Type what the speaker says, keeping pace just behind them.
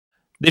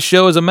This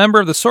show is a member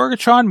of the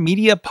Sorgatron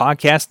Media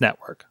Podcast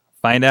Network.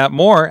 Find out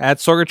more at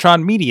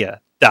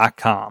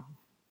sorgatronmedia.com.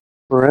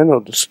 Parental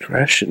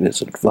discretion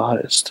is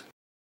advised.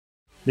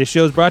 This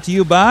show is brought to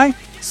you by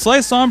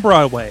Slice on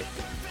Broadway,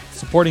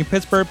 supporting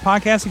Pittsburgh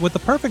podcasting with the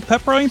perfect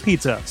pepperoni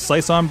pizza.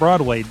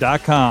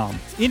 SliceOnBroadway.com.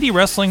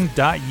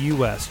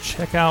 IndieWrestling.us.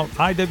 Check out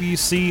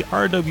IWC,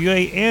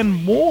 RWA, and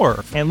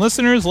more. And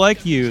listeners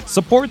like you,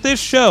 support this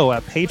show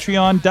at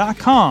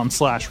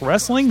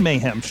Patreon.com/Wrestling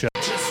Mayhem Show.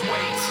 Just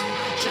wait,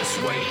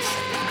 just wait,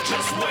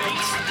 just wait,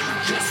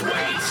 just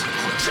wait,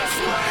 just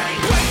wait.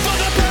 Wait for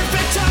the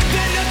perfect time,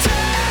 then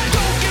attack.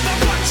 Don't give up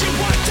what you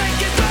want,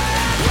 take it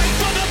back. Wait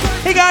for the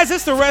perfect. Hey guys,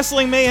 it's the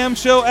Wrestling Mayhem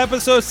Show,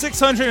 episode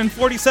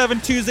 647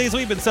 Tuesdays.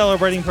 We've been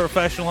celebrating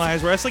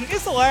professionalized wrestling.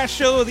 It's the last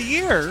show of the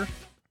year,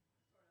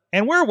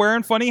 and we're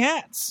wearing funny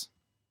hats.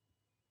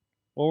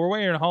 Well, we're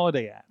wearing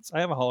holiday hats.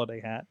 I have a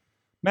holiday hat.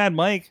 Mad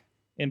Mike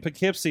in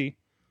Poughkeepsie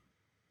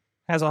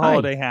has a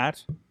holiday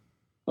hat.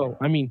 Oh,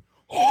 I mean,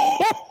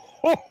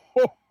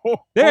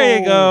 There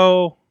you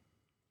go.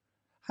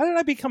 How did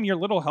I become your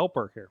little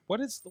helper here? What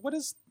is?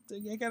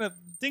 I got a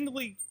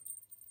dingly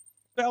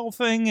bell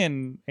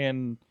thing,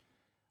 and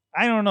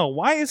I don't know.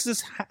 Why does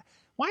this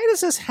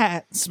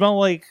hat smell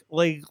like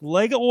leg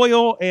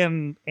oil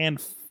and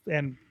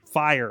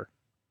fire?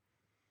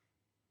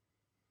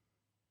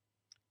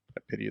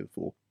 I pity the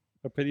fool.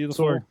 I pity the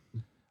Sword.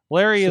 fool.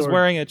 Larry is Sword.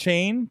 wearing a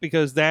chain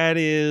because that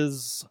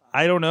is,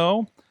 I don't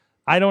know.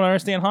 I don't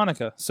understand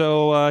Hanukkah,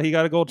 so he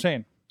got a gold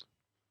chain.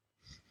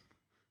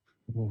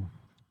 Whoa,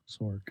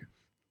 Sorg,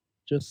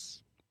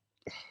 just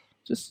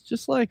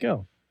let it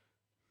go.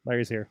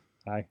 Larry's here.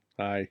 Hi.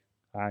 Hi.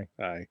 Hi.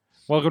 Hi.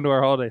 Welcome to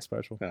our holiday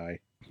special. Hi.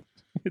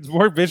 It's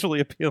more visually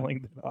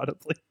appealing than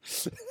audibly.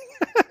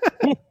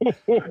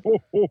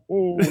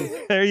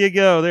 There you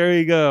go. There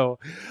you go.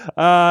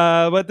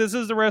 But this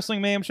is the Wrestling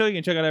Mayhem Show. You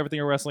can check out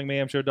everything at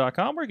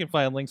WrestlingMayhemShow.com, where you can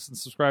find links and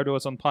subscribe to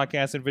us on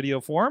podcast and video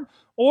form,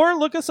 or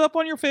look us up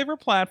on your favorite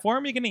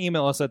platform. You can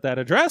email us at that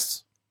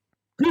address.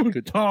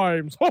 Good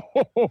times.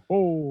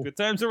 Good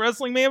times at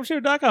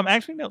WrestlingMayhemShow.com.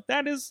 Actually, no,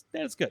 that is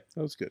good.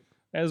 That was good.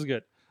 That is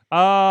good.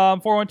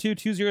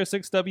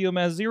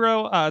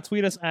 412-206-WMS0.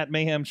 Tweet us at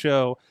Mayhem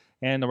Show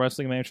and the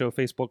Wrestling Mayhem Show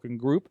Facebook and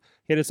group.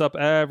 Hit us up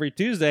every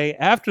Tuesday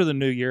after the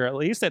new year, at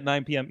least at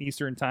 9 p.m.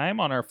 Eastern Time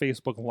on our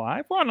Facebook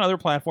Live. We're on other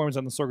platforms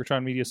on the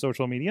Sorgatron Media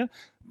social media,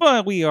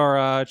 but we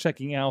are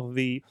checking out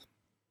the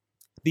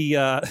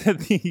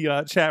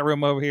chat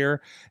room over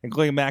here,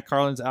 including Matt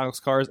Carlins, Alex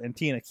Cars, and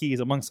Tina Keys,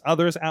 amongst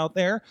others out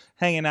there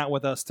hanging out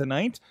with us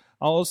tonight.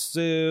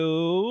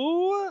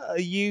 Also,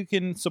 you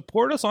can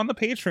support us on the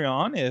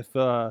Patreon if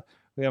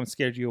we haven't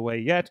scared you away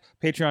yet.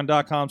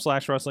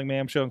 Patreon.com/Wrestling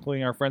Mayhem Show,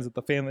 including our friends at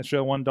the Family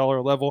Show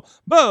 $1 level.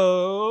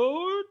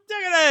 Bo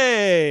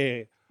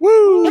Diggity!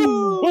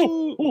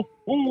 Woo!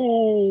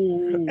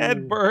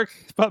 Ed Burke,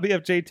 Bobby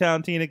F. J.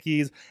 Town, Tina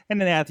Keys, and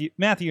the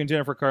Matthew and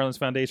Jennifer Carlin's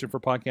Foundation for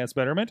Podcast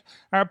Betterment.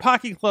 Our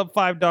Pocky Club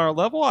 $5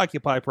 level,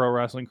 Occupy Pro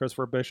Wrestling,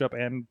 Christopher Bishop,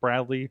 and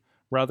Bradley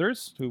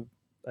Brothers, who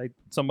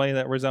somebody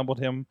that resembled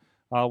him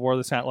wore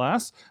this hat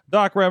last.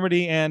 Doc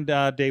Remedy and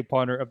Dave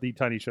Ponder of the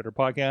Tiny Shutter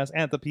Podcast.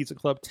 And at the Pizza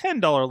Club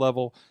 $10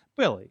 level,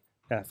 Billy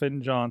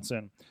Effin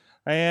Johnson.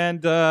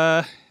 And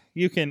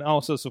you can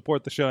also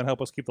support the show and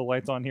help us keep the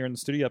lights on here in the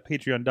studio at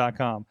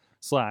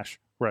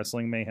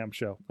patreon.com/Wrestling Mayhem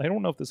Show. I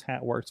don't know if this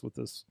hat works with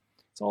this.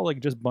 It's all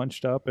like just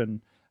bunched up,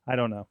 and I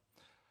don't know.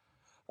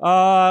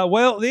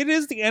 Well, it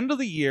is the end of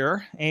the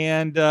year,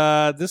 and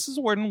this is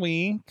when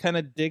we kind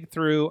of dig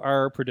through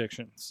our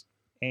predictions.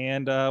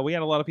 And we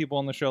had a lot of people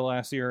on the show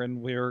last year,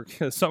 and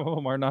some of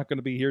them are not going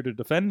to be here to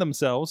defend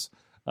themselves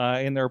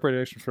in their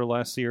predictions for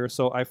last year.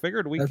 So I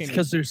figured That's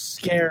because they're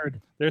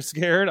scared. They're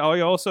scared. I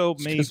also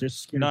It's may 'cause they're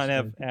scared. not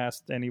have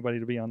asked anybody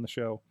to be on the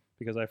show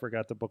because I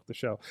forgot to book the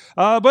show.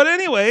 But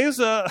anyways,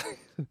 so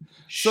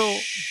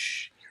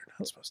Shh, you're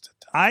not supposed to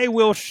tell. I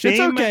will shame.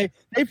 It's okay.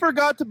 They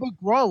forgot to book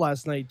Raw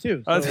last night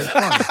too. So it's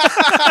fine.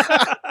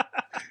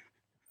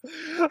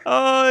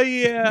 Oh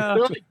yeah.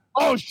 They're like,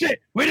 oh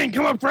shit, we didn't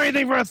come up for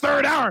anything for a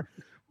third hour.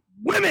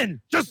 Women,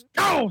 just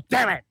go,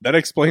 damn it. That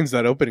explains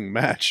that opening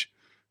match.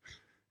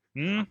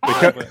 Hmm? They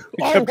kept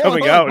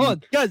coming out and Hold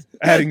on. Guys,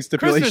 adding Christmas,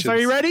 stipulations. are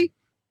you ready?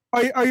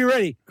 Are you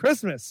ready?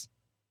 Christmas.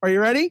 Are you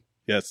ready?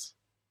 Yes.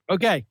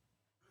 Okay.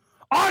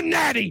 On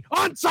Natty,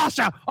 on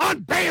Sasha,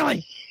 on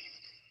Bailey.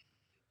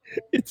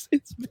 It's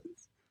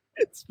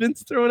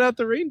Vince throwing out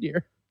the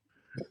reindeer.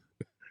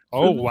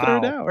 Oh for the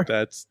third wow. hour.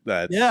 That's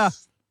Yeah.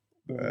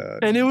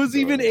 And it was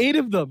even 8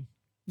 of them.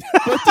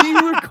 But do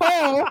you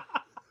recall?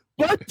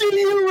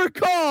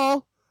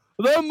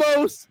 The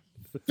most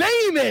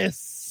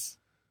famous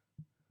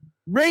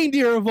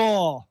reindeer of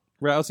all?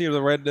 Rousey or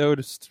the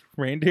red-nosed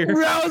reindeer?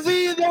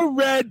 Rousey, the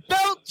red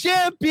belt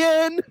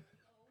champion.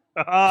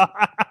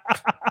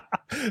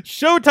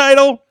 Show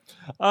title.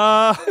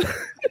 Wow.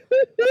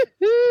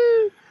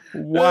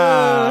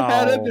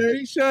 Had a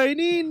very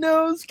shiny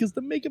nose because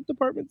the makeup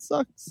department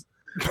sucks.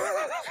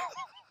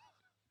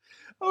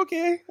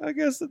 Okay, I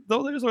guess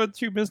there's what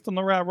you missed on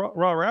the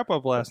Raw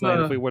wrap-up last night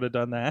if we would have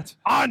done that.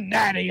 On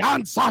Natty,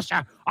 on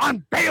Sasha,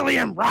 on Bailey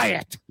and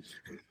Riot,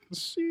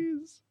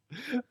 Jeez.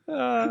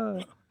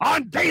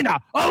 on Dana,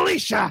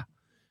 Alicia,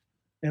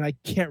 and I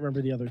can't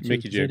remember the other two.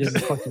 Mickey 'cause it James.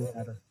 doesn't fucking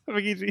matter.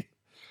 Mickey G.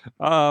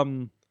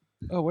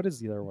 What is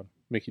the other one?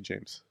 Mickey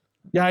James.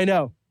 Yeah, I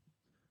know.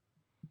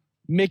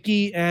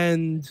 Mickey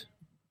and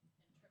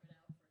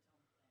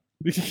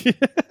 'cause it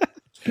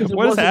What is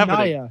wasn't happening?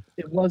 Naya.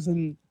 It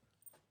wasn't.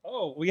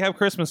 Oh, we have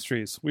Christmas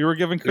trees. We were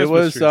given It Christmas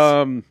was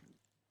trees.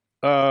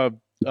 Fuck.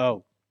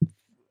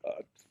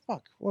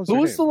 What was Who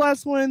her was name? the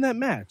last one in that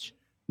match?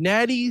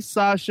 Natty,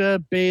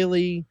 Sasha,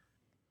 Bailey,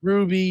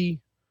 Ruby,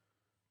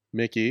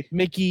 Mickey.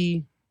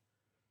 Mickey,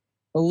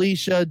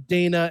 Alicia,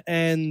 Dana,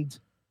 and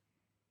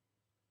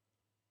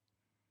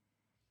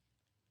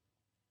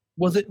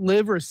was it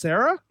Liv or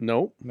Sarah?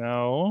 Nope.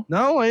 No,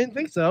 No, I didn't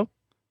think so.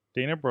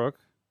 Dana Brooke.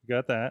 You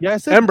got that. Yeah, I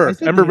said Ember. I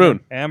said Ember Dana. Moon.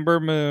 Amber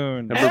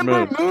Moon. Ember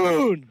Ember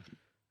Moon.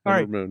 All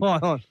right, Ember Moon.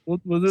 hold on. We'll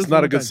do this It's not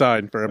one a good time.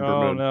 sign for Ember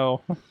Oh Moon.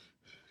 no.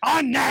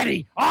 On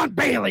Natty, on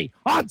Bailey,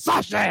 on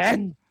Sasha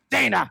and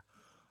Dana,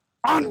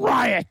 on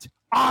Riot,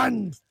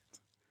 on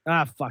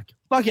fuck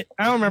it.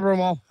 I don't remember them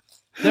all.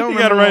 They don't You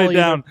gotta remember write them it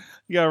all down. either.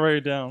 You gotta write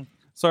it down.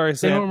 Sorry, They don't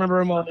Santa. remember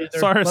them all either.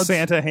 Sorry, Let's-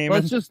 Santa Heyman.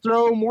 Let's just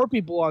throw more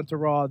people onto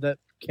Raw that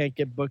can't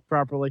get booked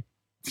properly.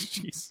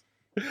 Jeez.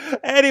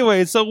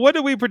 Anyway, so what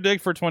did we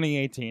predict for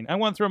 2018? I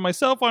went through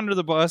myself under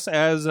the bus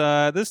as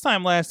this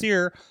time last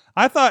year,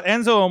 I thought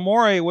Enzo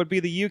Amore would be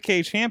the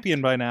UK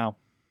champion by now.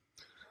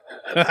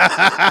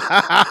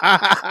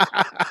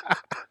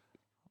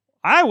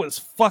 I was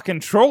fucking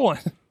trolling.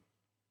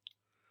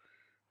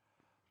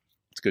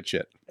 It's good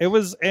shit. It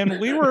was, and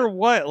we were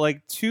what,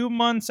 like 2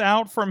 months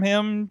out from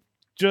him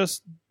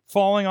just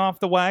falling off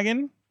the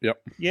wagon?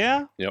 Yep.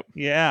 Yeah? Yep.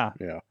 Yeah.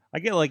 Yeah. I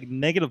get like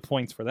negative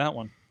points for that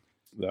one.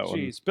 That one.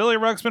 Jeez. Billy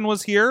Ruxpin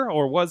was here,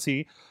 or was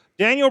he?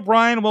 Daniel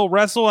Bryan will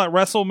wrestle at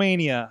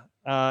WrestleMania.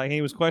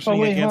 He was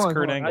questioning against hold on,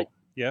 Kurt hold on. Angle.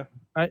 Yeah.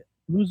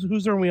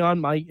 Who's are we on?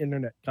 My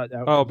internet cut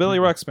out. Oh, Billy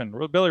Ruxpin.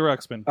 Billy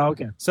Ruxpin Oh,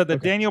 okay. said that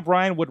Okay. Daniel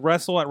Bryan would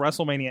wrestle at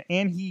WrestleMania,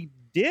 and he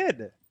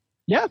did.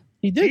 Yeah,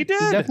 he did. He did.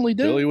 definitely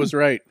did. Billy was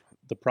right.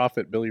 The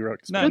prophet, Billy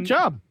Ruxpin. No, Good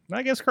job. Not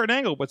against Kurt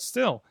Angle, but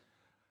still.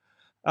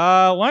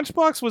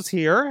 Lunchbox was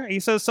here. He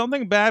says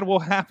something bad will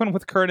happen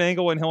with Kurt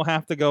Angle, and he'll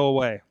have to go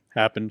away.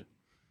 Happened.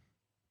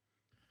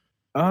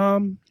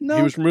 No.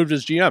 He was removed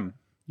as GM.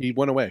 He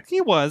went away. He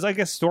was, I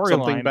guess, storyline.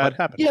 Something bad but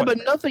happened. yeah, but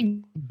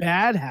nothing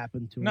bad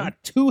happened to him.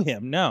 not to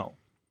him. No.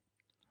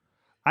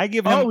 I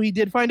give him. Oh, he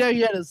did find out he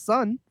had a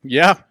son.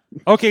 Yeah.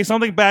 Okay,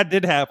 something bad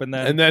did happen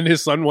then. And then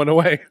his son went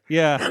away.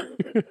 Yeah.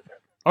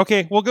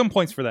 Okay, we'll give him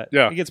points for that.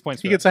 Yeah. He gets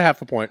points for He that. gets a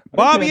half a point.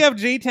 Bobby Okay. F.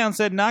 J-Town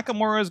said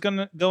Nakamura is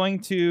going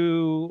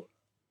to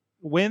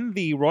win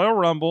the Royal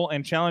Rumble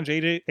and challenge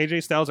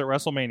AJ Styles at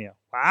WrestleMania.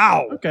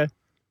 Wow. Okay.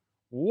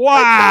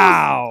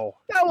 Wow.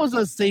 That was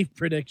a safe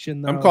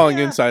prediction, though. I'm calling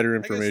Yeah, insider I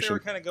guess they were information.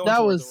 kinda going That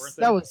towards it, was weren't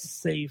they? that was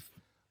safe.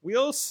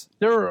 Wheels.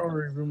 There were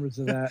already rumors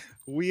of that.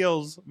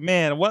 Wheels.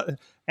 Man, what?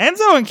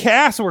 Enzo and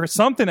Cass were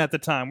something at the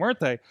time, weren't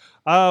they?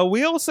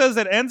 Wheels says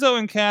that Enzo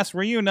and Cass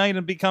reunite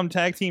and become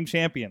tag team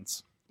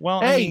champions.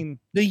 Well, I Hey. mean,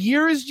 The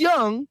year is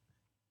young.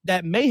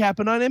 That may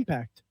happen on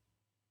Impact.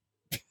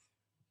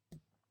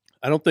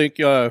 I don't think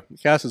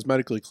Cass is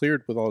medically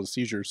cleared with all his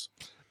seizures.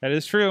 that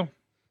is true.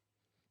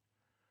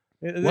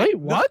 Wait,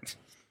 what?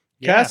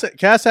 Yeah.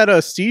 Cass had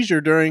a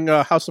seizure during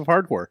House of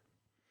Hardcore.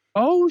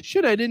 Oh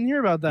shit! I didn't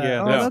hear about that.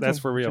 Yeah, Oh, that's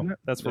for real. unfortunate.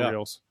 That's for Yeah.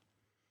 reals.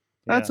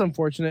 That's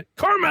unfortunate.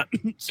 Karma.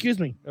 Excuse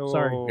me.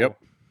 Sorry. Oh.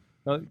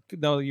 Yep.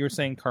 No, you were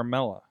saying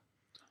Carmella.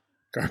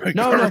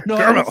 No.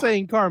 I was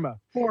saying Karma.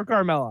 Poor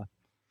Carmella.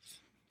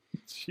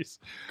 Jeez.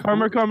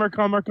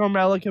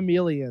 Carmella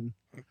Chameleon.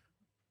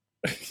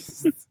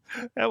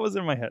 That was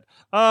in my head.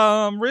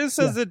 Riz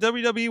says that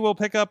WWE will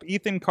pick up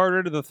Ethan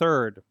Carter to the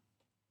third.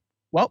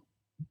 Well,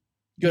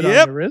 good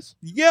Yep. on you, Riz.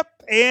 Yep,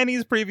 and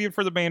he's previewed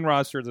for the main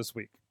roster this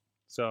week.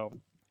 So,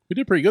 We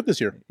did pretty good this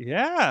year.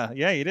 yeah,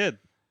 you did.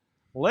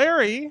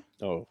 Larry,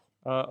 Oh.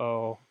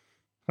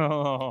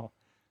 oh,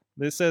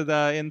 they said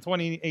in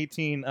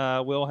 2018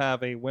 we'll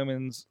have a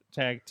women's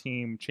tag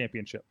team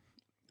championship.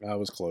 That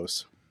was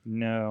close.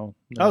 No,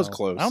 That was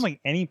close. I don't think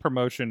any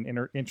promotion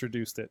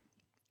introduced it.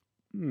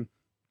 Hmm.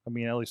 I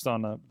mean, at least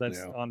on on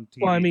TV.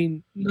 Well, I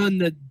mean, none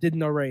that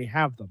didn't already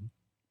have them.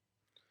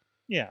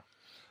 Yeah.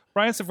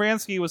 Brian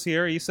Safransky was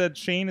here. He said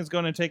Shane is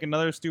going to take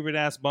another stupid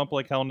ass bump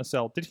like Hell in a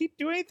Cell. Did he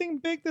do anything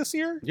big this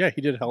year? Yeah, he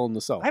did Hell in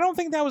the Cell. I don't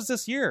think that was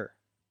this year.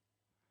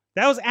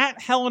 That was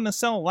at Hell in a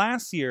Cell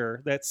last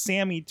year that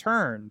Sammy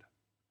turned.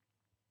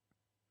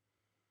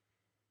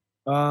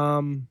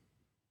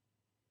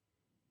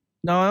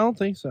 No, I don't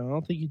think so. I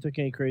don't think he took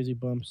any crazy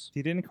bumps.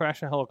 He didn't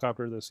crash a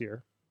helicopter this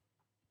year.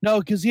 No,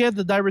 because he had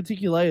the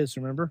diverticulitis,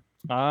 remember?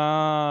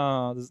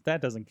 Ah,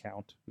 that doesn't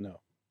count.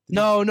 No.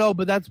 No,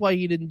 but that's why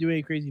he didn't do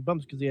any crazy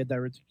bumps, because he had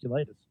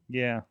diverticulitis.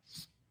 Yeah.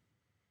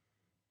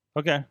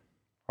 Okay.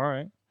 All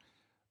right.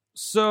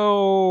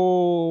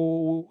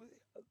 So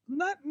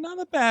not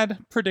a bad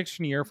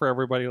prediction year for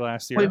everybody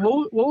last year. Wait,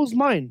 what was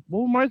mine?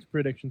 What were my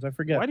predictions? I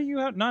forget. Why do you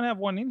not have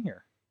one in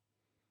here?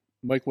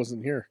 Mike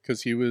wasn't here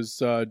because he was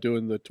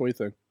doing the toy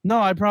thing. No,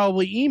 I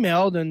probably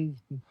emailed and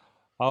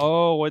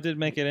Oh, what did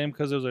make it in?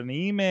 Because it was an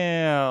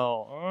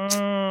email.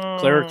 Oh.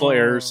 Clerical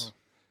errors.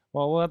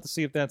 Well, we'll have to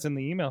see if that's in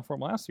the email from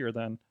last year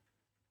then.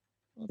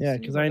 Let's yeah, see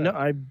because what I know that-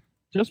 I'm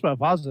just about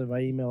positive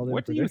I emailed. in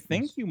What do you think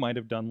predictions. you might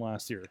have done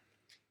last year?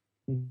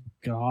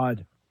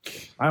 God,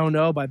 I don't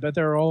know, but I bet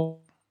they're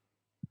all.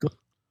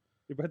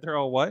 You bet they're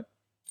all what?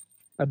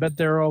 I bet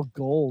they're all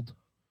gold.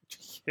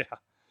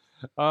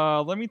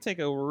 Yeah. Let me take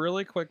a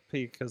really quick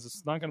peek because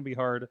it's not going to be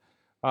hard.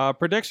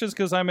 Predictions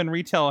because I'm in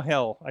retail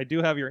hell. I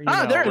do have your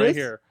email there it right is.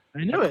 here.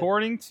 I knew it.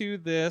 According to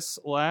this,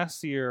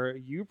 last year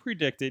you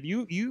predicted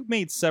you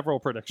made several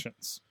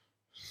predictions.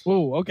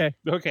 Oh, okay.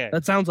 Okay.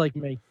 That sounds like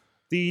me.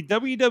 The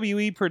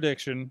WWE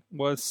prediction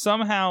was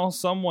somehow,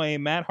 some way,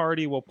 Matt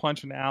Hardy will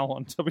punch an owl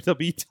on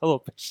WWE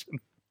television.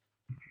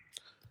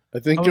 I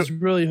think I was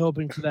really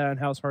hoping for that on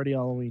House Hardy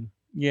Halloween.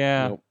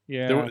 Yeah, Nope.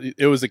 yeah.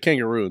 it was a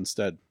kangaroo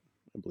instead,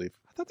 I believe.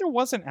 I thought there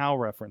was an owl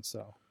reference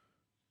though.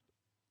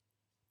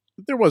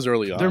 There was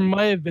early on. There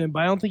might have been,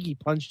 but I don't think he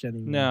punched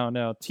anyone.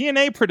 No.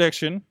 TNA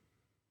prediction.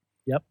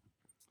 Yep.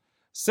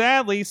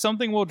 Sadly,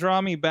 something will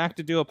draw me back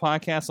to do a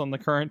podcast on the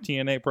current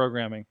TNA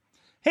programming.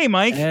 Hey,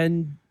 Mike.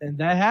 And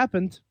that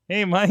happened.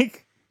 Hey,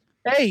 Mike.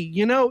 Hey,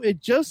 it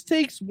just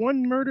takes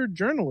one murdered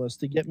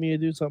journalist to get me to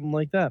do something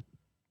like that.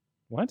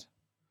 What?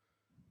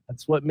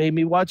 That's what made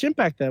me watch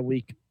Impact that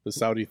week. The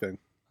Saudi thing.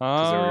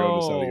 Because they were going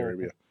to Saudi Oh.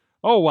 Arabia.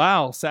 Oh,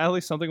 wow.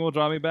 Sadly, something will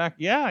draw me back.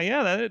 Yeah.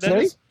 That See?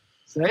 is.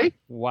 See?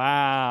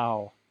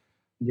 Wow.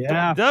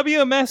 Yeah.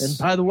 WMS. And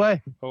by the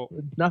way, Oh.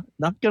 not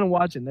gonna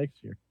watch it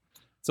next year.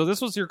 So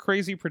this was your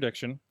crazy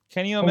prediction.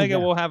 Kenny Omega yeah.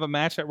 will have a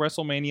match at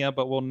WrestleMania,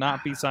 but will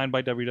not be signed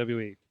by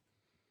WWE.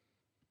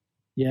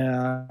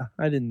 Yeah,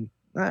 I didn't.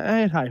 I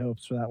had high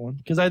hopes for that one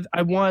because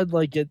I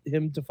wanted get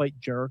him to fight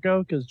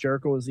Jericho because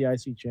Jericho was the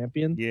IC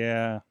champion.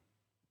 Yeah.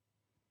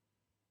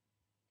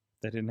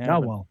 That didn't Oh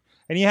happen. well.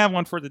 And you have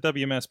one for the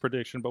WMS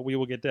prediction, but we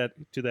will get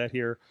to that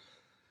here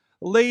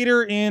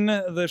later in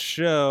the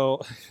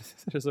show.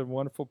 There's a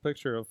wonderful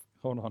picture of.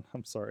 Hold on,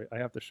 I'm sorry. I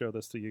have to show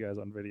this to you guys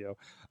on video.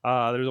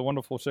 There's a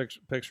wonderful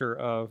picture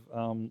of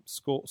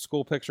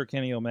school picture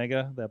Kenny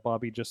Omega that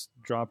Bobby just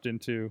dropped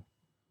into.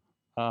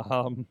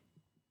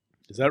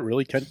 Is that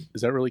really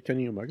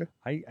Kenny Omega?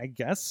 I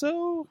guess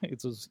so.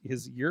 It's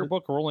his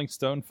yearbook Rolling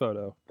Stone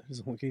photo. That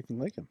doesn't look anything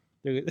like him.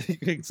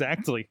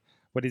 Exactly,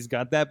 but he's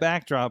got that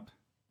backdrop.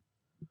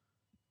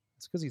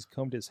 It's because he's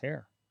combed his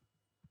hair.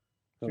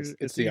 No, it's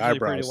It's the usually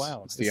pretty eyebrows.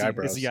 wild. It's the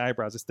eyebrows. It's the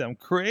eyebrows. It's them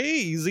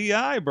crazy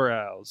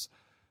eyebrows.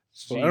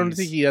 Well, I don't Jeez.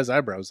 think he has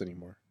eyebrows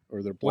anymore,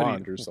 or they're What do you-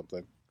 blonde or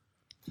something.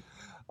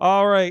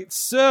 All right,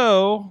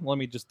 so let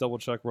me just double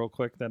check real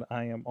quick that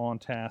I am on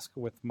task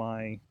with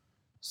my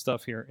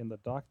stuff here in the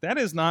doc.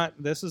 This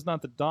is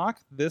not the doc.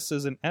 This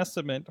is an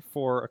estimate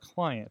for a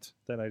client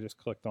that I just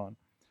clicked on.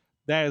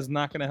 That is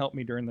not going to help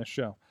me during this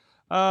show.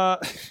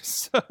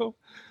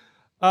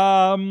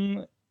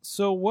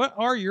 So what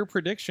are your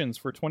predictions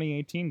for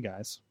 2018,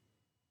 guys?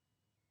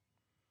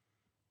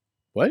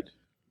 What?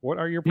 What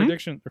are your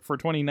predictions for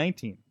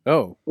 2019?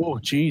 Oh, Oh,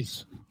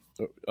 jeez.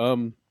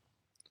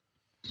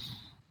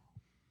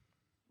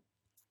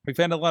 We've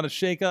had a lot of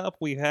shakeup.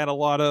 We've had a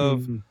lot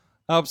of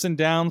ups and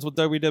downs with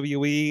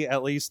WWE,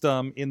 at least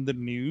in the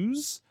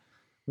news.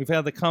 We've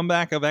had the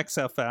comeback of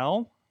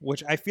XFL,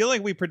 which I feel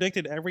like we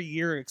predicted every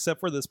year except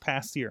for this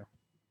past year.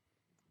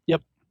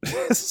 Yep.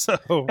 So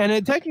And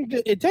it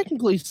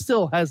technically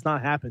still has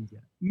not happened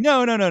yet.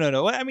 no.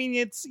 I mean,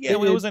 it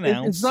was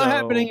announced. It's not so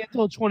happening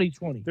until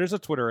 2020. There's a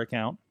Twitter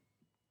account.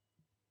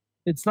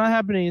 It's not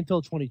happening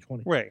until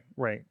 2020.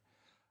 Right.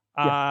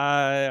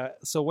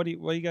 So what do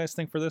you guys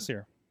think for this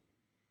year?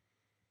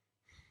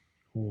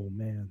 Oh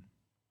man.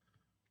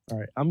 All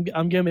right, I'm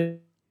gonna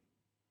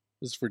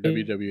this is for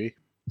WWE.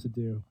 to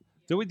do.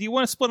 Do you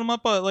want to split them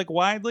up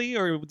widely,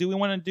 or do we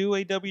want to do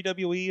a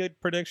WWE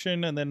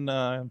prediction and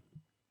then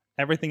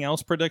everything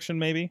else prediction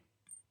maybe?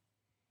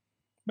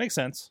 Makes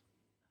sense.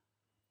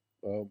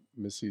 Oh,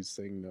 Missy's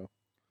saying no.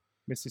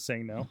 Missy's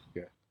saying no.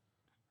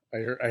 I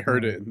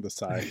heard it in the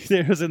side.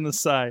 There's in the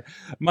side.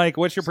 Mike,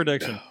 what's your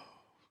prediction?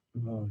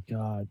 Oh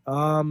God.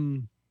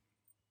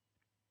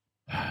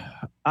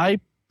 I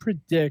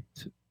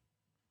predict.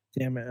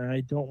 Damn it!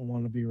 I don't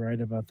want to be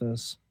right about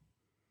this.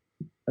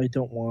 I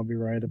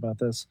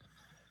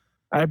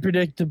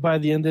predict that by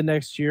the end of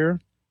next year,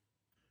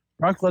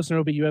 Brock Lesnar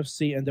will be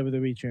UFC and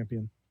WWE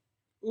champion.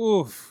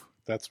 Oof.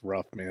 That's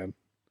rough, man.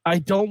 I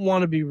don't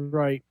want to be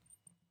right.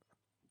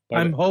 But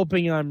I'm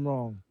hoping I'm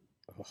wrong.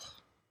 Ugh.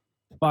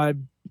 By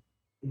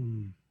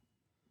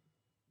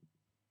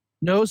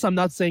Notice I'm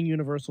not saying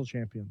Universal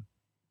champion.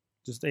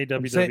 Just a WWE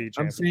I'm, say- champion.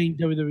 I'm saying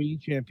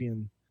WWE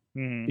champion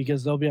Mhm.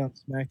 because they'll be on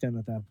SmackDown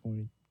at that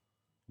point.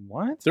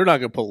 What? they're not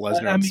gonna put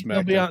Lesnar I on mean,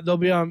 SmackDown.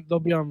 they'll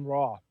be on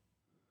Raw.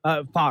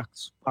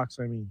 Fox. I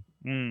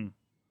mean.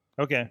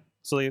 Okay.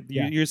 So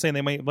you're saying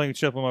they might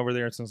ship them over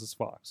there since it's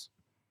Fox.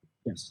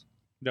 Yes.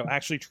 They'll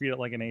actually treat it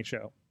like an A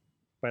show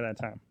by that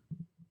time.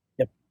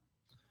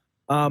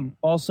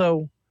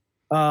 Also,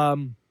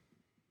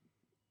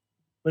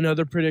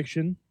 another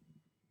prediction: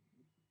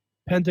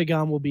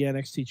 Pentagon will be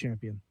NXT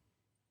champion.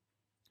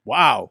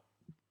 Wow.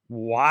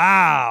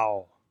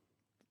 Wow.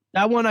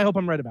 That one, I hope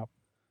I'm right about.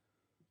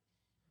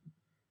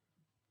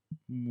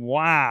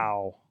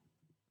 Wow.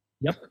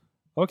 Yep.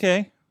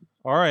 Okay.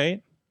 All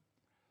right.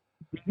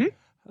 Mhm.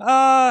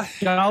 Uh,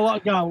 Got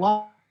a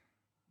lot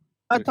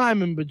of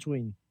time in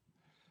between.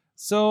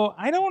 so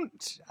I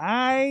don't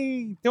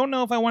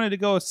know if I wanted to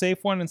go a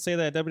safe one and say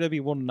that WWE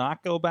will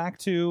not go back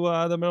to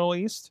the Middle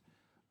East.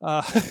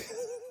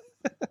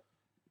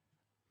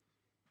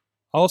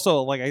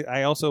 Also, like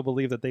I also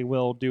believe that they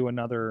will do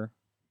another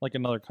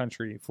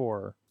country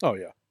for. Oh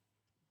yeah.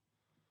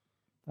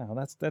 Oh,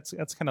 that's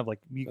kind of like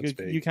you That's you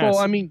vague. kind of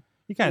Well, I mean,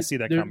 you kind of see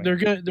that they're coming.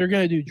 they're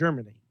gonna do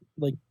Germany.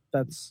 Like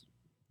that's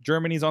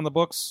Germany's on the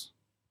books.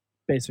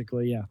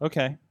 basically yeah.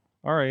 Okay.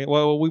 All right.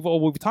 Well,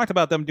 we've talked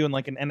about them doing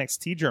like an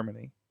NXT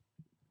Germany.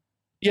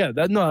 Yeah,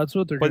 that's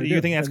what they're. But gonna you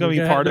do. think that's And gonna be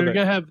they're part of they're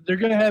it? They're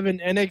gonna have an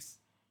NXT.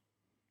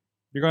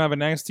 You're gonna have an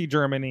NXT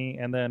Germany,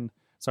 and then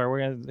we're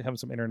gonna have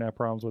some internet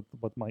problems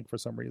with Mike for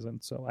some reason.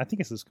 So I think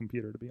it's his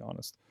computer, to be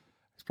honest.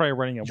 It's probably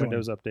running a Join.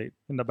 Windows update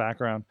in the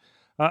background.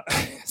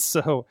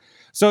 So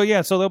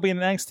there'll be an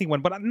NXT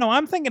one, but no,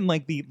 I'm thinking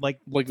like the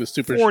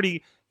Super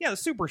 40, the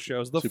super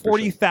shows, the Super show.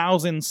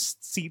 40,000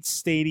 seat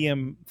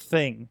stadium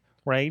thing,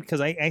 right?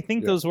 Because I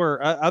think those were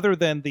other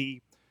than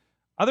the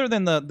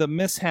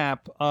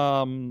mishap,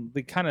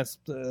 the kind of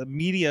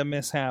media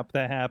mishap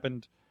that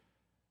happened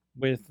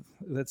with,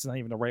 that's not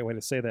even the right way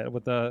to say that,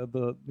 with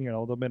the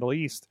Middle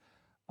East.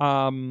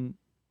 That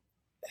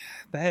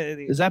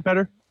Is that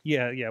better?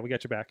 yeah, we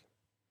got you back.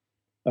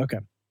 Okay.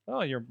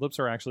 Oh, your lips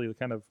are actually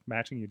kind of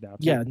matching you now. Too.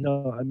 Yeah.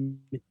 No. I mean,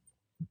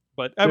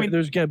 But I mean,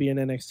 there's gonna be an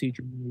NXT.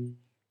 Germany.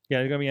 yeah,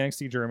 there's gonna be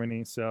NXT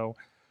Germany, so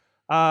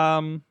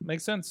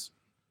makes sense.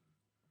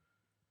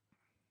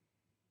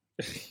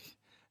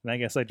 And I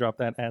guess I dropped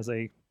that as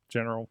a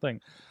general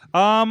thing.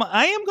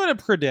 I am gonna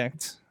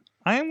predict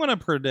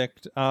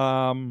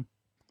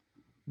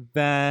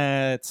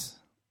that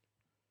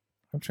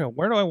I'm trying.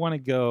 Where do I want to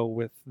go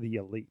with the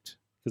Elite?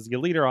 Because the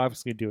Elite are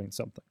obviously doing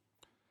something,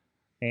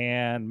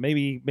 and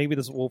maybe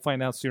this we'll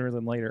find out sooner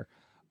than later.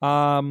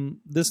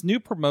 This new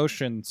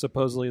promotion,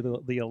 supposedly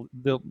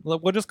the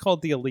we'll just call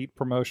it the Elite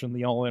promotion,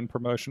 the All-In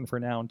promotion for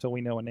now until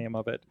we know a name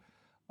of it.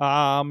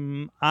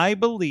 I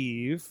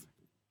believe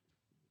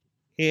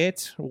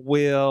it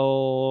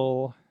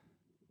will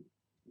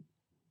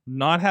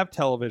not have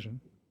television,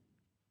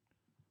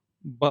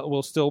 but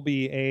will still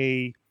be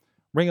a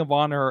Ring of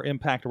Honor or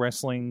Impact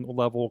Wrestling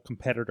level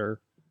competitor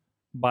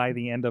by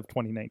the end of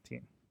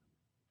 2019.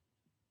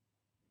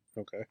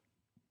 Okay.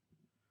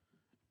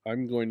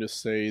 I'm going to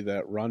say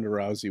that Ronda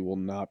Rousey will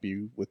not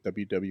be with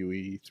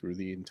WWE through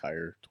the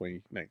entire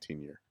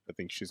 2019 year. I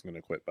think she's going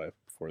to quit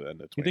before the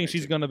end of 2019. You think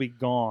she's going to be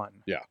gone?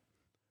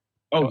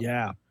 Oh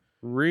yeah.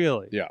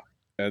 Really? Yeah.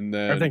 And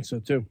then I think so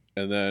too.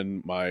 And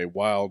then my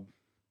wild,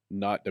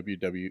 not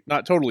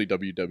totally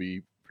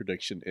WWE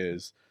prediction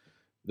is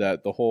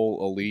that the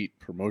whole Elite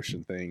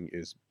promotion thing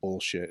is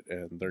bullshit,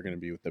 and they're going to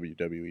be with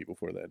WWE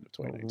before the end of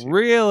 2019.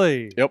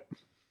 Really? Yep.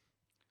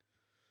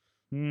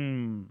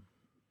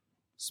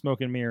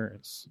 Smoke and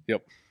mirrors.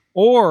 Yep.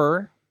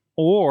 Or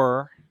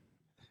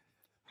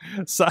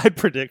side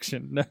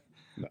prediction.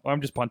 No,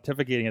 I'm just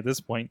pontificating at this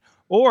point.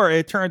 Or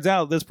it turns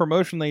out this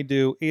promotion they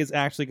do is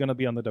actually going to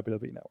be on the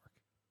WWE network.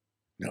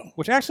 No.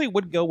 Which actually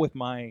would go with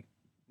my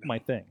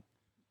thing.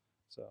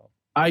 So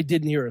I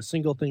didn't hear a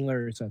single thing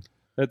Larry said.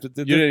 You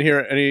didn't hear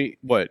any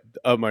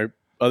of my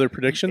other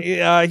prediction? He's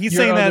Your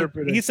saying other that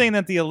prediction. he's saying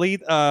that the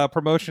Elite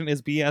promotion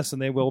is BS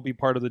and they will be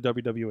part of the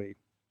WWE.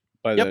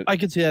 By Yep, the, I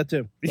can see that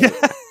too.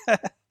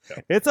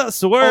 It's a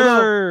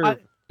swerve. Although,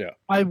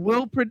 I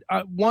will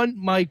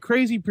my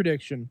crazy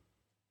prediction.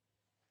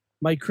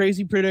 My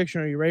crazy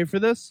prediction. Are you ready for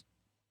this?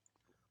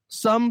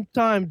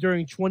 Sometime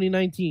during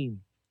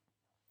 2019,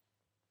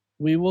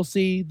 we will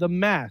see the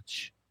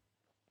match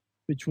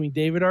between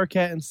David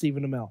Arquette and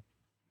Stephen Amell.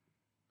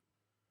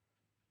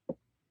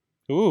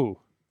 Ooh,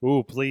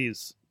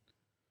 please.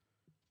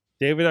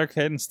 David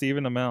Arquette and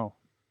Stephen Amell.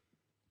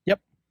 Yep.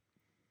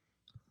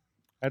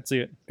 I'd see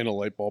it. in a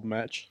light bulb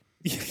match.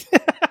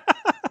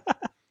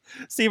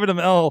 Stephen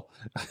Amell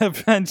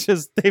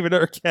benches David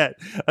Arquette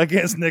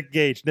against Nick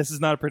Gage. This is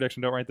not a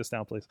prediction. Don't write this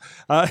down, please.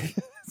 All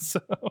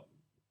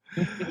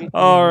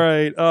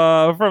right.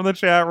 From the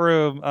chat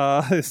room,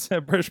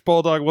 British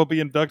Bulldog will be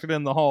inducted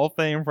in the Hall of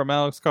Fame from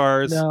Alex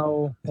Cars.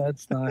 No,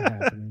 that's not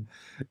happening.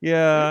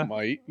 Yeah. It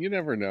might. You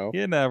never know.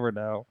 You never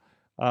know.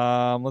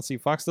 Let's see.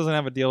 Fox doesn't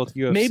have a deal with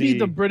UFC. Maybe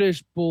the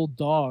British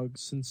Bulldog,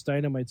 since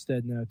Dynamite's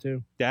dead now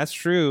too. That's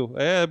true.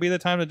 It'd be the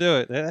time to do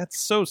it. That's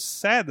so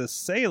sad to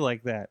say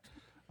like that.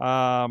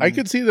 I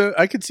could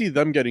see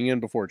them getting in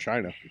before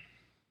China.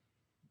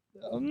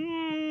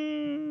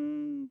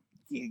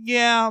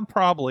 Yeah,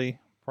 probably.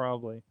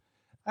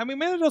 I mean,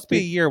 maybe it'll just be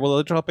a year.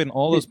 We'll drop in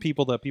all those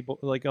people that people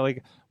like.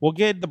 We'll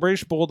get the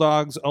British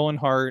Bulldogs, Owen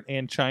Hart,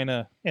 and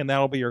China, and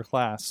that'll be your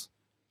class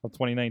of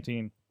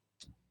 2019.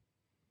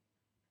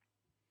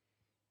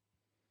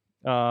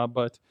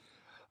 But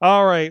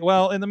all right.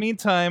 Well, in the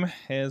meantime,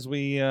 as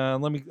we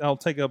I'll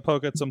take a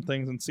poke at some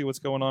things and see what's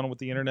going on with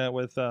the internet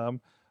with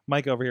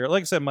Mike over here.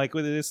 Like I said, Mike,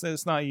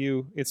 it's not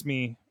you, it's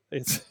me.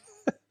 It's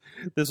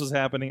this was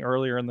happening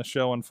earlier in the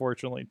show,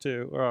 unfortunately,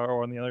 too,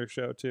 or on the other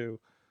show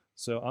too.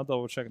 So I'll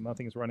double check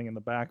nothing's running in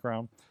the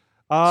background.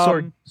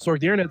 Sorry, the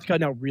internet's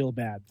cutting out real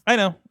bad. I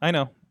know.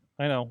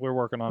 We're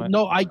working on it.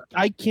 No,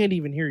 I can't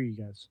even hear you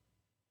guys.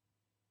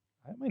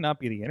 That might not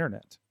be the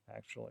internet,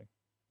 actually.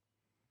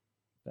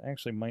 That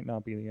actually might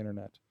not be the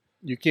internet.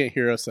 You can't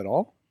hear us at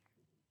all?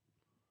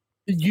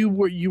 You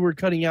were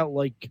cutting out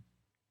like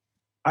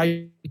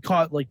I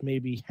caught like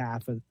maybe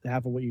half of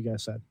what you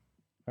guys said.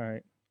 All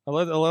right.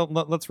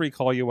 Let's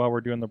recall you while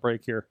we're doing the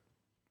break here.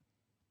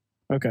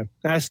 Okay.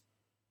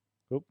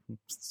 Oops,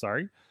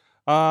 sorry.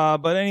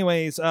 But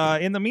anyways,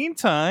 in the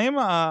meantime,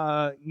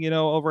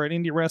 over at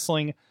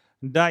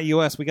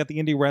IndieWrestling.us, we got the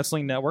Indie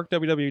Wrestling Network,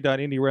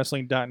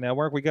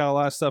 www.indiewrestling.network. We got a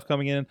lot of stuff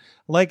coming in,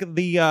 like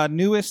the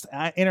newest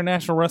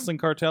international wrestling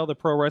cartel, the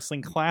Pro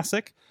Wrestling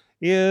Classic,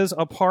 is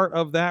a part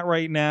of that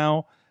right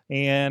now,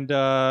 and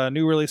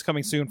new release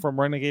coming soon from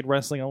Renegade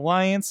Wrestling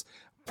Alliance.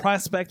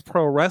 Prospect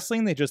Pro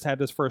Wrestling, they just had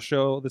this first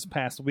show this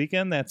past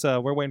weekend. That's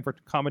we're waiting for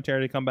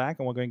commentary to come back,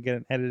 and we're going to get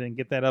it edited and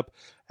get that up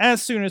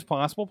as soon as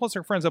possible. Plus,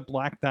 our friends at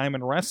Black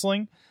Diamond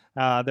Wrestling,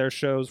 their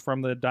shows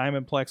from the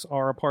Diamondplex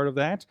are a part of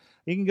that.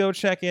 You can go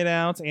check it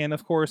out, and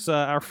of course,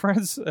 our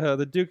friends,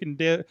 the Duke and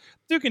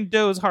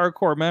Doe's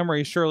Hardcore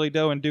Memories, Shirley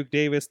Doe and Duke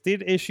Davis,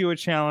 did issue a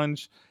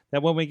challenge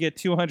that when we get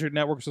 200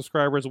 network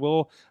subscribers,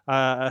 we'll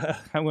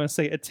I'm going to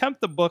say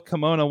attempt to book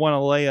Kimona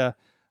Wanalea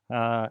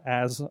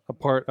as a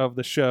part of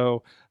the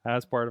show,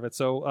 as part of it.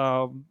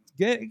 So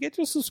get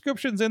your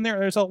subscriptions in there.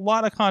 There's a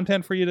lot of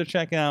content for you to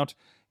check out,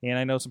 and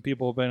I know some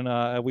people have been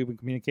we've been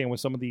communicating with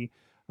some of the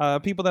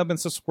people that have been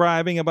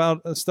subscribing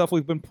about stuff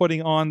we've been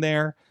putting on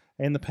there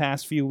in the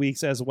past few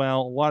weeks as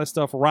well. A lot of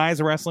stuff.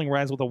 Rise Wrestling,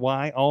 Rise with a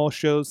Y, all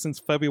shows since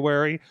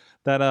February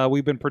that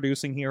we've been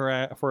producing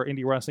here for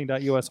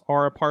IndieWrestling.us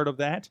are a part of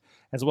that,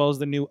 as well as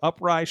the new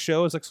Uprise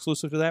show is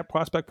exclusive to that.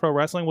 Prospect Pro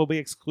Wrestling will be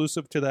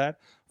exclusive to that.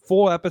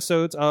 Full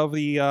episodes of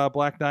the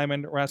Black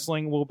Diamond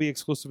Wrestling will be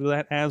exclusive to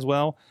that as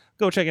well.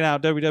 Go check it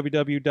out,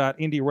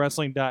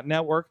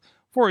 www.indiewrestling.network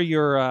for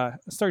your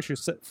start your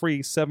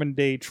free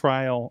 7-day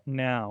trial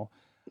now.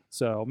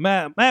 So,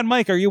 Mad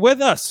Mike, are you with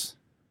us?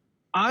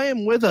 I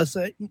am with us.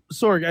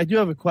 Sorg, I do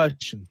have a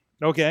question.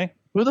 Okay.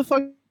 Who the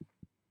fuck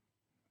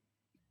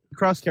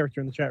Cross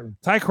character in the chat room?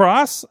 Ty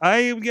Cross?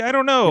 I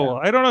don't know.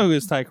 Yeah. I don't know who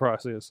his Ty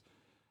Cross is.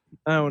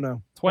 I don't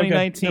know.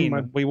 2019,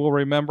 okay, we will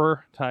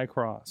remember Ty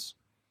Cross.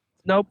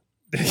 Nope.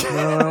 No,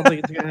 I don't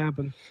think it's going to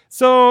happen.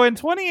 So in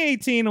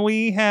 2018,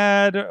 we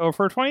had,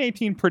 for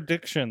 2018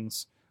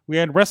 predictions, we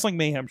had Wrestling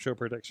Mayhem show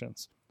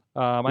predictions.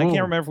 I can't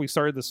remember if we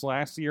started this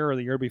last year or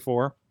the year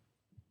before.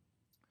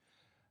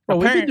 Oh,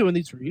 we've been doing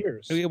these for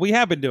years. We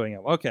have been doing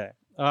them. Okay.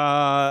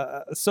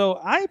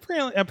 So I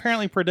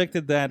apparently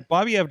predicted that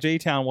Bobby F.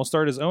 J-Town will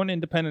start his own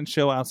independent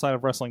show outside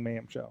of Wrestling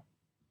Mayhem show.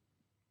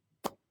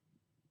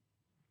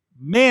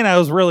 Man, I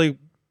was really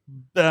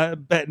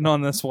betting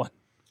on this one.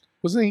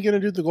 Wasn't he going to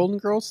do the Golden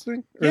Girls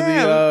thing? Or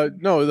Yeah.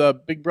 the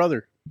Big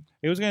Brother.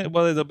 It was going to,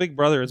 well, the Big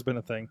Brother has been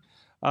a thing.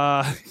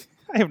 I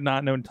have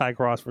not known Ty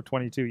Cross for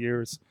 22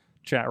 years.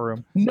 Chat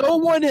room. No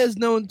one has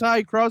known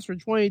Ty Cross for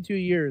 22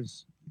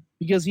 years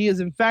because he is,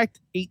 in fact,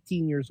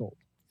 18 years old.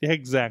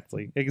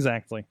 Exactly.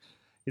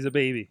 He's a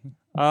baby.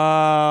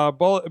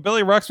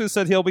 Billy Ruxpin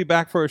said he'll be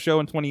back for a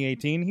show in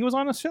 2018. He was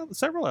on a show,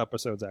 several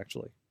episodes,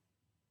 actually.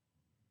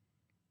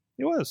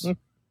 He was.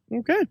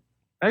 Okay.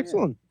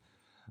 Excellent.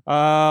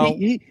 Yeah.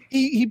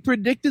 He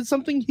predicted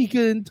something he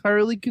could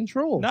entirely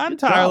control. Not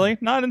entirely.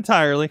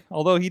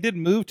 Although he did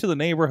move to the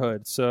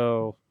neighborhood,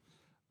 so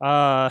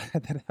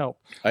that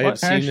helped. I have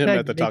seen him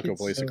at the make taco it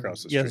place so.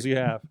 across the street. Yes, you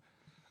have.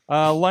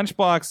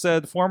 Lunchbox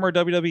said former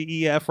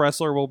WWEF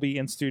wrestler will be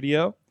in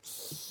studio.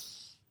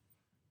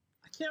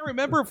 I can't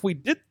remember if we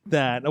did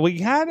that. We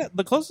had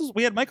the closest.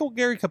 We had Michael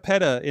Gary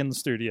Capetta in the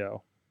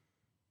studio.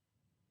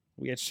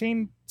 We had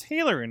Shane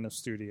Taylor in the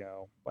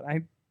studio, but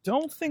I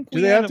don't think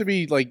Do they have to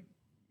be like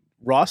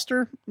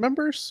roster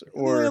members,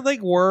 or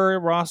were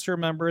roster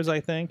members?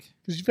 I think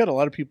because you've had a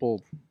lot of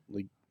people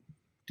like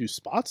do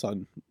spots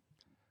on.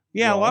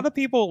 Yeah, Raw. a lot of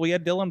people. We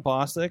had Dylan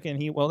Bostic,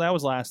 and that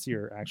was last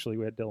year. Actually,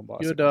 we had Dylan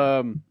Bostic. You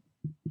had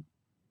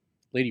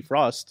Lady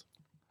Frost.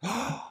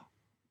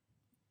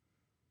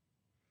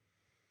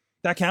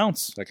 That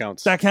counts.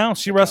 That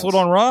counts. She wrestled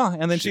on Raw,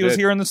 and then she was did.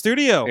 here in the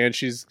studio. And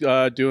she's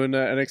doing an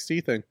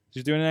NXT thing.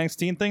 She's doing an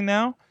NXT thing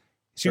now.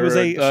 She Or, was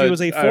a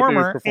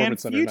former and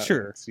Performance Center, not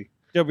future NXT.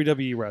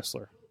 WWE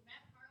wrestler.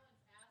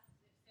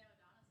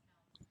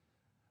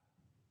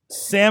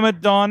 Sam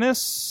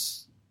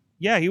Adonis.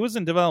 Yeah, he was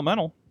in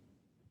developmental.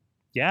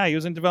 He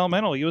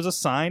was a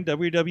signed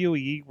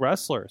WWE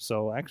wrestler.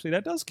 So actually,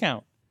 that does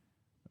count.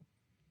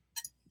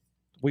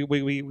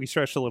 We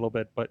stretched a little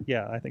bit, but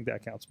yeah, I think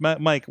that counts.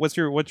 Mike, what's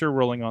your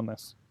ruling on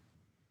this?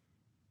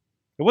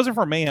 It wasn't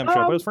for Mayhem show,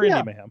 but it was for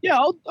Indie Mayhem. Yeah,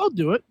 I'll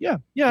do it. Yeah,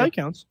 it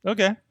counts.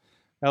 Okay.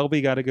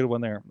 LB got a good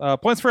one there.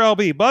 Points for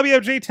LB. Bobby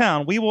of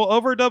J-Town. We will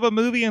overdub a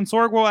movie and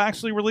Sorg will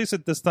actually release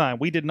it this time.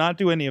 We did not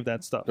do any of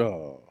that stuff.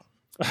 Oh.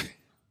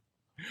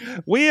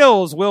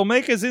 Wheels will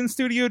make his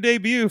in-studio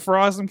debut for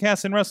Awesome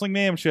Cast and Wrestling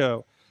Mayhem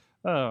show.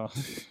 Oh,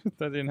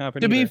 that didn't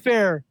happen To be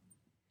either.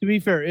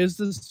 fair, is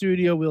the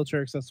studio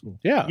wheelchair accessible?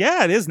 Yeah.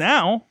 Yeah, it is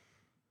now.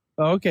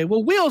 Oh, okay.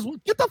 Well, Wheels,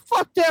 get the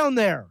fuck down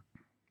there.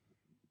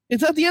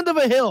 It's at the end of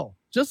a hill.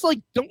 Just like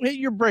don't hit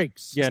your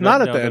brakes. Yeah, It's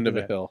not at no, the don't end do of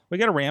a that. hill. We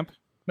got a ramp.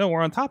 No,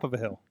 we're on top of a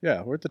hill.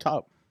 Yeah, we're at the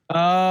top.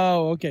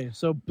 Oh, okay.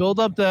 So build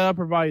up the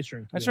upper body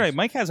strength. That's Yes. right.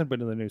 Mike hasn't been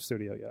to the new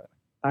studio yet.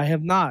 I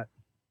have not.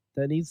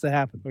 That needs to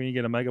happen. We need to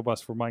get a mega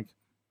bus for Mike.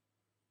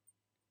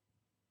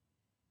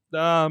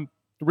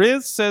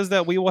 Riz says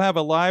that we will have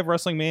a live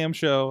Wrestling Mayhem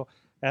show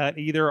at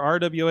either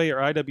RWA or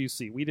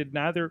IWC. We did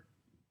neither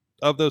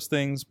of those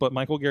things, but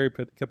Michael Gary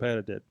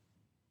Capetta did.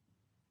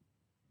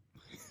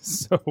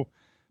 So,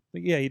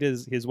 yeah, he did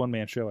his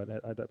one-man show at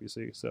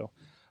IWC. So,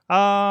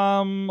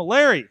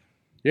 Larry.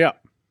 Yeah.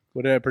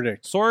 What did I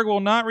predict? Sorg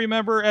will not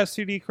remember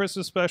STD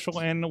Christmas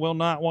special and will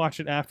not watch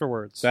it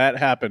afterwards. That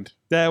happened.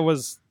 That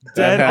was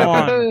That dead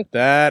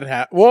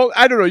happened. on. Well,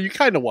 I don't know. You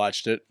kind of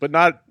watched it, but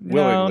not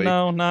willingly.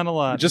 No, not a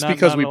lot. Just Not-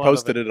 because not we a lot of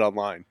posted it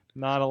online.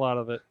 Not a lot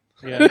of it.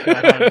 Yeah, it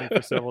got on me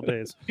for several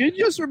days. You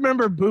just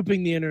remember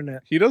booping the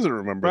internet. He doesn't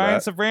remember Brian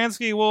that.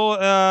 Savransky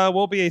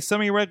will be a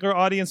semi-regular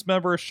audience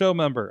member, a show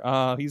member.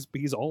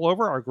 He's all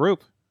over our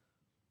group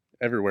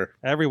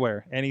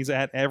Everywhere. and he's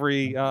at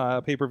every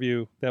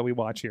pay-per-view that we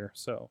watch here.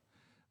 So,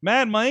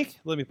 Mad Mike,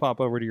 let me pop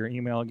over to your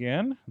email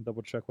again,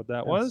 double check what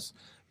that was.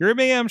 Your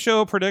Mayhem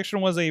show prediction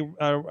was a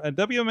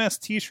WMS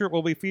T-shirt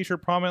will be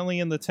featured prominently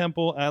in the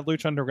temple at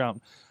Lucha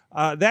Underground.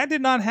 That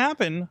did not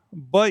happen,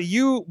 but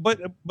you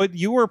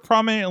were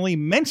prominently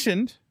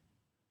mentioned.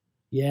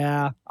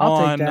 Yeah, I'll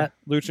on take that.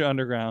 Lucha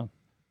Underground.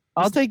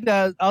 I'll take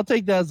that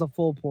as a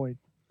full point.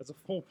 That's a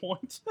full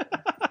point.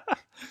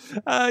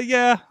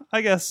 Yeah,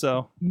 I guess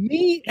so.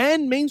 Me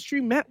and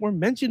Mainstream Matt were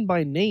mentioned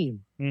by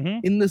name Mm-hmm.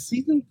 in the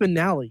season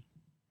finale.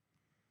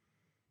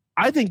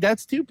 I think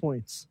that's 2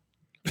 points.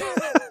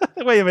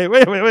 Wait a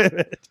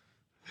minute.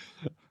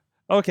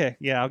 Okay,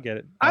 yeah, I'll get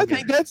it. I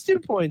think that's 2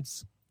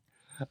 points.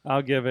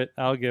 I'll give it.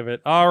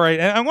 All right,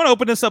 and I want to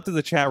open this up to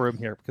the chat room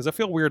here because I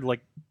feel weird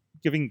like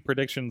giving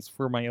predictions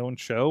for my own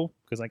show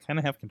because I kind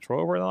of have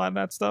control over a lot of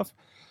that stuff.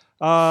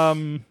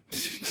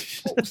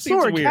 It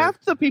seems Sorg, weird. half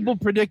the people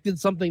predicted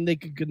something they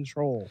could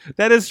control.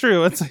 That is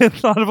true. A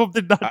lot of them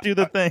did not do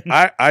the thing.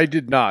 I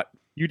did not.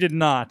 You did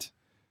not.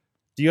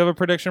 Do you have a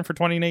prediction for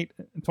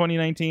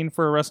 2019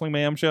 for a Wrestling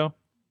Mayhem show?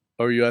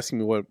 Oh, are you asking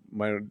me what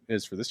mine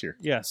is for this year?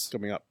 Yes.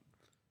 Coming up.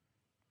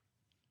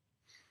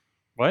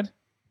 What?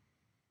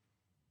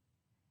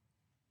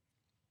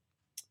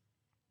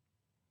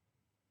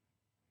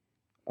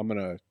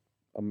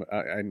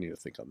 I need to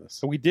think on this.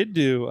 So we did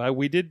do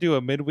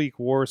a midweek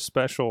war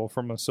special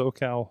from a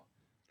SoCal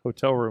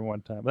hotel room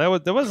one time. That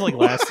was like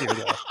last year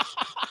though.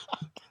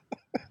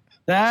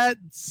 That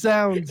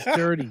sounds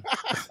dirty.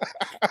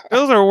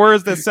 Those are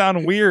words that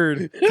sound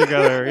weird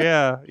together.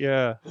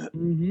 Yeah.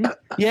 Mm-hmm.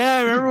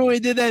 Yeah, remember when we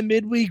did that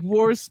midweek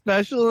war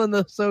special in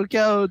the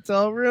SoCal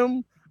hotel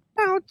room?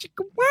 Wow,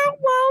 chicka wow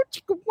wow,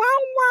 chicka wow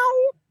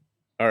wow.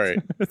 All right.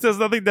 It has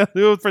nothing to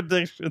do with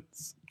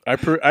predictions. I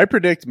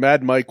predict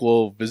Mad Mike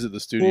will visit the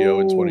studio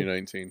in Ooh.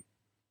 2019.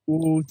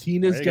 Ooh,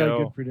 Tina's There you got go.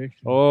 a good prediction.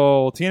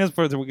 Oh, Tina's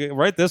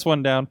write this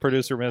one down,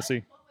 producer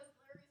Missy.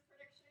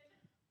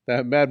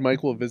 That Mad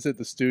Mike will visit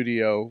the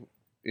studio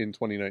in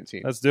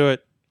 2019. Let's do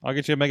it. I'll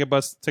get you a Mega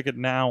Bus ticket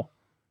now.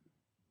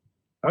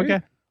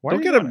 Okay. Why Don't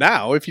are get you him doing it?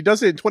 now. If he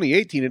does it in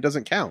 2018, it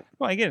doesn't count.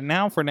 Well, I get it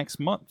now for next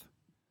month.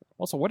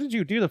 Also, what did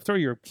you do to throw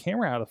your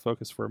camera out of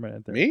focus for a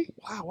minute there? Me?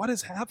 Wow, what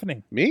is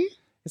happening? Me?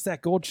 It's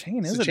that gold chain,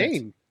 It's isn't a it?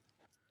 chain.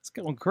 It's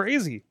going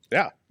crazy.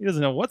 Yeah. He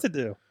doesn't know what to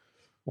do.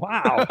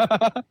 Wow.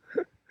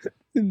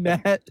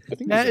 Matt I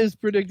think Matt it's is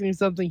predicting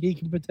something he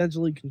can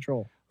potentially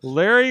control.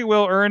 Larry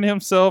will earn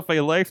himself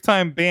a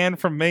lifetime ban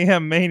from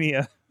Mayhem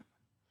Mania.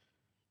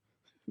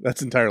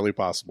 that's entirely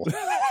possible.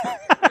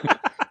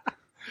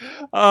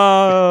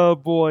 Oh,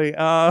 boy.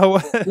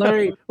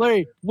 Larry,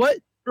 what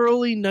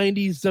early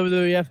 90s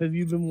WWF have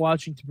you been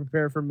watching to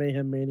prepare for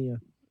Mayhem Mania?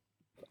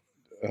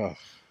 Ugh,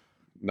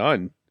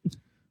 none.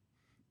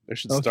 I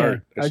should Okay.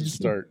 start. I I should just-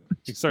 start.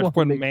 He starts Well,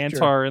 putting make sure.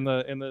 Mantar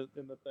in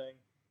the thing.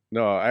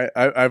 No,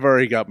 I've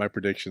already got my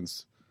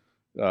predictions,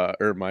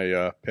 or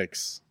my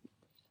picks.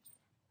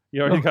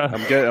 You already got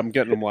I'm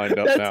getting them lined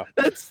up now.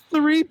 That's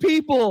 3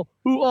 people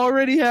who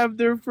already have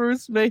their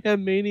first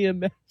Mayhem Mania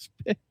match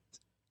picked.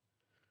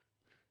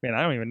 Man,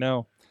 I don't even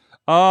know.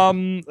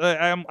 I'm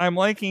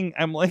liking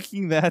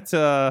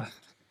that.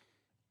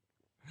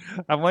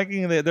 I'm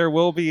liking that there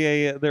will be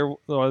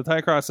the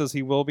Ty Cross says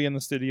he will be in the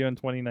studio in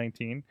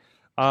 2019.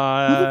 Who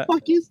the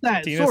fuck is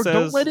that? Tina Sorg, says-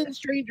 don't let in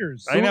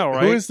strangers. I know,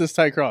 right? Who is this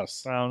Ty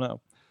Cross? I don't know.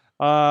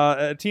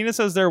 Tina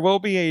says there will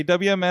be a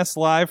WMS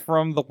live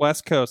from the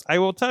West Coast. I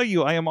will tell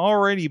you, I am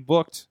already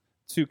booked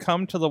to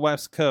come to the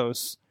West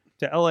Coast,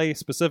 to LA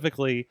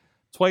specifically,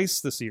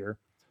 twice this year.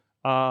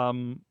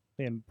 And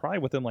probably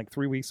within like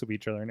 3 weeks of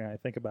each other now I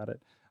think about it.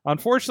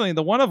 Unfortunately,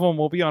 the one of them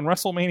will be on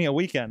WrestleMania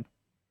weekend.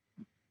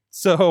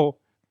 So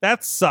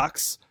that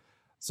sucks.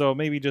 So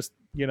maybe just,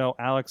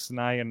 Alex and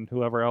I and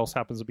whoever else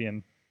happens to be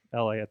in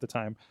LA at the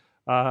time,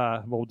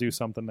 we'll do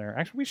something there.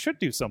 Actually, we should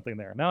do something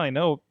there. Now I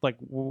know like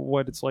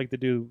what it's like to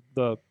do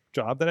the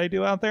job that I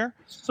do out there.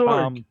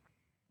 Sorg,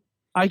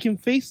 I can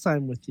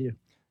FaceTime with you.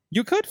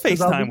 You could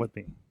FaceTime with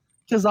me.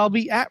 Because I'll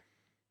be at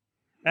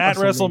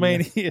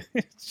WrestleMania.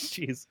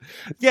 Jeez.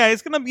 Yeah,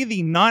 it's going to be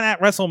the not at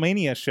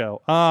WrestleMania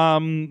show.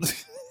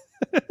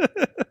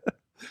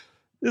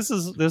 This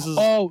is.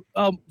 Oh,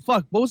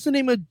 fuck. What was the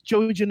name of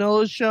Joey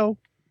Janela's show?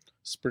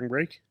 Spring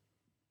Break?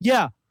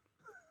 Yeah.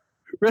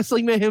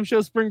 Wrestling Mayhem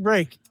Show Spring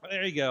Break.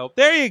 There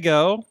you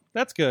go.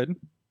 That's good.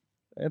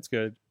 That's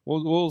good.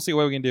 We'll see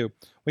what we can do.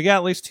 We got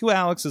at least 2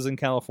 Alexes in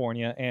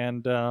California,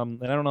 and I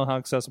don't know how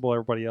accessible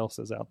everybody else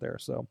is out there.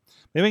 So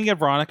maybe we can get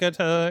Veronica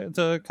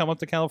to come up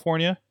to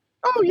California.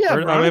 Oh yeah.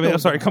 I'm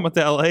sorry, come up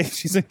to LA.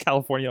 She's in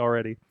California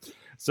already.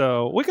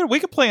 So we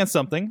could plan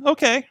something.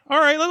 Okay, all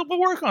right. We'll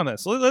work on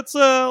this. Let's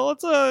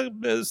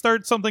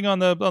start something on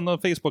the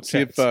Facebook.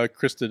 See chats. if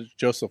Krista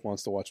Joseph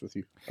wants to watch with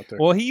you out there.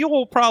 Well, he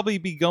will probably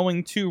be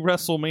going to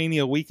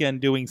WrestleMania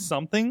weekend doing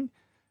something.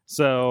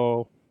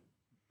 So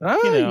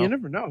you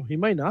never know. He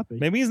might not be.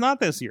 maybe he's not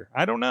this year.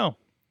 I don't know.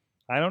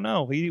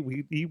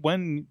 He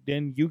went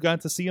and you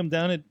got to see him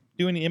down at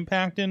doing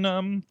Impact in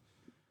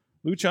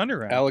Lucha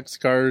Underground. Alex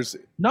Cars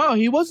No,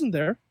 he wasn't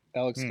there.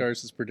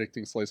 Cars is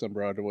predicting Slice on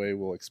Broadway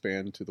will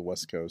expand to the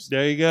West Coast.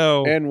 There you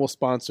go. And will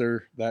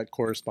sponsor that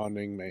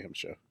corresponding Mayhem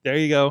show. There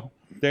you go.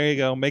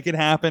 Make it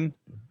happen.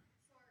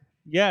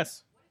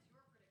 Yes.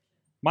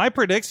 My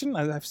prediction,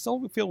 I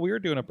still feel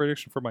weird doing a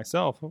prediction for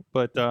myself,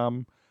 but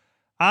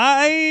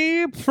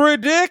I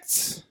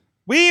predict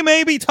we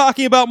may be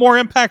talking about more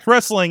Impact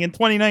Wrestling in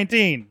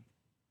 2019.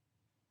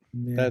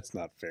 Yeah. That's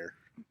not fair.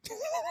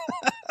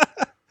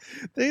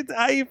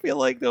 I feel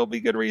like there'll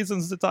be good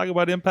reasons to talk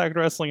about Impact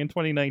Wrestling in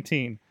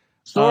 2019.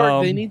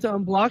 Sorg, they need to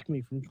unblock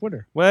me from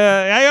Twitter.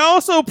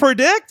 Well,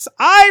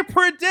 I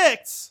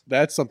predict.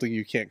 That's something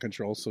you can't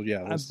control, so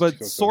yeah. But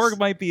Sorg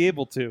might be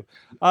able to.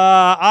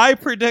 I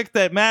predict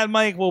that Mad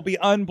Mike will be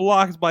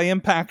unblocked by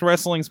Impact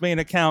Wrestling's main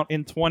account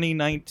in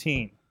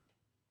 2019.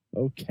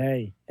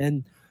 Okay.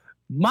 And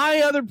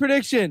my other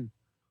prediction,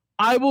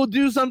 I will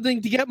do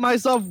something to get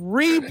myself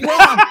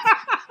reblocked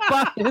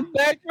by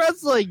Impact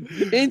Wrestling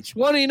in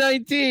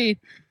 2019.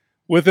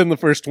 Within the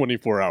first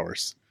 24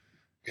 hours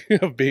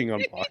of being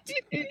unblocked.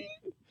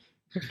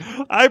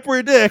 I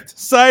predict,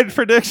 side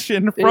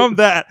prediction from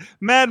that,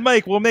 Mad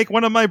Mike will make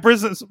one of my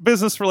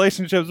business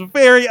relationships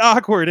very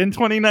awkward in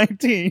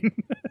 2019.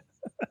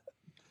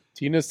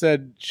 Tina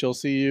said she'll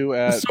see you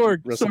at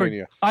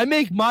WrestleMania. I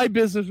make my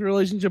business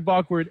relationship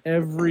awkward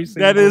every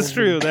single That is week.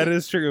 true. That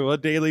is true. A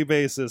daily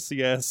basis,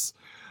 yes.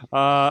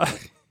 Oh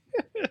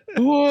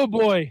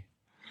boy.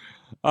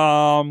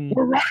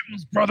 We're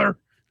rivals, brother.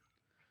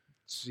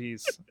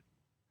 Jeez.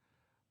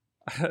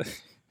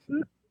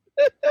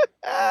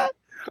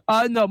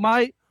 No,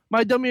 my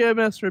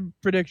WMS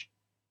prediction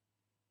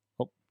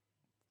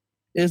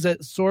is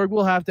that Sorg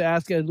will have to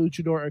ask a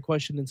luchador a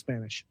question in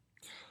Spanish.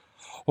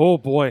 Oh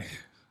boy.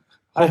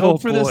 I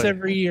hope for this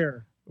every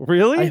year.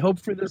 Really? I hope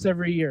for this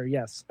every year.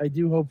 Yes, I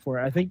do hope for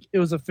it. I think it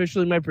was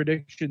officially my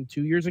prediction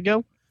 2 years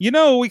ago.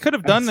 We could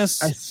have done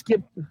this. I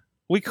skipped.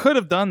 We could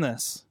have done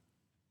this.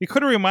 You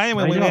could have reminded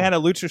me when we had a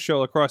lucha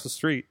show across the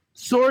street.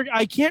 Sorg,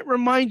 I can't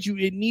remind you.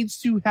 It needs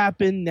to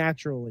happen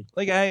naturally.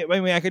 Like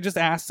I could just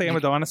ask Sam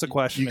Adonis a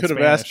question. You could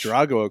have asked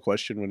Drago a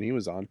question when he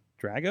was on.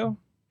 Drago?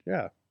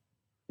 Yeah.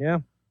 Yeah.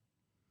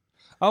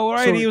 Oh,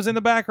 right. Sorg, he was in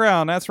the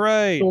background. That's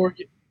right. Sorg,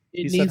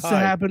 it said needs to hi.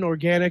 happen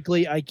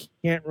organically. I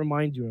can't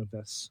remind you of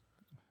this.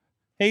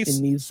 Hey, It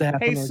needs to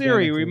happen. hey Siri,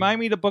 organically. remind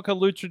me to book a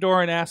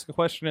luchador and ask a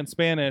question in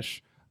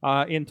Spanish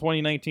in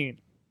 2019.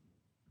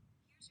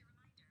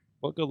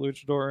 Book a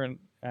luchador and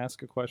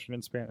ask a question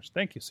in Spanish.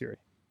 Thank you, Siri.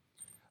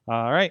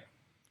 All right.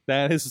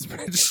 That is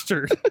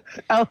registered.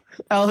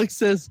 Alex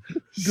says,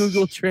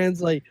 Google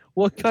Translate.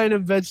 What kind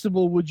of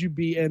vegetable would you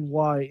be and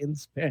why in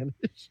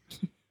Spanish?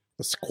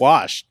 A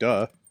squash,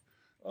 duh.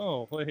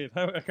 Oh, wait.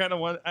 I kind of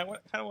want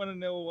to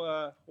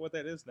know what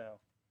that is now.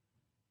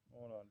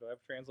 Hold on. Do I have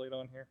Translate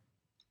on here?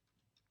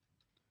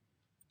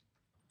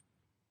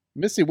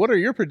 Missy, what are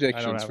your I don't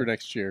predictions have for it.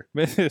 next year?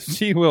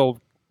 She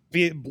will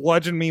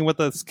bludgeon me with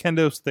a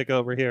kendo stick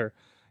over here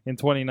in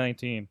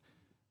 2019.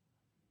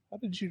 How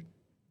did you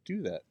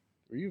do that?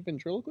 Were you a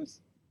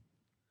ventriloquist?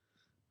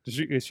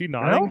 Is she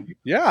nodding?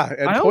 Yeah,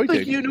 and I don't pointing.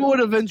 think you know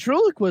what a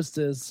ventriloquist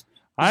is.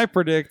 I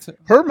predict.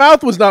 Her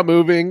mouth was not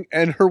moving,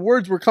 and her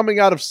words were coming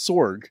out of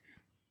Sorg.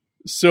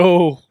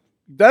 So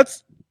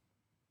that's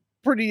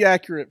pretty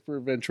accurate for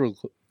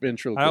ventriloquist.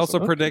 I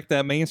also predict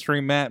that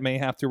mainstream Matt may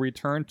have to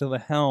return to the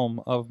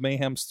helm of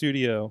Mayhem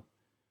Studio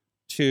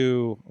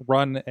to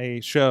run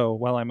a show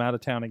while I'm out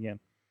of town again.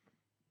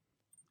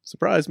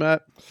 Surprise,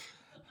 Matt.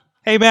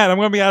 Hey, Matt, I'm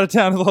going to be out of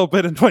town a little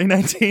bit in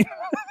 2019.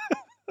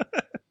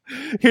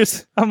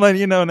 I'm letting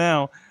you know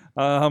now.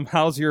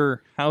 How's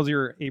your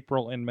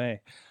April and May?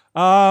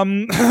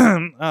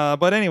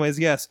 But anyways,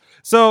 yes.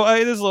 So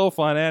it is a little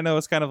fun. I know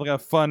it's kind of like a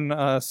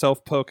fun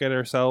self poke at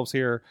ourselves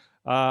here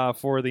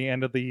for the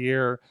end of the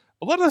year.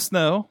 But let us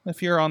know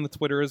if you're on the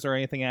Twitters or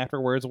anything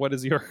afterwards. What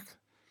is your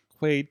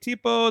que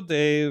tipo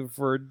de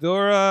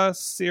verdura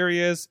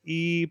serious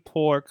y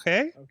por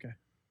qué? Okay.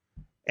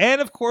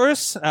 And of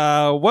course,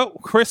 what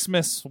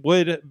Christmas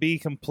would be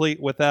complete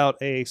without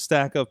a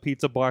stack of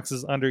pizza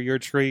boxes under your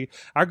tree?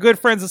 Our good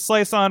friends at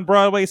Slice on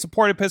Broadway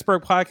supported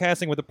Pittsburgh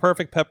podcasting with the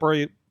perfect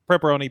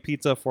pepperoni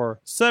pizza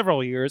for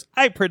several years.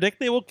 I predict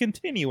they will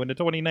continue into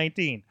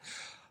 2019.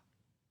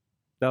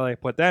 Now I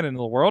put that into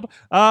the world.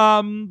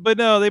 But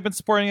no, they've been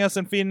supporting us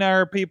and feeding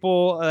our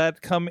people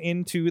that come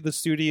into the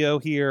studio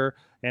here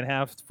and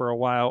have for a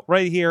while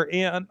right here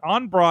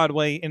on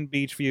Broadway in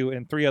Beachview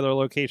and 3 other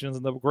locations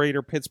in the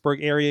greater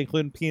Pittsburgh area,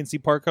 including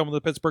PNC Park, home of the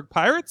Pittsburgh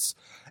Pirates.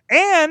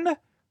 And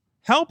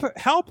help,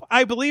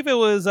 I believe it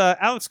was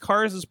Alex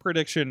Cars'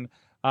 prediction,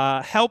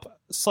 help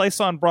Slice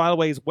on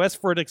Broadway's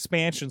Westford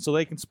expansion so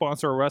they can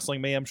sponsor a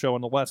Wrestling Mayhem show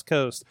on the West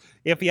Coast.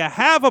 If you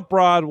have a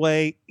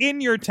Broadway in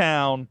your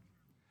town,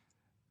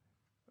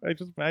 I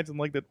just imagine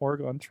like the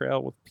Oregon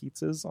Trail with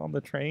pizzas on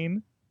the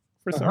train.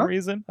 For some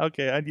reason.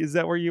 Okay, is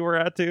that where you were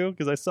at too?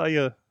 Because I saw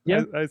you.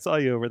 Yeah. I saw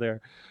you over there.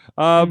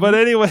 But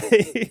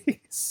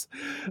anyways,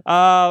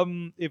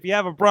 if you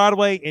have a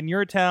Broadway in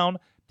your town,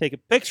 take a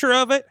picture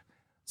of it,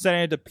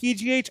 send it to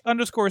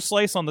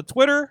PGH_slice on the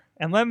Twitter,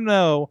 and let them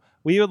know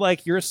we would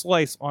like your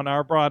slice on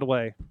our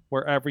Broadway,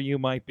 wherever you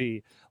might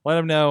be. Let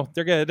them know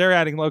they're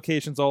adding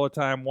locations all the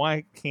time.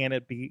 Why can't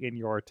it be in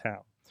your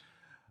town?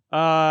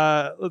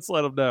 Let's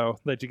let them know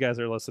that you guys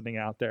are listening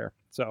out there.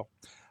 So.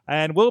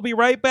 And we'll be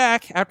right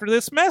back after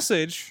this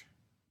message.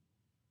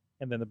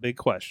 And then the big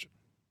question.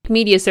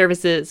 Media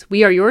Services.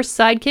 We are your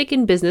sidekick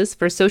in business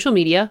for social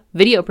media,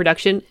 video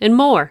production, and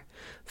more.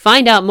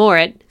 Find out more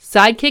at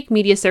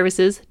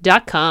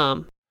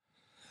sidekickmediaservices.com.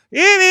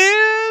 It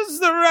is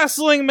the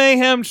Wrestling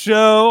Mayhem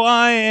Show.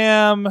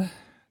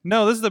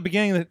 No, this is the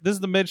beginning. This is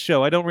the mid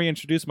show. I don't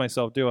reintroduce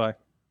myself, do I?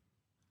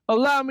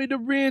 Allow me to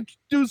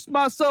reintroduce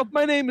myself.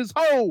 My name is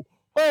Ho,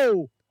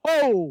 Ho,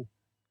 Ho.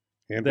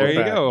 And There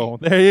you go.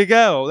 There you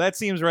go. That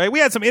seems right. We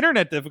had some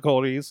internet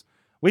difficulties.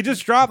 We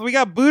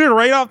got booted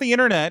right off the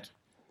internet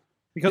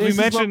because This we is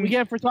what mentioned we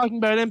get for talking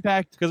about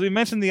Impact. because we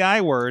mentioned the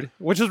I word,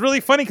 which is really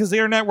funny because the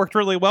internet worked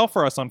really well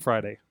for us on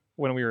Friday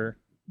when we were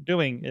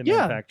doing an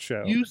Yeah, Impact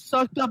show. You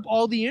sucked up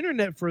all the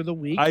internet for the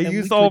week. I and we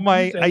used all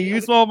couldn't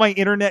use any all my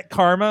internet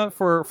karma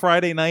for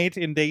Friday night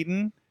in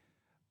Dayton.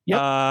 Yep.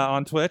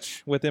 On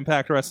Twitch with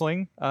Impact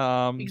Wrestling.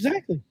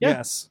 Exactly.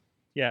 Yeah.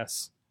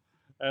 Yes.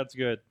 That's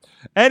good.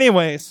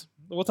 Anyways,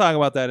 we'll talk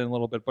about that in a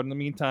little bit. But in the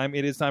meantime,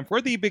 it is time for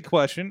the big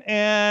question.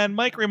 And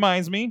Mike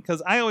reminds me,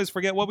 because I always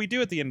forget what we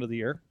do at the end of the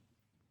year.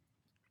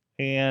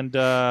 And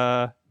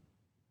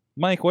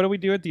Mike, what do we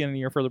do at the end of the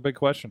year for the big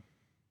question?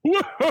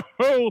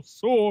 Well,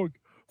 Sorg,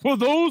 for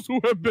those who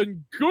have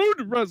been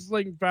good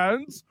wrestling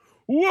fans,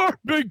 our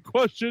big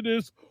question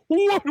is,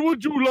 what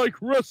would you like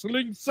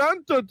Wrestling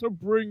Santa to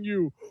bring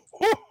you?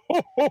 Ho,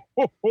 ho, ho,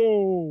 ho,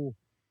 ho.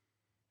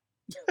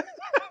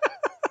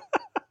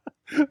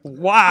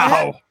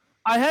 Wow.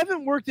 I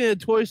haven't worked in a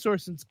toy store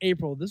since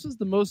April. This is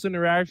the most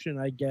interaction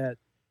I get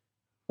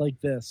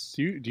like this.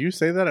 Do you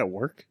say that at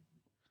work?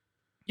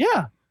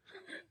 Yeah.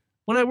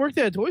 When I worked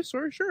at a toy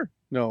store, sure.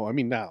 No, I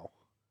mean now.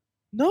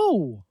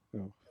 No.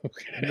 Oh,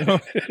 okay.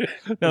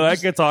 No,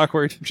 that gets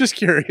awkward. I'm just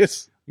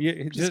curious.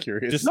 You, Just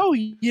curious. No,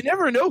 you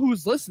never know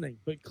who's listening,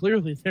 but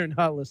clearly they're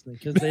not listening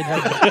because they'd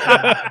have.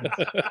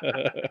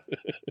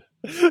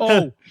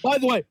 Oh, by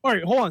the way, all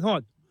right, hold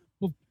on.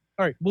 All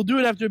right, we'll do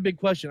it after a big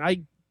question.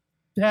 I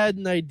had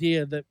an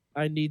idea that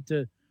I need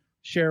to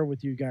share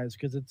with you guys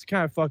because it's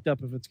kind of fucked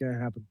up if it's going to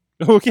happen.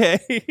 Okay,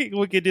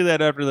 we can do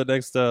that after the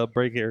next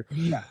break here.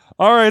 Yeah.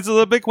 All right, so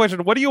the big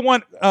question: what do you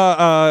want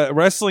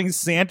Wrestling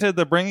Santa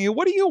to bring you?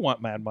 What do you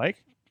want, Mad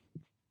Mike?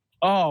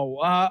 Oh,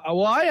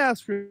 well, I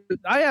ask for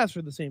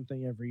the same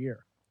thing every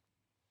year.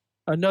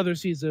 Another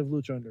season of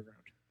Lucha Underground.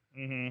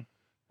 Mm-hmm.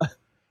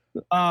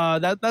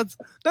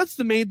 That's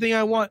the main thing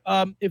I want.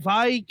 If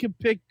I could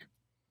pick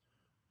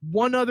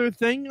one other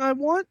thing, I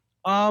want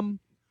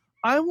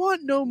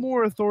no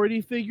more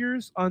authority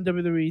figures on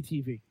WWE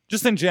TV.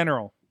 Just in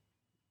general.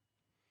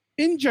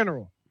 In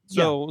general.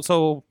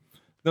 So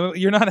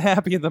you're not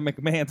happy the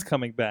McMahon's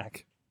coming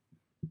back.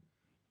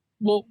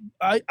 Well,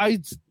 I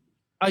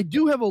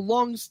do have a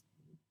long,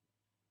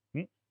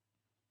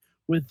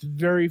 with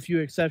very few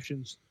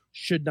exceptions,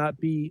 should not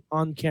be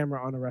on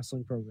camera on a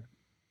wrestling program.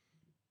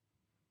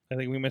 I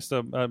think we missed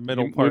a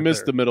middle part. We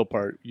missed there. the middle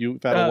part.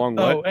 You've had a long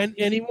what? Oh, and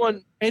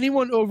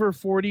anyone over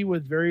 40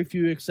 with very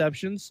few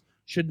exceptions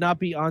should not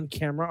be on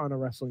camera on a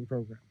wrestling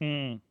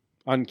program.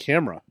 On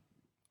camera.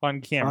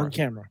 On camera. On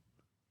camera.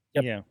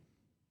 Yep. Yeah.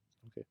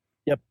 Okay.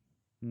 Yep.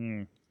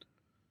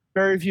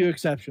 Very few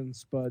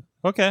exceptions, but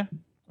Okay.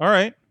 All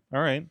right.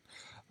 like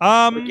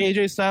Um,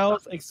 AJ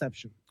Styles,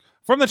 exception.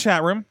 from the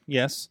chat room,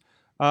 yes.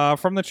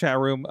 From the chat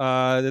room,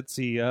 let's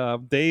see.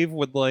 Dave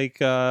would like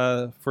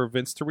for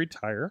Vince to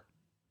retire.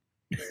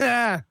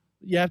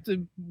 You have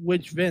to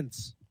which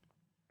Vince.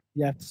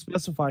 You have to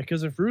specify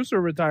because if Russo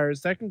retires,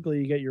 technically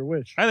you get your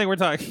wish. I think we're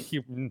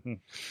talking.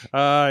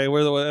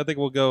 I think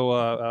we'll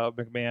go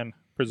McMahon,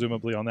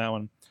 presumably on that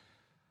one.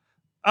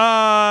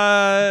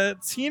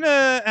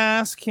 Tina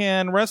asks,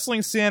 can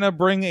Wrestling Santa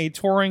bring a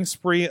touring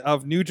spree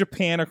of New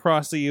Japan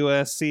across the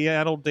U.S.?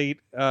 Seattle date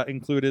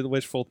included.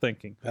 Wishful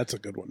thinking. That's a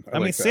good one. I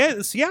mean, like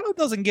that. Seattle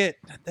doesn't get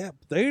that.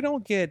 They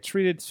don't get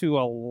treated to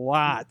a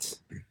lot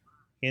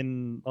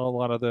in a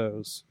lot of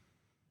those,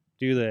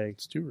 do they?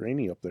 It's too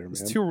rainy up there, man.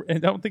 It's too. I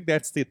don't think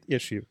that's the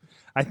issue.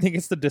 I think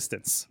it's the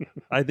distance.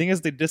 I think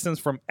it's the distance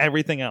from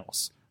everything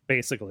else.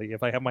 Basically,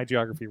 if I have my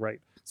geography right,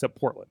 except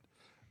Portland.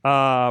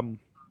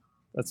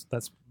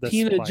 That's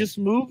Tina, fine. just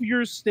move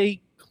your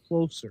state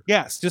closer.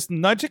 Yes, just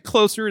nudge it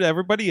closer to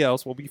everybody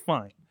else. We'll be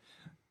fine.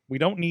 We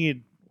don't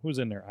need who's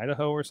in there,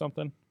 Idaho or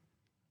something.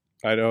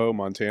 Idaho,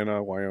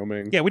 Montana,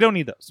 Wyoming. Yeah, we don't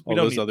need those. We all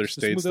don't those need other those. Just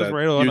states. move those That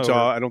right on Utah. over.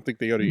 I don't think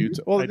they go to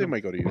Utah. Well, I they don't-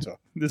 might go to Utah.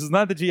 This is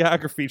not the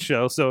geography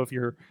show, so if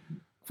you're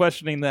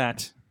questioning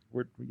that,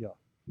 we're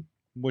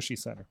mushy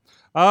center.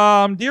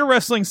 Dear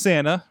Wrestling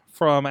Santa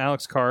from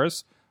Alex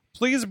Cars,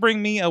 please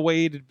bring me a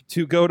way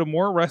to go to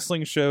more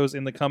wrestling shows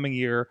in the coming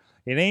year.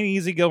 It ain't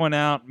easy going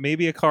out.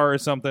 Maybe a car or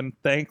something.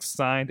 Thanks,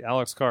 signed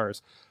Alex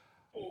Cars.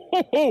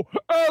 Oh,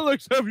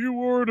 Alex, have you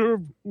heard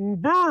of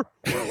Uber?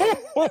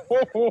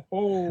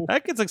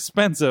 That gets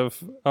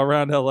expensive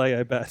around LA,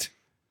 I bet.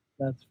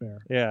 That's fair.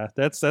 Yeah,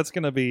 that's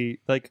gonna be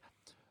like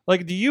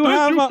do you Then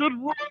have you a- should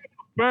run the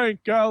bank,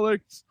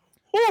 Alex.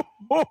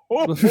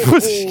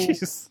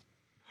 Jeez.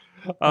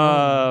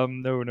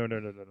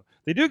 No.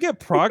 They do get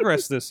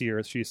progress this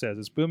year, she says.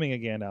 It's booming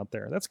again out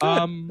there. That's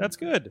good. That's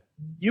good.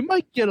 You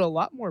might get a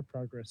lot more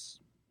progress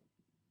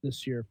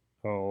this year.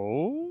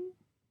 Oh,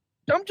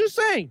 I'm just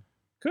saying.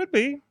 could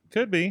be.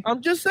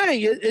 I'm just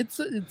saying. It's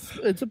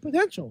a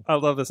potential. I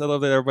love this. I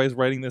love that everybody's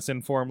writing this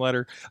informed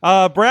letter.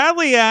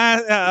 Bradley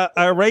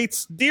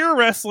rates, Dear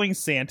Wrestling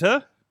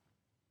Santa.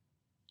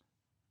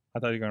 I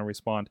thought you were going to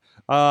respond.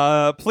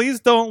 Please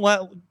don't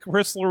let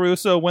Chris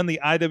LaRusso win the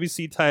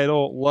IWC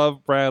title.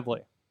 Love,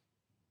 Bradley.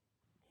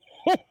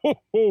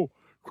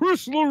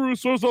 Chris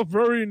LaRusso's a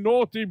very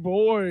naughty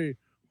boy.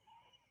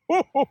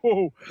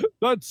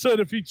 That said,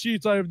 if he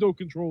cheats, I have no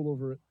control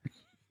over it.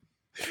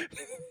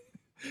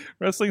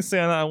 Wrestling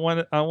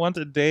Santa, I want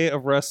a day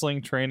of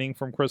wrestling training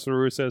from Chris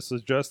LaRusso,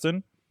 says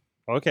Justin.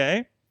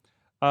 Okay.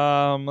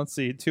 Let's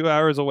see. 2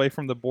 hours away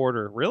from the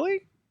border.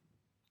 Really?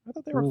 I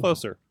thought they were Ooh.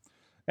 closer.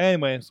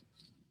 Anyways.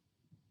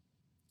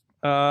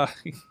 I'm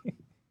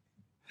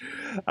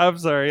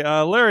sorry.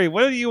 Larry,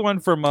 what do you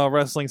want from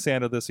Wrestling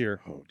Santa this year?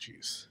 Oh,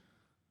 jeez.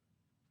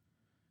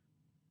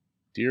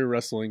 Dear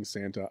Wrestling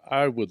Santa,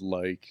 I would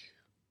like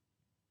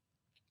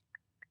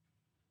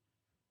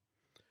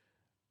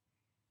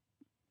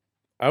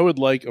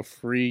a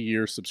free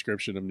year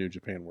subscription of New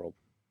Japan World,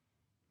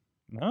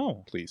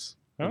 No. please.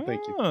 And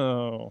thank you.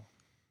 Oh.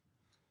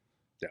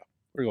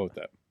 We're going with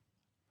that.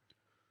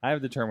 I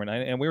have determined,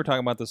 and we were talking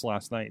about this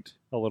last night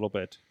a little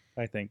bit,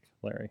 I think,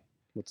 Larry.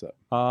 What's that?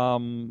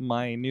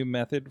 My new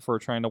method for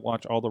trying to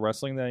watch all the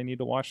wrestling that I need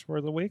to watch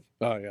for the week.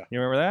 Oh, yeah. You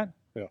remember that?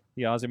 Yeah.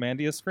 The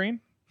Ozymandias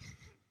screen.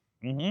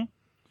 Mm-hmm.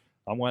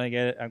 I'm going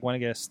to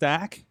get a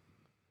stack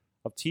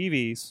of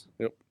TVs.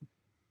 Yep.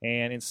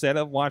 And instead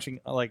of watching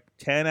like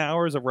 10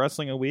 hours of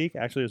wrestling a week,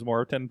 actually there's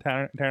more 10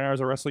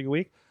 hours of wrestling a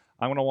week,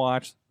 I'm going to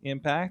watch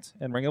Impact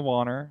and Ring of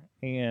Honor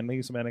and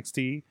maybe some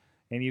NXT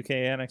and UK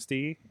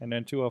NXT and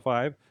then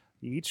 205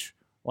 each,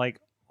 like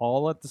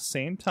all at the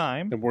same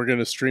time. And we're going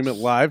to stream it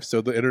live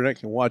so the internet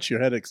can watch your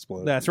head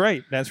explode. That's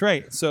right.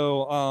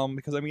 So,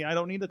 because I mean, I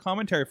don't need the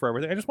commentary for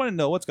everything. I just want to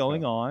know what's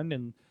going on,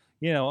 and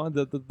you know,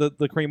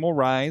 the cream will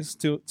rise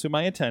to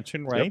my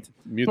attention, right?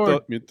 Yep.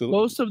 Sure. Mute the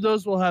Most of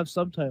those will have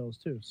subtitles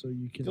too, so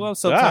you can. You'll have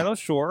subtitles,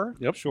 sure.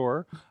 Yep.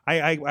 Sure.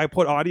 I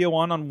put audio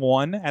on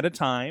one at a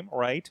time,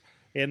 right?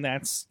 And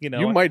that's You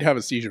might have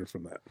a seizure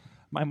from that.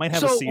 I might have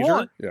So, a hold seizure.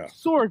 on. Yeah.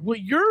 Sorg,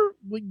 what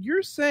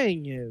you're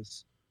saying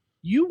is,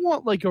 you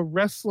want like a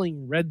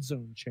wrestling red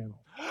zone channel.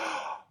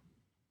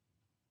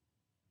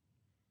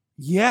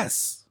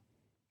 Yes.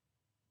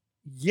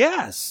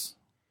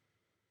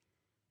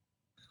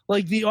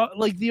 Like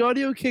the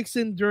audio kicks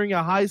in during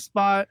a high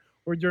spot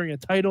or during a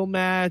title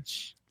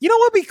match, You know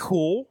what'd be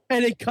cool?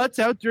 and it cuts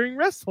out during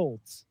rest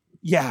holds.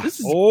 Yeah. This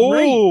is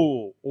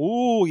Oh,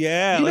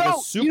 yeah. you Like know,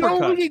 a super you know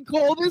cut. what we can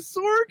call this,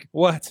 Sorg?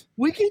 What?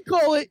 We can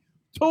call it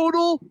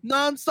total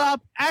nonstop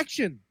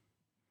action.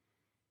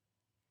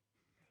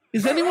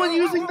 Is anyone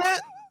using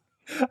that?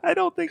 I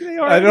don't think they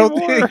are. I don't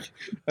anymore.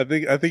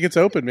 think. I think it's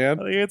open, man.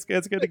 I think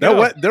it's good to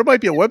go. There might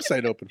be a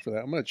website open for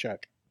that. I'm gonna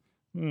check.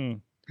 I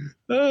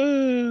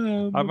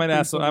might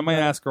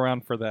ask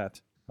around for that.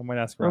 I might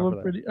ask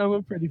around for that. I'm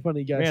a pretty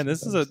funny guy. Man,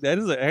 is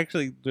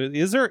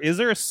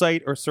there a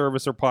site or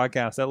service or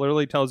podcast that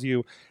literally tells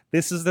you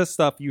this is the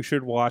stuff you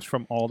should watch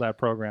from all that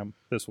program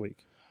this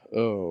week?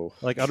 Oh,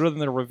 Like, other than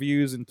the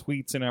reviews and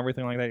tweets and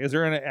everything like that, is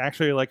there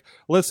actually like,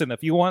 listen,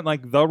 if you want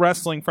like the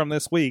wrestling from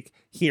this week,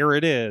 here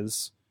it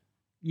is.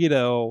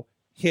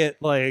 Hit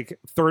like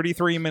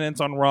 33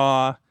 minutes on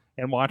Raw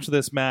and watch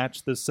this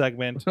match, this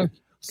segment.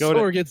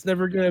 Sorg, it's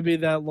never gonna be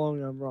that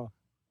long on Raw.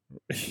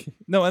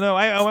 No,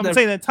 I'm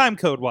saying that time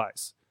code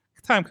wise.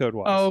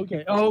 Oh,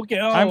 okay.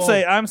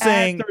 I'm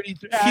saying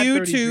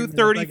Q2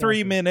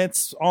 33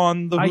 minutes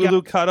on the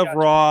Hulu cut of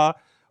Raw.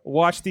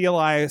 Watch the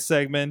Elias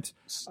segment.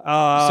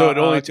 So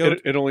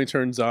it only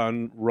turns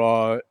on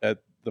Raw at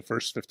the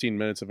first 15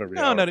 minutes of every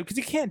hour. No, because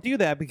you can't do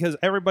that because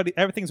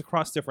everything's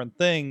across different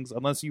things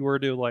unless you were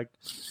to like,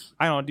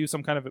 I don't know, do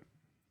some kind of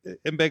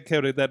embed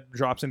code that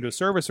drops into a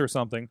service or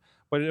something.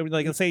 But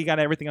like, let's say you got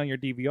everything on your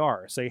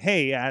DVR. Say,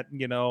 hey, at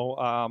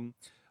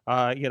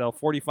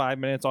 45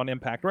 minutes on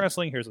Impact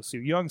Wrestling, here's a Sue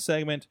Young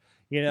segment,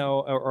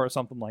 or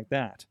something like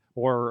that.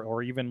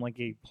 Or even like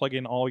a plug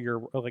in all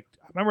your, like,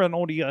 I remember an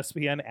old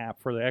ESPN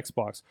app for the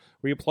Xbox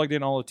where you plugged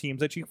in all the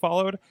teams that you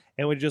followed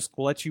and it would just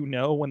let you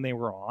know when they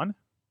were on,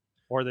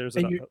 or there's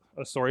a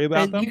story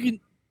about them.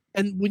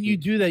 And when you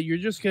do that, you're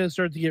just gonna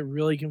start to get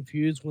really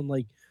confused when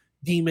like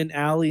Demon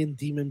Alley and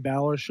Demon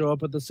Balor show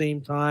up at the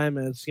same time,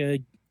 and it's gonna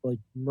like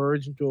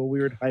merge into a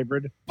weird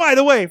hybrid. By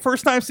the way,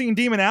 first time seeing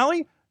Demon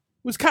Alley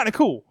was kind of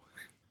cool.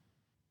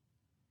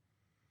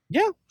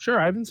 Yeah, sure.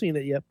 I haven't seen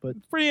it yet, but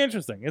It's pretty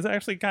interesting. It's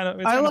actually kind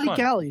of. I like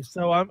fun. Allie,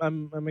 so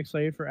I'm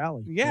excited for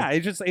Allie. Yeah,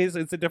 it's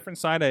a different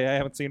side I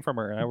haven't seen from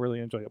her, and I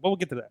really enjoy it. But we'll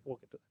get to that.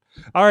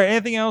 All right.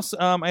 Anything else?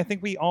 I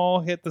think we all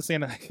hit the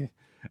same.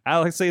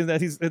 Alex says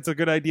that it's a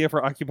good idea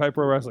for Occupy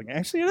Pro Wrestling.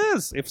 Actually, it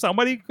is. If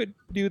somebody could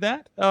do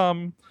that,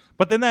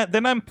 but then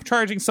I'm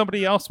charging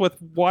somebody else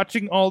with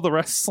watching all the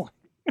wrestling.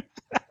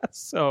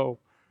 So,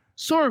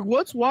 Sorg,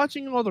 what's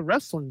watching all the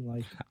wrestling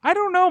like? I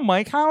don't know,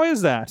 Mike. How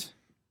is that?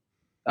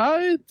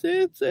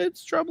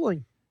 It's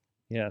troubling.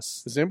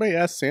 Yes. Does anybody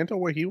ask Santa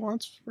what he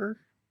wants for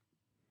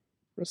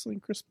wrestling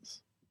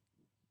Christmas?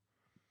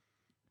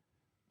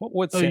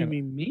 What's Oh, Santa? you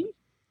mean me?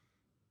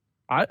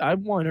 I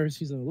want her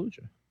season of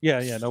Lucha.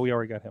 Yeah. No, we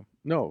already got him.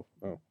 No.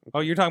 Oh. Oh,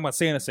 you're talking about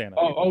Santa.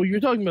 Oh, you're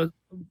talking about.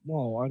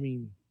 Well, I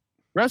mean,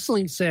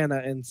 wrestling Santa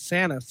and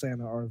Santa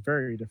are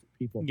very different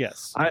people.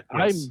 Yes.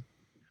 Yes.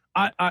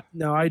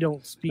 No, I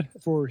don't speak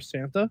for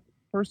Santa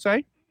per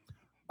se.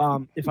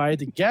 If I had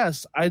to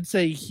guess, I'd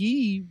say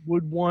he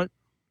would want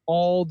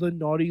all the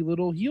naughty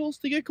little heels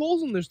to get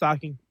coals in their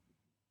stocking.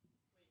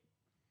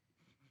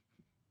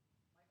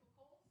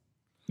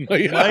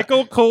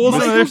 Michael Cole's in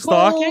their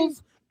stocking.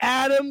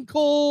 Adam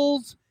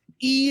Coles,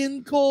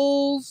 Ian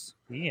Coles.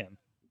 Ian.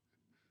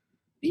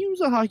 He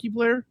was a hockey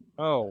player.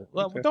 Oh,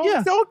 well, Okay.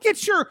 don't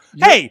get your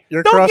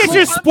You're don't get crossing-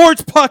 your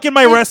sports puck in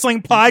my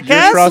wrestling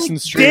podcast. You're crossing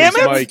streams, Damn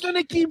it! I was Mike.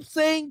 gonna keep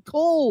saying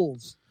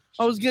Coles.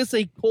 I was gonna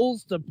say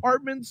Coles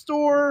Department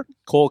Store,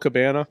 Cole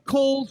Cabana.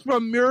 Coles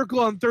from Miracle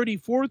on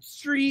 34th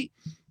Street.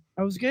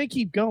 I was gonna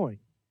keep going.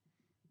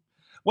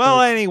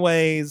 Well,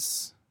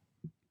 anyways,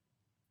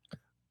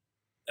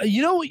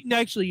 You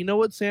know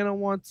what Santa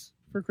wants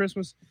for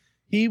Christmas?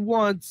 He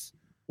wants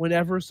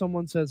whenever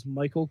someone says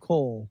Michael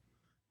Cole.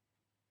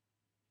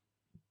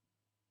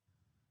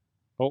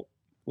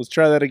 Let's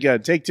try that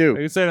again. Take two.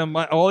 he said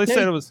all he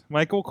said was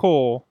Michael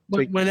Cole.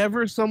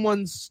 Whenever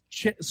someone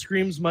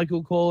screams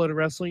Michael Cole at a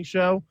wrestling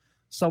show,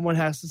 someone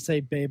has to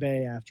say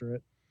 "Bebe" after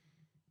it.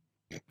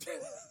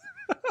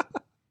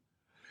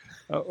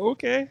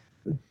 Okay.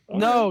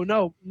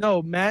 No.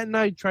 Matt and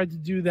I tried to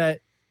do that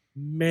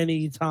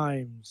many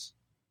times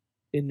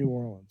in New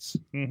Orleans.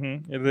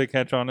 Mm-hmm. Did they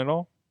catch on at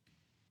all?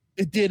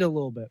 It did a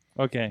little bit.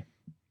 Okay.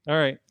 All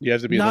right. You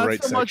have to be in Not the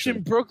right so much section.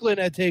 in Brooklyn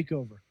at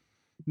Takeover.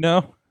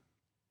 No.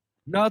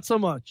 Not so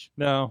much.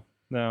 No.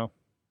 No.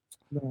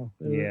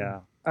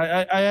 Yeah.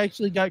 I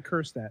actually got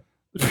cursed at.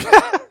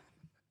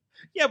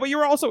 Yeah, but you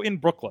were also in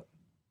Brooklyn.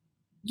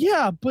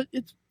 Yeah, but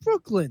it's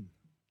Brooklyn.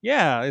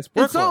 Yeah, it's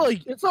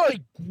Brooklyn. It's not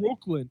like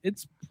Brooklyn.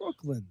 It's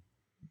Brooklyn.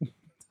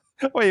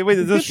 Wait,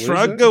 does this What is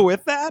shrug that? go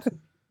with that?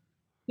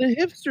 The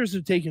hipsters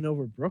have taken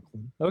over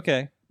Brooklyn.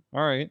 Okay.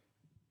 All right.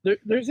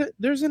 There's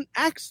an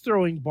axe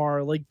throwing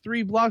bar like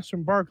 3 blocks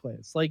from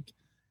Barclays. Like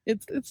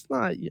it's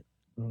not.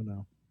 Oh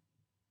no.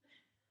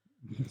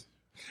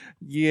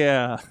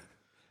 Yeah.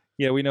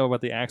 Yeah, we know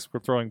about the axe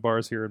throwing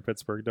bars here in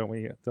Pittsburgh, don't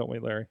we,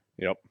 Larry?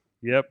 Yep.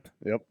 Yep.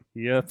 Yep.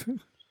 Yep.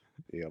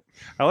 Yep.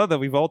 I love that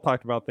we've all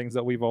talked about things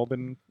that we've all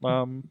been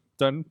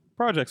done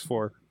projects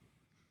for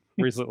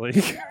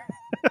recently.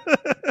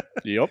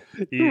 Yep.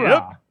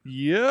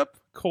 Yep.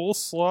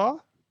 Coleslaw?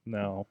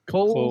 No.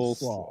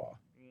 Coleslaw.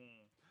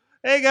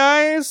 Hey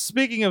guys,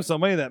 speaking of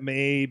somebody that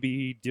may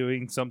be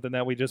doing something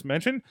that we just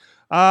mentioned,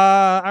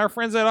 our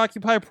friends at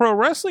Occupy Pro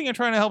Wrestling are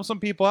trying to help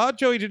some people out.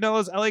 Joey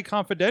Janela's LA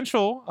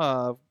Confidential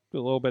a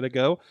little bit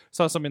ago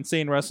saw some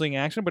insane wrestling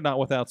action, but not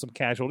without some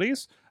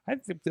casualties. I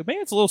think maybe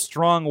it's a little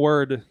strong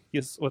word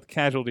with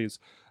casualties.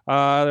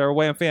 Their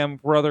Wham Fam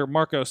brother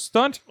Marco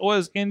Stunt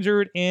was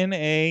injured in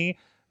a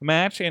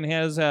match and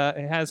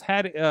has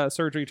had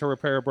surgery to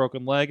repair a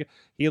broken leg.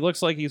 He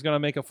looks like he's going to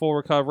make a full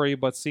recovery,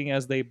 but seeing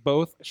as they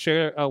both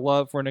share a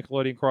love for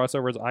Nickelodeon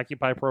crossovers,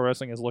 Occupy Pro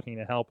Wrestling is looking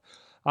to help.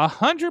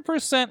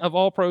 100% of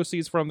all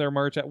proceeds from their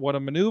merch at What a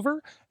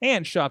Maneuver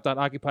and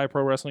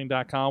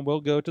shop.occupyprowrestling.com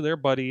will go to their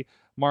buddy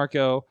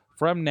Marco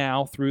from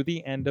now through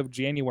the end of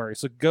January.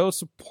 So go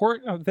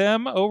support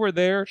them over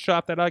there,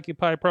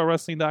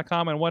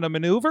 shop.occupyprowrestling.com, and What a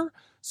Maneuver.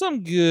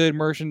 Some good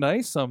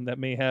merchandise, some that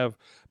may have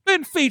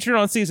been featured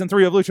on Season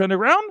 3 of Lucha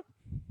Underground.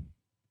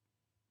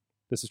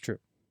 This is true.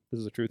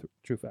 This is a true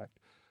fact.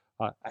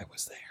 I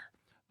was there.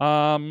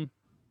 And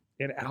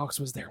Alex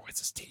was there with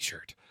his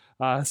t-shirt.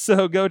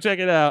 So go check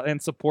it out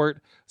and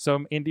support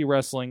some indie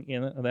wrestling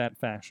in that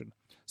fashion.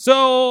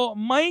 So,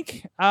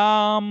 Mike,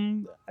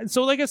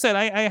 so like I said,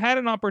 I had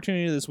an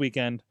opportunity this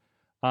weekend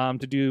to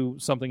do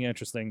something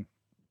interesting.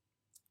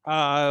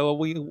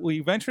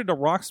 We ventured to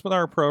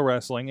Rockstar Pro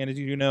Wrestling, and as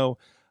you know,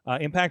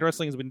 Impact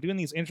Wrestling has been doing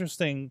these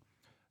interesting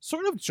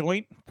sort of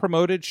joint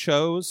promoted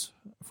shows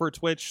for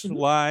Twitch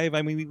Live.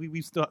 I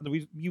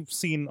mean, you've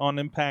seen on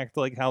Impact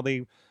like how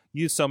they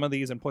use some of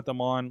these and put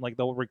them on, like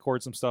they'll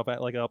record some stuff at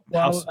like a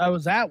house. I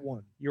was at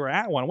one. You were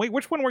at one. Wait,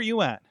 which one were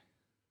you at?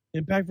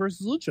 Impact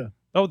versus Lucha.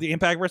 Oh, the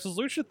Impact versus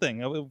Lucha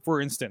thing,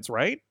 for instance,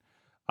 right?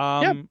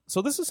 Yep.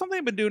 So this is something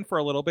they've been doing for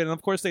a little bit, and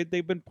of course they've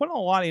been putting a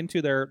lot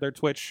into their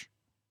Twitch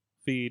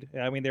feed.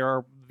 I mean, they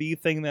are the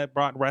thing that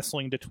brought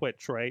wrestling to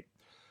Twitch, right?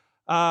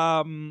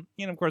 And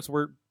of course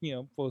we're,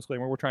 full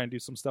disclaimer, we're trying to do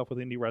some stuff with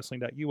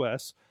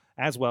IndieWrestling.us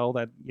as well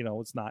that,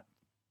 it's not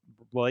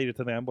related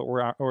to them, but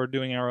we're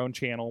doing our own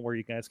channel where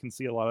you guys can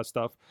see a lot of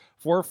stuff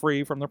for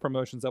free from the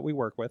promotions that we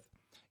work with.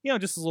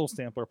 Just a little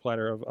sampler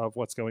platter of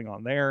what's going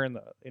on there and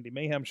the Indie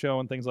Mayhem show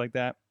and things like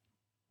that.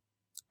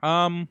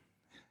 And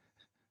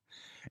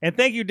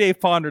thank you, Dave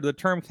Ponder. The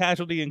term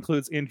casualty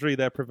includes injury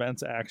that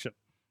prevents action.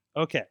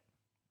 Okay.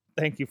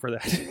 Thank you for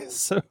that.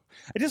 So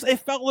it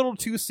felt a little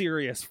too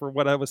serious for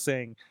what I was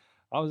saying.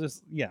 I was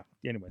just,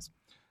 anyways.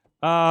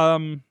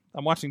 I'm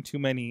watching too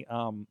many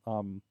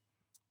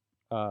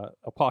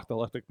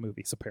apocalyptic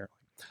movies, apparently.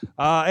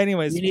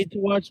 Anyways, you need to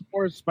watch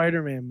more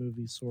Spider-Man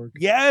movies, Sorg.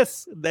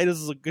 Yes, that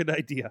is a good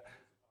idea.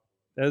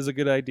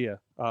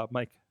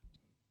 Mike.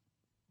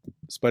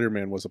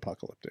 Spider-Man was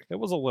apocalyptic. It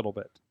was a little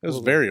bit. It was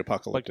very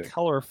apocalyptic. Like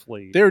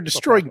colorfully. They were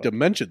destroying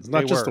dimensions,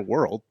 not just the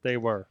world. They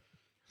were.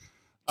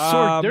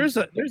 Sorg, there's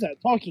a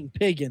talking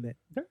pig in it.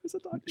 There is a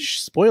talking pig.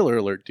 Spoiler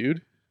alert,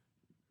 dude.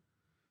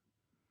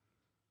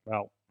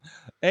 Well.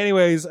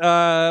 Anyways,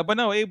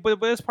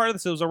 but as part of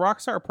this, it was a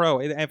Rockstar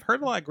Pro. I've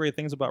heard a lot of great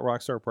things about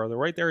Rockstar Pro. They're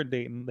right there in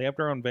Dayton. They have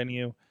their own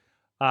venue,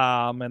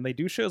 and they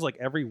do shows like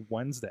every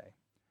Wednesday.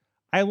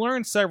 I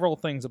learned several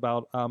things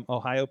about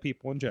Ohio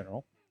people in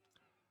general.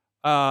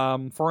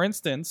 For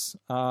instance,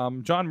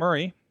 John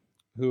Murray,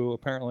 who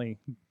apparently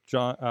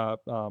Jim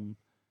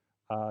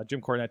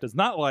Cornette does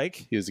not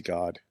like. He is a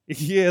god.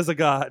 He is a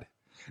god.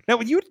 Now,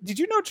 did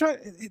you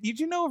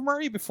know of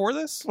Murray before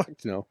this?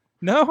 Fuck no.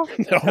 No?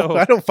 No,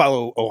 I don't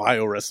follow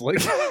Ohio wrestling.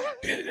 So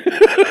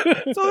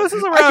this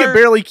is I can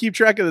barely keep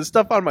track of the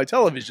stuff on my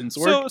television.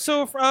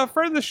 So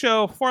friend of the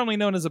show, formerly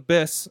known as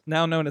Abyss,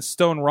 now known as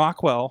Stone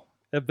Rockwell,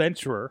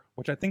 Adventurer,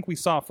 which I think we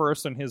saw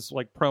first in his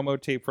like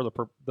promo tape for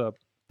the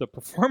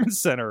Performance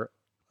Center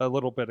a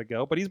little bit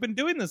ago, but he's been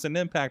doing this in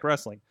Impact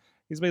Wrestling.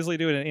 He's basically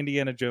doing an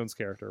Indiana Jones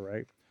character,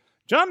 right?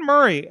 John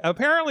Murray,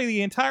 apparently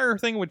the entire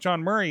thing with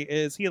John Murray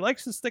is he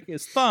likes to stick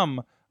his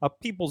thumb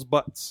up people's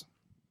butts.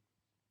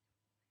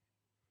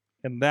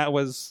 And that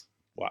was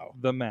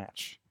the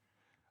match.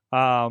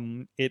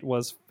 It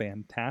was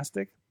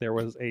fantastic. There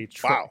was a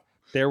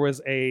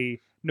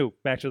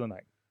match of the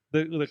night.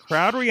 The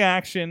crowd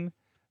reaction.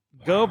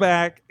 Go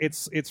back.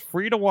 It's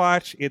free to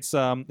watch. It's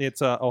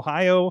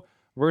Ohio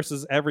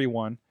versus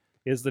Everyone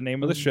is the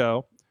name of the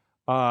show.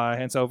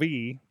 Hence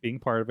OVE being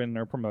part of it in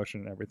their promotion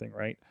and everything,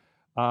 right?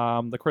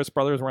 The Chris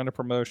brothers ran a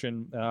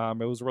promotion.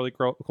 It was really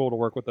cool to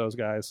work with those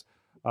guys,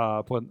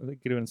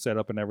 doing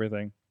setup and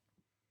everything.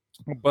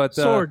 But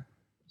Sorg,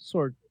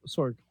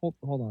 hold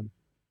on.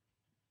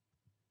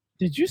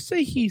 Did you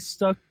say he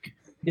stuck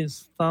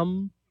his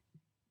thumb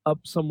up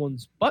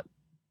someone's butt?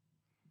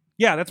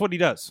 Yeah, that's what he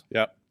does.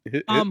 Yeah.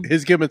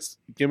 His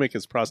gimmick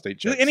is prostate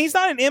checks. And he's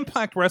not an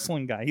Impact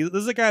Wrestling guy. This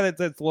is a guy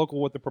that's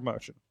local with the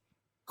promotion.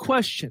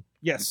 Question.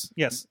 Yes.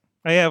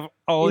 I have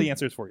all the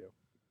answers for you.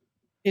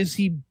 Is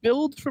he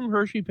billed from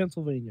Hershey,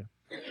 Pennsylvania?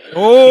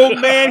 Oh,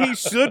 man, he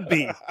should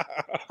be.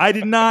 I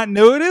did not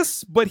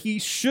notice, but he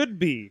should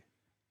be.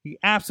 He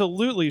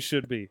absolutely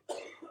should be.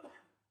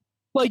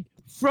 Like,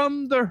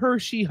 from the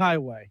Hershey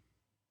Highway.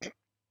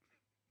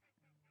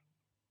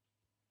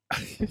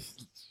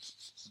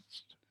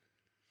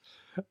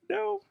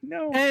 No.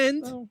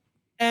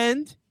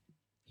 And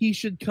he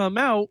should come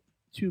out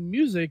to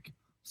music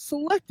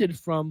selected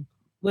from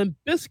Limp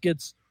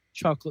Bizkit's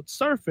Chocolate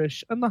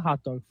Starfish and the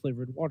hot dog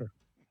flavored water.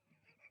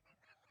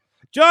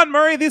 John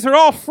Murray, these are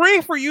all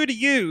free for you to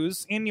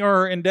use in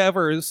your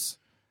endeavors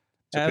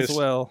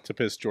well. To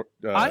piss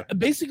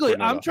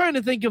I'm off. trying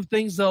to think of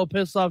things that'll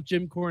piss off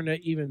Jim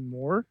Cornette even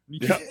more.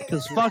 Yeah.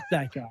 Because fuck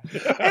that guy.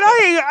 And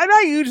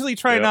I usually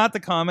try Yep. not to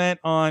comment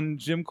on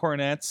Jim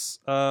Cornette's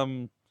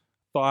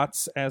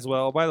thoughts as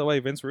well. By the way,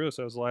 Vince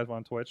Russo is live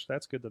on Twitch.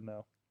 That's good to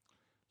know.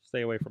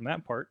 Stay away from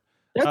that part.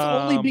 That's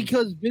only Um,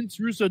 because Vince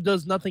Russo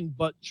does nothing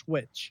but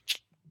Twitch.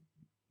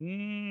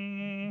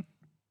 Yeah,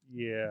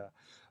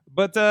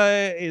 but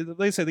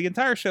like I said, the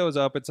entire show is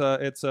up. It's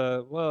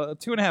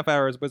 2.5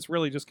 hours, but it's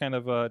really just kind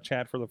of a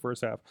chat for the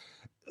first half.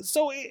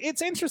 So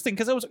it's interesting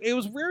because it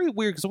was very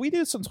weird because we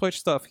did some Twitch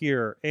stuff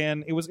here,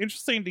 and it was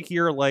interesting to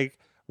hear like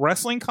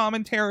wrestling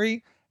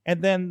commentary,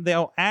 and then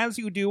they'll, as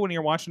you do when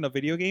you're watching a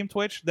video game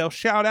Twitch, they'll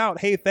shout out,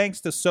 "Hey,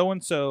 thanks to so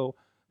and so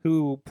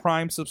who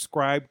Prime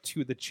subscribed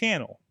to the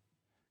channel."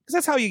 Because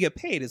that's how you get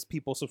paid, is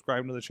people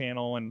subscribing to the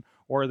channel and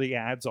or the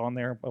ads on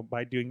there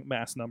by doing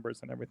mass numbers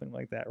and everything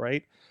like that,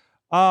 right?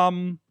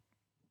 But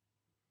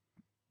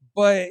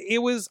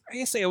it was,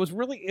 I say, it was a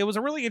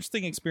really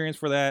interesting experience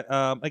for that.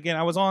 Again,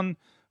 I was on,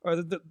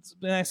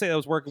 when I say I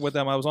was working with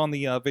them, I was on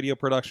the video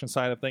production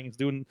side of things,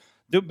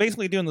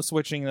 basically doing the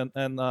switching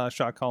and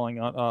shot calling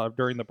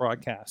during the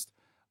broadcast.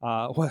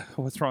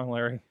 What's wrong,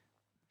 Larry?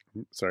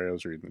 Sorry, I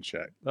was reading the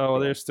chat. Oh,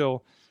 there's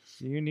still.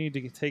 You need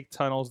to take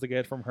tunnels to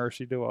get from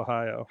Hershey to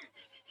Ohio.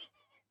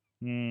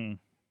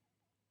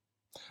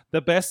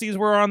 The besties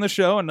were on the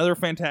show. Another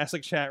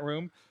fantastic chat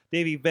room.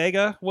 Davey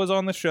Vega was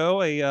on the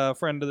show, a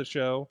friend of the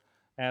show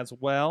as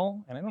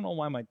well. And I don't know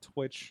why my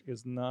Twitch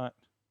is not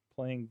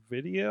playing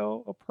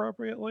video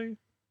appropriately.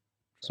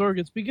 Sorg,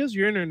 it's because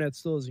your internet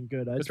still isn't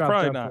good. I It's dropped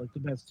probably out not. for like the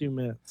past 2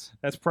 minutes.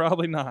 That's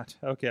probably not.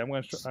 Okay, I'm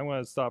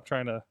gonna stop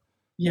trying to.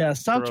 Yeah,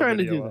 stop throw trying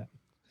to video do up.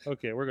 that.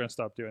 Okay, we're gonna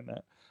stop doing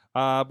that.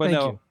 But Thank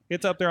no, you.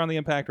 it's up there on the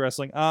Impact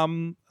Wrestling.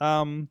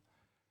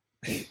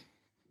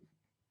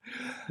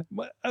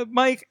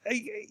 Mike,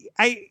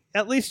 I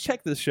at least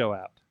check this show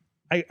out.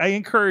 I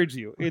encourage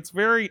you. It's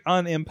very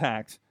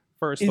un-Impact.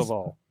 First of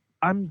all,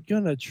 I'm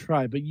gonna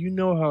try, but you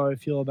know how I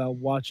feel about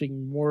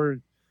watching more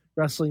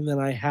wrestling than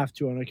I have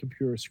to on a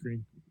computer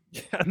screen.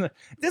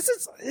 this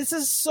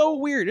is so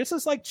weird. This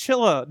is like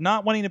Chilla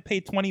not wanting to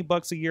pay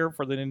 $20 a year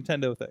for the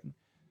Nintendo thing.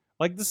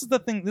 Like, this is the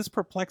thing. This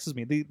perplexes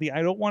me. The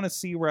I don't want to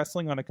see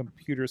wrestling on a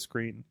computer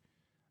screen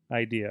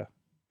idea.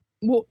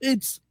 Well,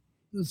 it's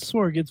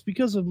Sorg. It's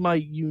because of my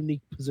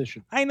unique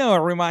position. I know it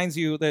reminds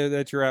you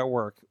that you're at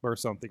work or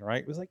something,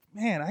 right? It was like,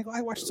 man,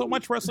 I watch so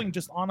much wrestling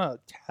just on a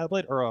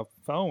tablet or a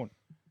phone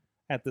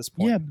at this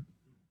point. Yeah,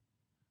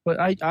 but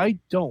I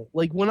don't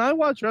like when I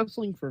watch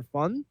wrestling for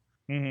fun.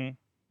 Mm-hmm.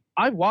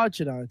 I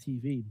watch it on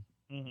TV.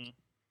 Mm-hmm.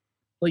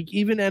 Like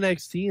even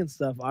NXT and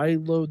stuff, I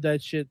load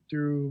that shit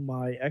through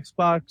my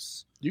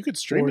Xbox. You could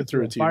stream or it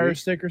through a TV. Fire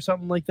Stick or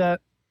something like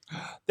that.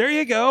 There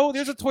you go.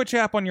 There's a Twitch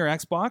app on your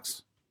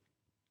Xbox.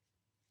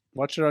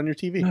 Watch it on your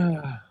TV.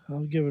 I'll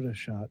give it a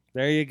shot.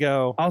 There you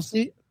go. I'll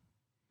see,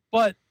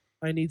 but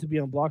I need to be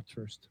unblocked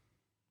first.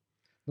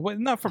 Wait,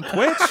 not from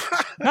Twitch.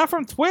 Not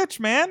from Twitch,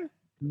 man.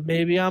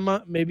 Maybe I'm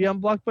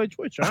blocked by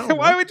Twitch. I don't know.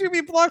 Why would you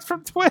be blocked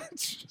from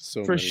Twitch?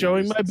 So For many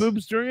showing my reasons.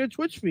 boobs during a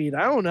Twitch feed.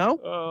 I don't know.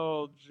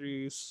 Oh,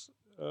 jeez.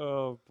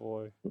 Oh,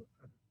 boy.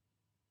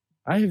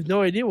 I have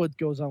no idea what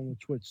goes on with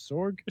Twitch,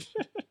 Sorg.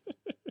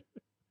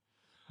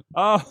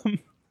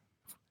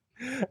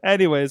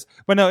 Anyways,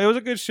 but no, it was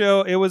a good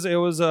show. It was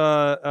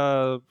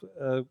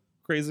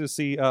crazy to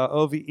see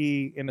OVE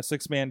in a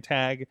 6-man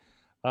tag.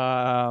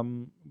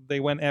 They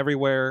went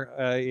everywhere.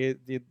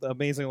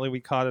 Amazingly,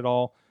 we caught it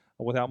all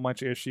without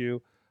much issue.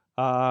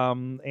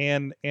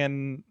 And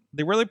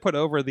they really put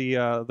over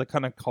the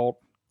kind of cult,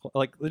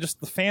 like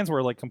just the fans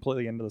were like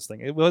completely into this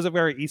thing. It was a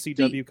very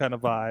ECW kind of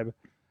vibe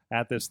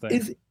at this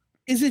thing.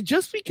 Is it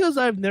just because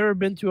I've never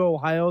been to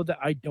Ohio that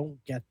I don't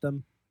get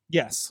them?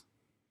 Yes.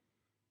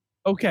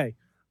 Okay.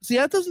 See,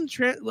 that doesn't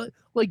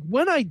like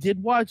when I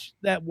did watch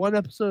that one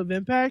episode of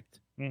Impact,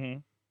 Mm-hmm.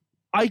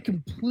 I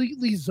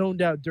completely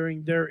zoned out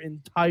during their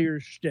entire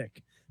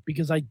shtick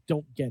because I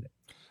don't get it.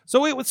 So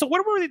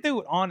what were they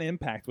doing on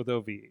Impact with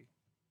OVE?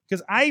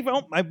 Because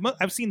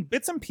I've seen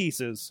bits and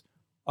pieces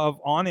of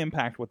on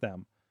Impact with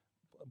them,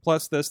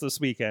 plus this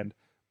weekend,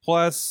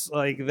 plus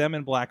like them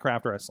in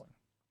Blackcraft Wrestling.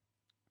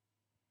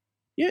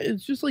 Yeah,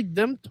 it's just like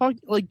them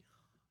talking. Like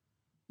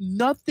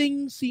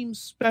nothing seems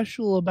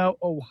special about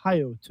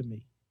Ohio to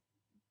me.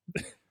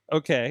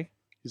 Okay.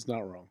 He's not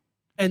wrong.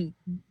 And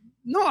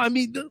no, I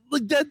mean,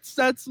 like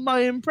that's my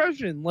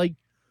impression. Like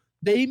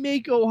they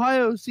make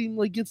Ohio seem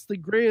like it's the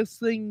greatest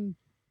thing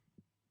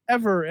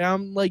ever. And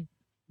I'm like,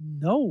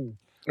 no.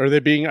 Are they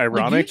being Like,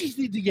 ironic? you just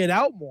need to get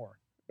out more.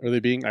 Are they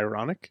being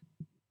ironic?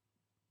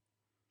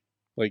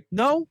 Like,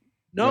 No,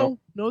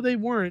 they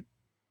weren't.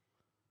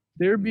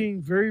 They're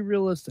being very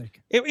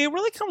realistic. It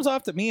really comes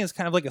off to me as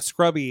kind of like a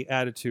scrubby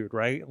attitude,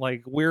 right?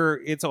 Like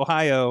it's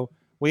Ohio.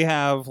 We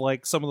have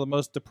like some of the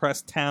most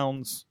depressed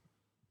towns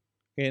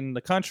in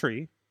the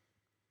country.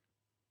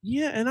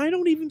 Yeah, and I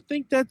don't even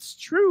think that's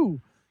true.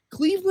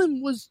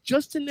 Cleveland was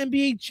just an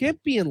NBA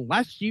champion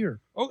last year.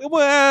 Oh,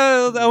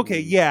 well, okay,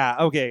 yeah,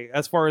 okay.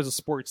 As far as the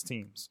sports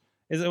teams,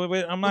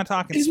 I'm not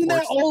talking Isn't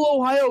sports. that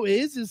all Ohio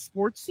is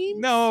sports teams?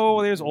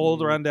 No, there's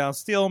old rundown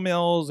steel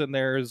mills, and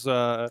there's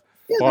Yeah,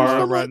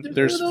 Farm, some-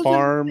 there's those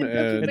farm in and-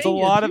 it's a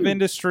Pennsylvania, lot of too.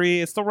 industry.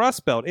 It's the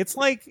Rust Belt. It's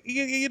like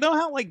you know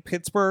how like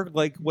Pittsburgh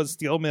like was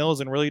steel mills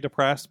and really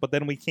depressed, but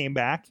then we came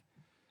back.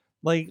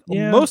 Like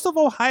Yeah. most of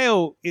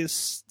Ohio is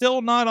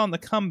still not on the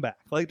comeback.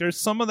 Like there's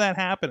some of that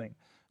happening.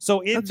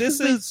 So That's 'cause this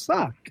they is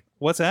suck.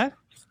 what's that?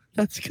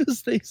 That's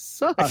because they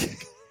suck.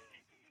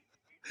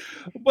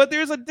 But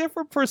there's a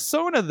different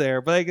persona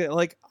there. But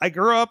like I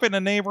grew up in a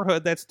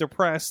neighborhood that's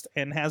depressed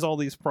and has all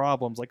these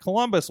problems. Like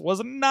Columbus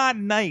was not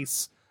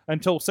nice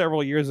until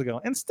several years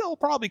ago, and still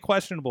probably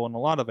questionable in a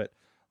lot of it.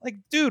 Like,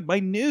 dude, my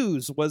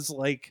news was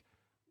like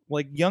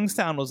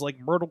Youngstown was like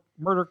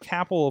murder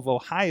capital of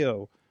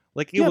Ohio.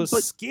 Like it Yeah, was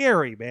but-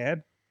 scary,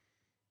 man.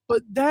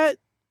 but that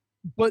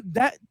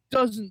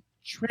doesn't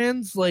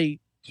translate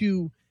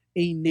to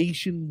a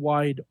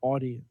nationwide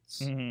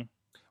audience. Mm-hmm.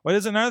 What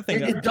is another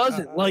thing? It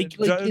doesn't. Like,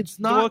 it's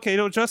not- Well, okay,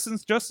 no,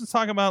 Justin's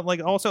talking about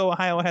like also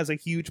Ohio has a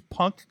huge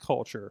punk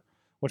culture,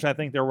 which I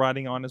think they're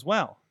riding on as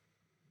well.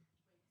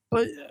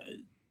 But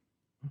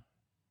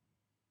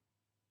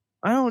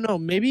I don't know.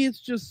 Maybe it's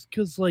just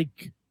because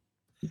like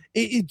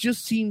it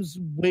just seems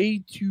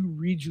way too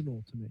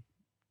regional to me.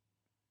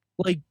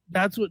 Like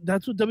that's what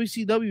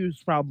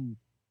WCW's problem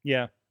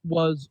Yeah.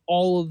 was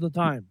all of the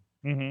time,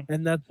 Mm-hmm.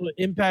 and that's what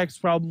Impact's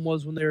problem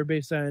was when they were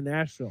based out of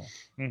Nashville.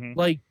 Mm-hmm.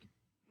 Like,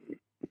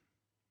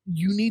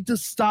 you need to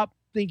stop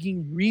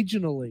thinking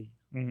regionally.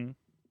 Mm-hmm.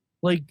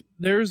 Like,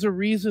 there's a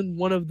reason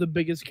one of the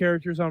biggest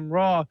characters on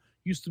Raw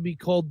used to be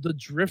called the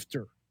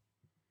Drifter,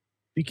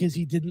 because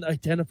he didn't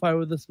identify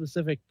with a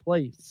specific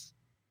place.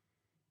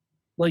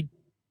 Like,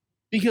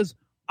 because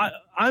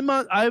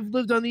I've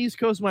lived on the East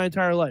Coast my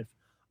entire life.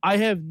 I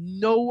have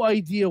no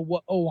idea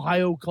what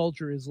Ohio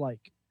culture is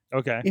like.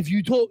 Okay. If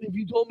you told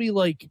me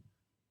like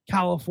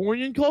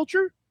Californian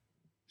culture,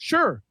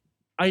 sure,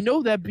 I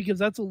know that because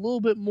that's a little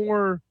bit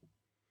more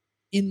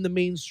in the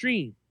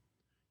mainstream.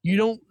 You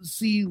don't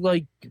see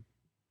like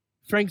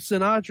Frank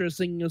Sinatra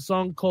singing a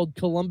song called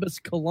Columbus,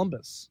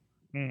 Columbus.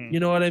 Mm-hmm. You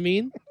know what I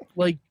mean?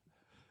 Like,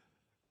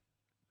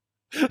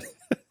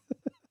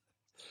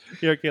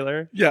 You okay,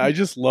 Larry? Yeah, I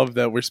just love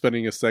that we're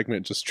spending a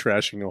segment just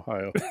trashing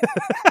Ohio.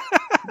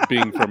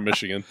 Being from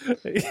Michigan.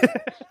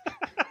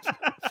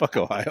 Fuck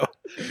Ohio.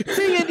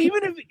 see, and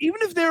even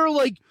if they were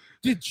like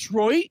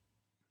Detroit,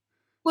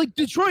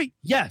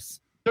 yes,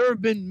 there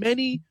have been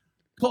many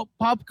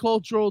pop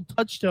cultural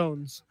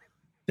touchstones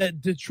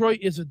that Detroit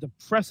is a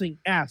depressing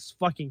ass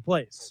fucking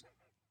place.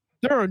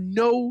 There are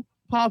no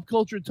pop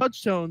culture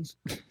touchstones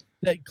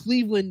that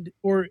Cleveland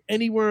or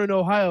anywhere in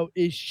Ohio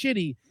is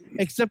shitty,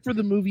 except for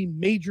the movie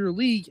Major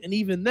League, and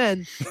even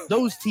then,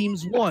 those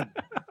teams won.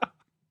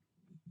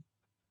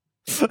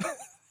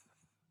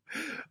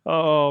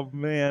 Oh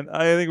man,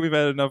 I think we've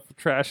had enough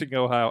trashing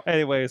Ohio.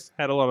 Anyways,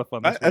 had a lot of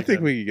fun. This I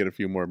think weekend. we could get a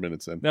few more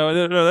minutes in.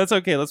 No, that's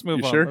okay. Let's move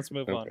You on. sure? Let's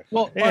move on. Okay.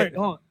 Well, Hey. all right,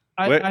 hold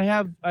on. Wait. I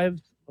have.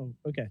 Oh,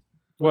 okay.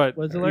 What?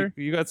 Was it, Larry?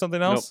 You got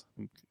something else?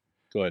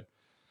 Go ahead.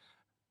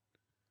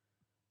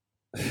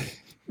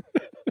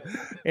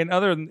 In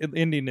other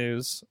indie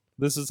news,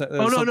 this is.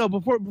 Oh no!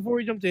 Before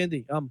we jump to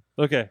Andy,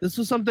 Okay, this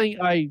was something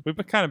we've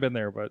kind of been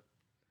there, but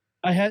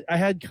I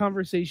had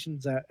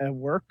conversations at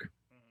work.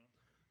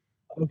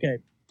 Okay.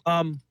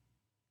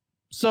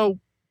 So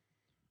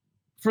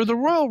for the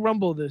Royal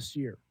Rumble this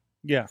year,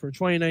 yeah. for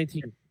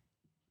 2019,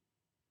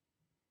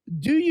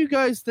 do you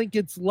guys think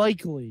it's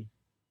likely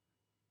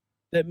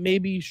that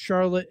maybe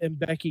Charlotte and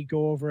Becky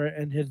go over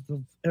and hit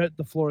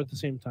the floor at the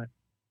same time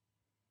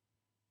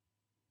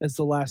as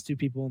the last two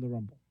people in the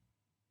Rumble?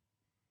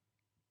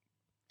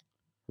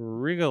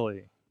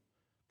 Really?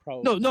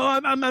 Probably. No,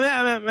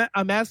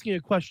 I'm asking a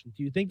question.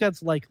 Do you think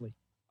that's likely?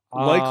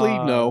 Likely,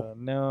 no.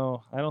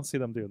 No, I don't see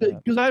them doing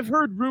that. Because I've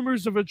heard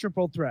rumors of a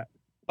triple threat.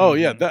 Oh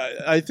yeah,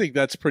 I think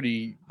that's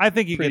pretty. I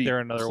think you pretty get there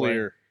another way.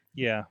 clear.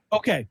 Yeah.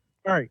 Okay,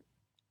 all right.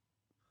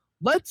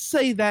 Let's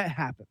say that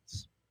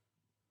happens.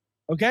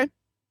 Okay?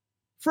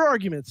 For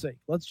argument's sake,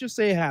 let's just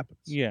say it happens.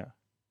 Yeah.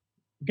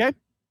 Okay?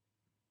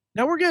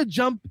 Now we're gonna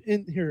jump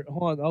in here.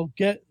 Hold on,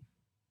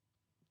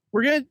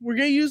 we're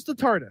gonna use the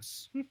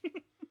TARDIS.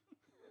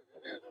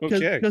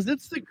 Okay. Because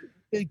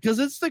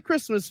it's the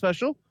Christmas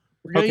special.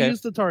 We're gonna Okay.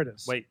 use the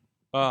TARDIS. Wait.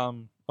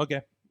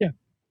 Okay. Yeah.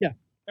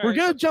 All We're right,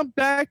 gonna jump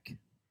back.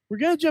 We're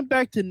gonna jump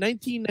back to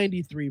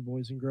 1993,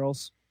 boys and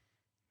girls.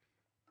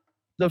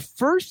 The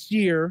first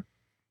year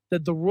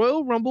that the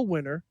Royal Rumble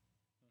winner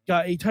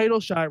got a title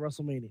shot at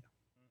WrestleMania.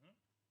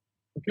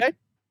 Okay?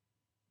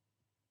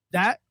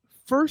 That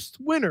first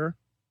winner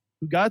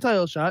who got a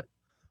title shot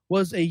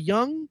was a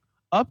young,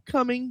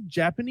 upcoming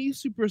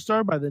Japanese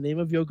superstar by the name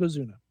of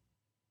Yokozuna.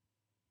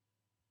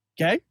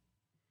 Okay?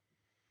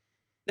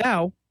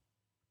 Now,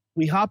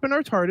 we hop in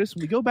our TARDIS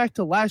and we go back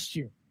to last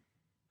year.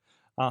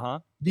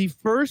 The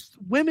first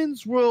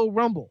women's Royal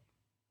Rumble.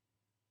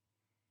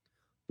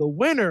 The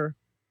winner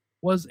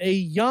was a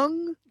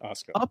young,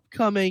 Asuka.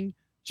 upcoming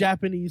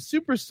Japanese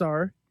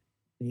superstar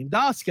named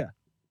Asuka.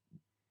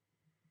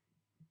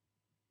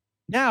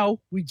 Now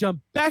we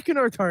jump back in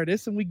our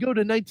TARDIS and we go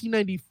to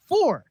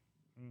 1994.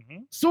 Mm-hmm.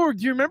 Sorg,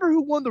 do you remember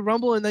who won the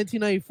Rumble in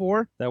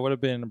 1994? That would have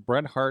been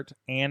Bret Hart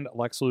and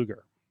Lex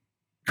Luger.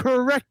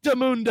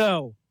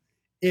 Correctamundo.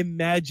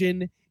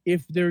 Imagine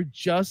if they're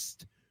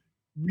just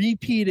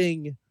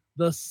repeating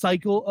the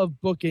cycle of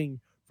booking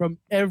from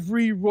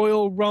every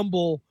Royal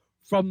Rumble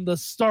from the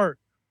start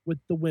with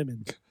the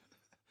women.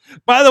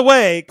 By the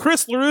way,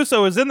 Chris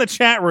LaRusso is in the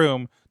chat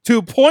room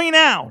to point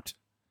out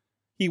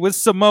he was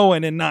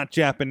Samoan and not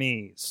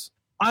Japanese.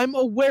 I'm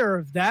aware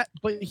of that,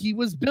 but he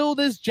was billed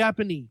as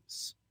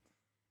Japanese.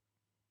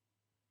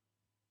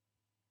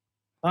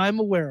 I'm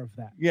aware of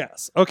that.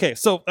 Yes. Okay.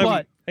 So, I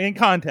But- mean, in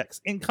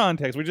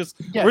context, we're just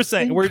Yes, we're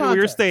saying in we're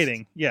context.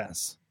 stating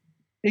yes.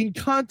 In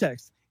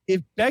context,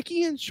 if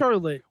Becky and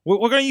Charlotte, We're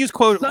going to use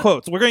So-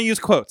 quotes. We're going to use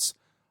quotes.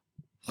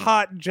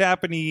 Hot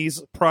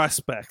Japanese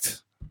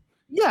prospect.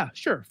 yeah,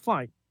 sure,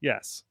 fine.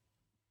 Yes.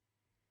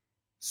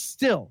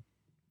 Still,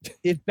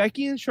 if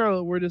Becky and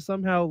Charlotte were to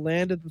somehow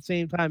land at the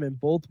same time and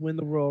both win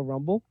the Royal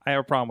Rumble, I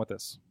have a problem with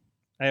this.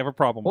 I have a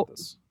problem with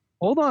this.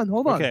 hold on.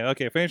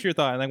 Okay. Finish your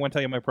thought, and I want to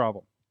tell you my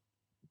problem.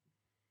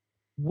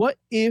 What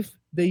if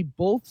they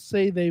both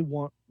say they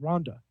want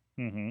Ronda?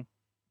 Mm-hmm.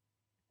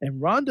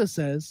 And Ronda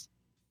says,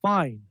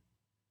 fine,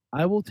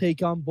 I will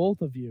take on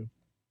both of you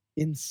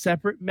in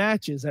separate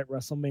matches at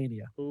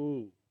WrestleMania.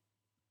 Ooh.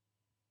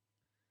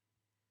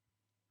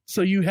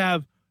 So you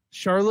have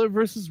Charlotte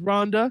versus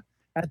Ronda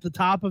at the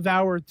top of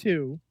hour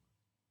 2,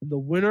 and the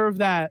winner of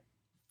that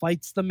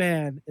fights the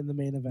man in the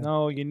main event.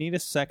 No, you need a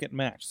second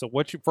match. So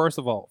what you first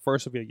of all,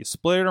 you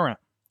split it around.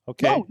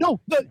 Okay. No.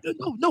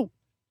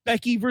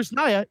 Becky versus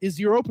Nia is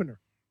your opener.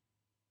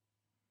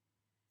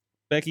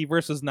 Becky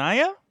versus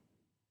Nia?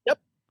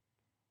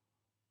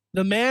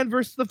 The man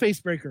versus the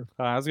facebreaker.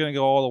 I was going to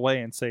go all the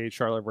way and say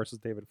Charlotte versus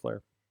David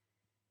Flair.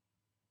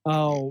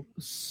 Oh,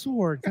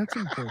 Sorg, that's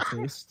in poor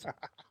taste.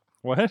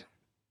 What?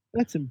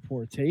 That's in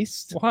poor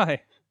taste.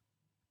 Why?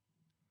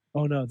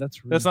 Oh no,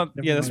 that's Reed. That's not.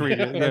 Never Yeah, that's mind.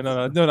 Reed. Yeah,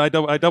 no.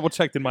 I double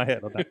checked in my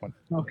head on that one.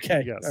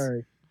 Okay, Yes. all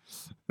right.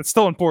 It's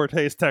still in poor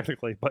taste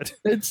technically, but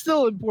It's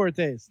still in poor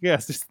taste.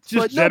 yes, just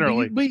But no,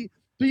 generally.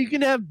 but you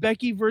can have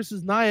Becky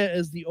versus Nia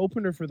as the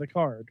opener for the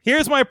card.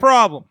 Here's my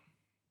problem.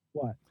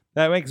 What?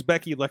 That makes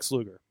Becky Lex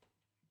Luger.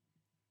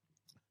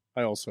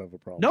 I also have a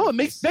problem. No, with it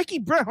makes this. Becky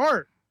Bret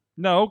Hart.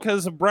 No,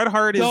 because Bret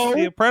Hart is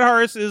No. Bret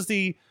Hart is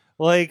the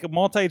like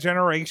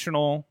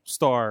multi-generational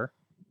star.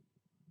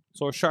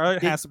 So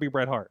Charlotte has to be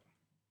Bret Hart.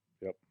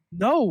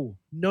 No.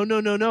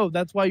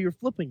 That's why you're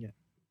flipping it.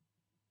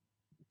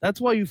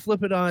 That's why you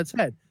flip it on its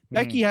head.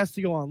 Becky has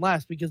to go on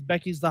last because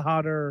Becky's the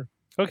hotter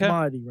Okay.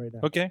 commodity right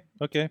now. Okay.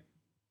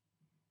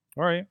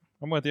 All right.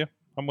 I'm with you.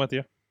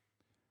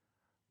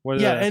 What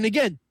is Yeah, that? and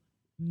again,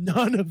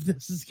 none of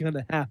this is going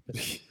to happen.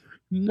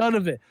 None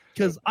of it.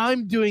 Because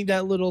I'm doing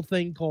that little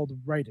thing called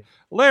writing.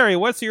 Larry,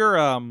 what's your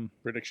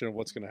prediction of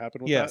what's going to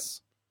happen with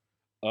yes.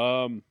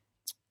 that.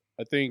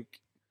 I think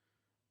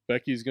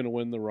Becky's going to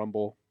win the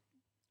Rumble.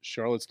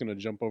 Charlotte's going to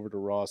jump over to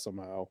Raw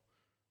somehow,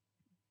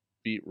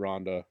 beat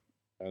Ronda,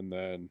 and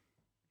then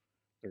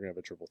they're going to have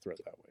a triple threat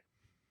that way.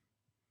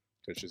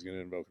 Because she's going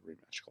to invoke a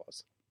rematch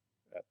clause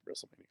at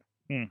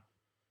WrestleMania.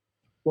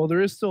 Well,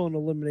 there is still an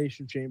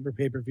Elimination Chamber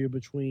pay-per-view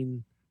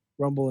between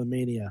Rumble and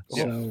Mania.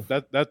 So,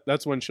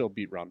 That's when she'll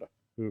beat Ronda.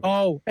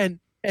 oh, and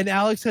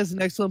Alex has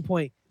an excellent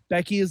point.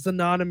 Becky is the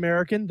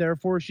non-American,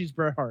 therefore she's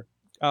Bret Hart.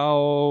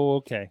 Oh,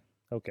 okay.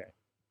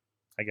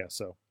 I guess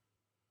so.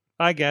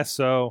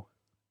 That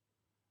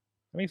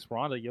makes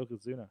Ronda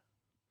Yokozuna.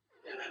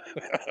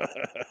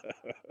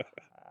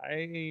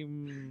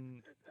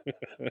 I'm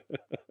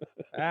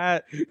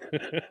at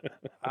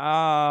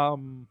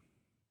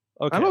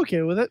okay. I'm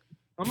okay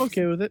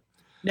with it.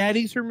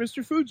 Natty's her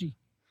Mr. Fuji.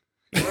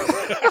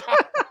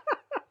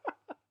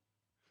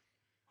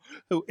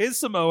 Who is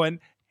Samoan,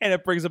 and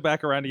it brings it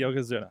back around to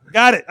Yokozuna.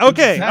 Got it.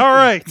 Okay. Exactly. All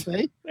right.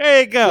 See? There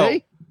you go.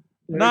 See?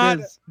 There Not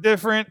it is.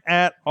 different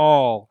at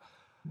all.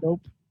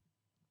 Nope.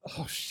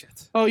 Oh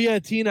shit. Oh yeah,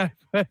 Tina.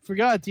 I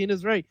forgot.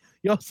 Tina's right.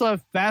 You also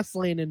have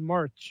Fastlane in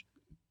March.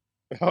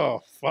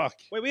 Oh, fuck.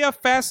 Wait, we have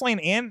Fastlane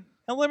and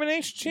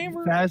Elimination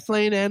Chamber?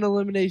 Fastlane and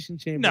Elimination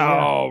Chamber.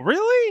 No,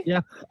 really?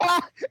 Yeah.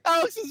 Ah,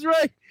 Alex is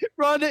right.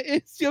 Ronda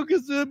is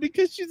Yokozuna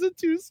because she's a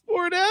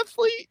two-sport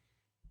athlete.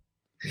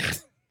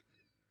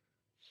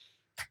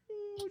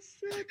 Oh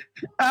shit.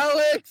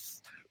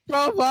 Alex,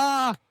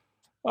 brava.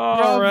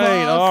 All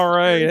Bravo.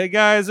 right. Hey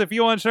guys, if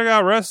you want to check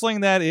out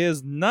wrestling that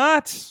is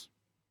not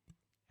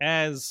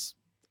as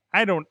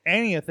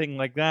anything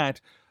like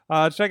that,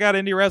 check out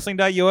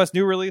IndieWrestling.us.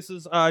 New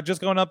releases just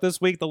going up this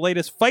week. The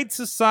latest Fight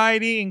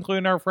Society,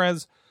 including our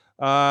friends.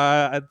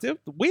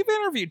 We've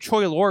interviewed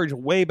Choi Lorge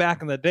way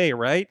back in the day,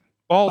 right?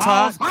 Balls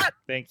hot.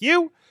 Thank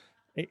you.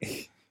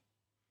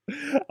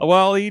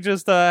 Well, he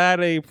just had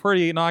a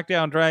pretty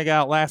knockdown,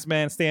 drag-out, last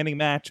man standing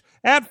match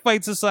at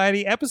Fight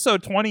Society.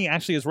 Episode 20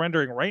 actually is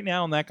rendering right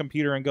now on that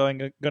computer and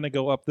going to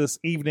go up this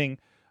evening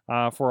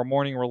for a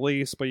morning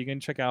release, but you can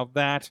check out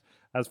that.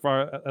 as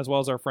well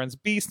as our friends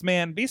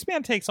Beastman.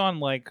 Beastman takes on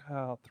like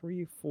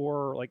 3,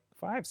 4, like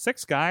 5,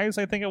 6 guys,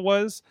 I think it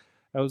was.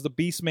 That was the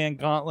Beastman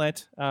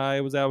Gauntlet.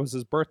 That was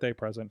his birthday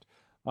present.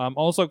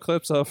 Also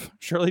clips of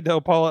Shirley Doe,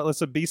 Paul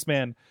Atlas, and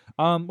Beastman.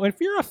 If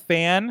you're a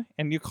fan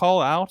and you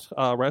call out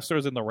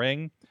wrestlers in the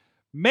ring,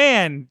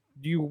 man,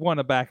 you want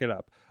to back it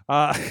up.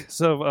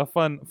 So a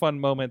fun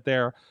moment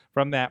there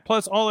from that.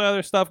 Plus all the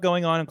other stuff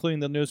going on, including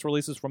the newest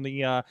releases from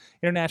the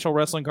International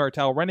Wrestling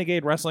Cartel,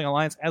 Renegade Wrestling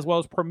Alliance, as well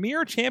as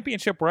Premier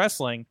Championship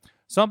Wrestling,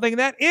 something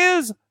that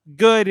is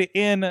good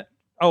in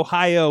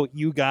Ohio,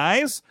 you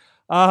guys.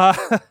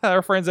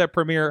 Our friends at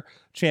Premier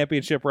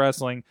Championship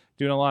Wrestling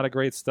doing a lot of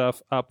great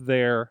stuff up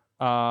there,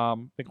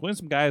 including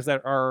some guys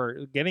that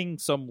are getting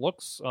some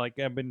looks, like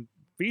have been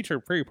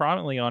featured pretty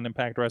prominently on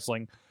Impact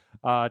Wrestling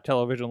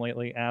television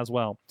lately as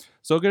well.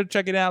 So go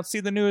check it out. See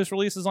the newest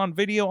releases on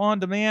video on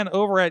demand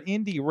over at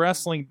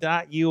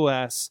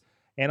indiewrestling.us.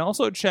 And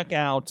also check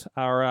out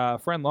our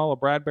friend Lala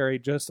Bradbury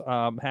just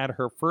had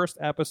her first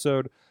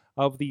episode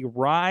of the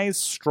Rise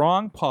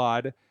Strong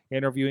Pod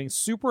interviewing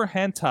Super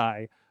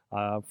Hentai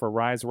for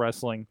Rise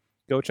Wrestling.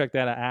 Go check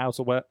that out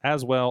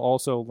as well.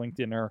 Also linked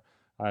in there.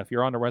 If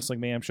you're on the Wrestling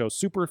Mayhem Show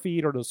Super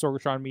Feed or the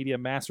Sorgatron Media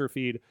Master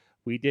Feed,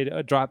 we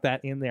did drop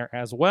that in there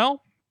as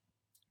well.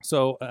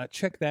 So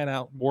check that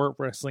out. More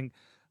wrestling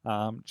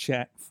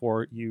chat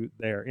for you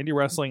there.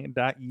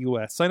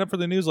 IndieWrestling.us. Sign up for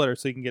the newsletter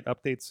so you can get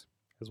updates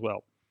as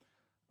well.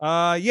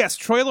 Yes,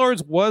 Troy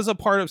Lords was a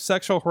part of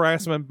sexual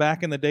harassment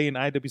back in the day in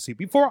IWC,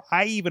 before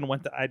I even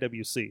went to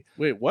IWC.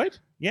 Wait, what?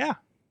 Yeah.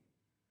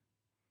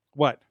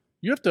 What?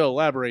 You have to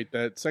elaborate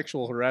that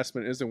sexual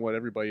harassment isn't what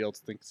everybody else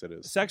thinks it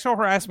is. Sexual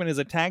harassment is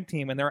a tag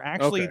team, and they're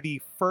actually Okay.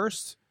 the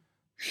first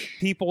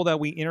people that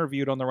we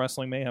interviewed on the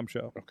Wrestling Mayhem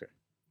Show. Okay.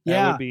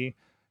 That would be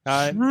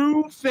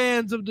True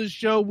fans of the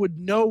show would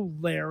know,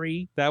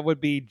 Larry. that would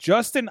be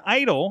Justin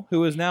Idol,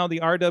 who is now the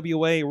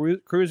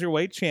RWA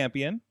Cruiserweight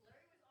Champion.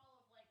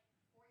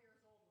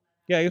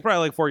 Yeah, he's probably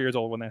like 4 years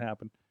old when that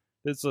happened.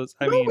 This was,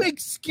 No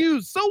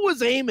excuse. So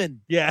was Eamon.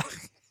 yeah,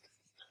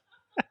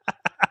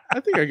 I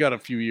think I got a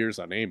few years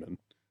on Eamon.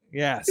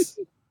 yes.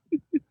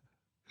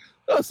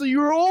 Oh, so you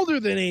were older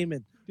than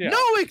Eamon. Yeah.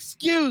 No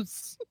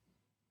excuse.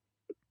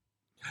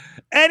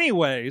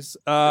 Anyways,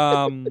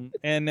 and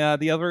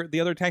the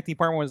other tag team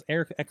partner was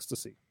Eric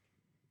Ecstasy.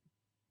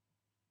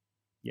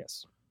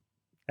 Yes,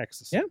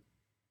 Ecstasy. Yeah.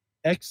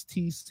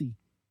 XTC.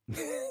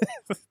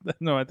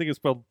 No, I think it's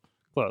spelled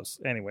close.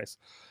 Anyways,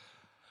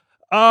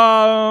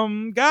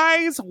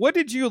 guys, what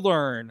did you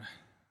learn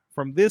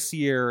from this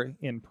year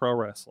in pro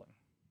wrestling?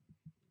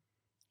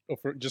 Oh,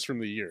 just from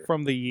the year.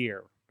 From the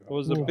year, what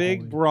was a Oh,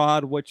 big, boy.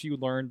 broad what you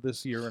learned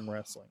this year in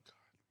wrestling?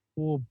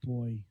 Oh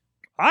boy.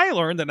 I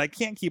learned that I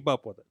can't keep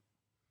up with it.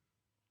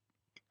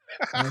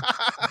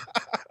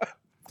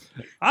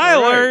 I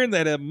All right. learned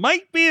that it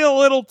might be a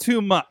little too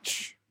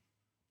much.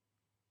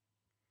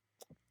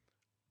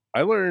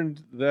 I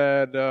learned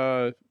that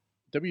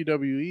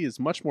WWE is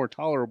much more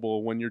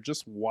tolerable when you're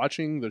just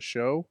watching the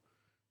show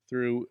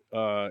through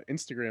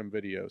Instagram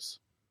videos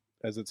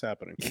as it's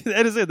happening.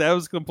 That is it. That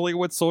was completely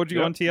what sold you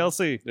Yep. on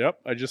TLC.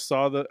 Yep, I just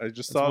saw the. I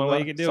just That's saw one the. way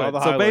you can do saw it. the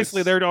So highlights.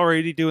 basically, they're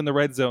already doing the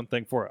red zone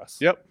thing for us.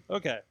 Yep,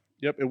 Okay.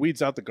 yep. It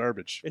weeds out the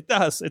garbage. It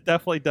does. It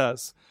definitely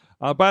does.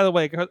 By the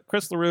way,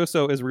 Chris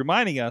LaRusso is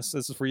reminding us,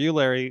 this is for you,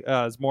 Larry,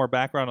 as more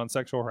background on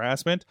sexual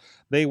harassment.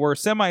 They were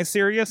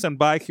semi-serious and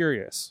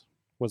bi-curious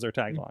was their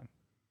tagline.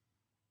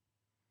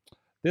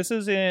 This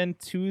is in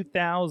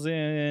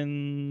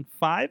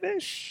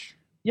 2005-ish?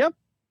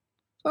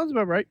 Sounds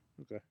about right.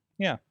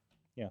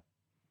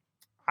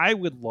 I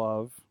would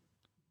love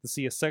to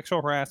see a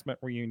sexual harassment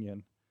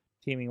reunion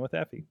teaming with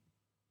Effie.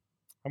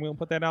 I'm going to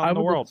put that out in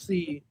the world.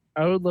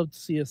 I would love to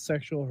see a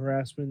sexual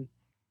harassment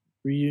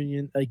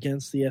reunion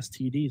against the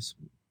STDs.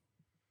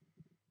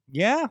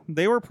 Yeah,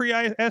 they were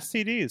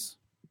pre-STDs,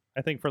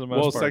 I think, for the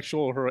most Well, part.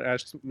 sexual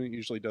harassment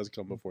usually does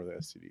come before the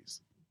STDs.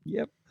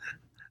 Yep.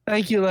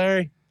 Thank you,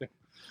 Larry.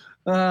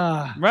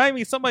 Remind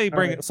me, somebody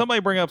bring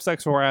right. up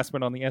sexual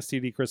harassment on the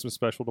STD Christmas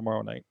special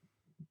tomorrow night.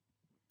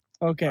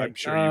 Okay. I'm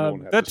sure you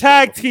won't have The to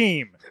tag struggle.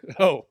 team.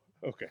 Oh,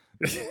 okay.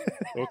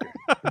 Okay.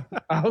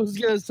 I was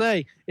gonna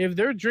say, if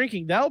they're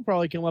drinking, that'll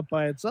probably come up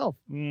by itself.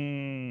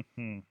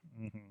 Mm-hmm.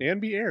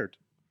 And be aired.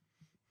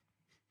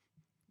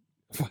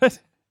 What?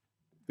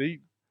 They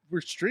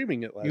were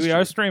streaming it last We year.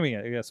 are streaming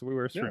it. Yes, we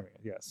were streaming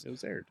it. Yes. It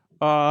was aired.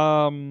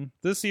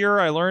 This year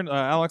I learned.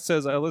 Alex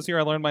says this year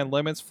I learned my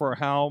limits for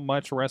how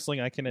much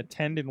wrestling I can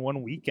attend in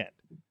one weekend.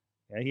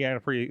 Yeah, he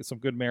had some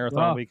good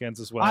marathon Wow.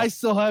 weekends as well. I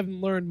still haven't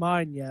learned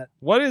mine yet.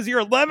 What is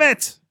your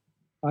limit?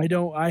 I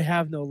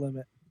have no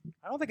limit.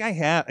 I don't think I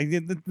have. I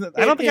don't think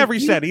If I've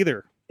reached that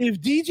either.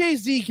 If DJ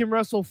Z can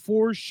wrestle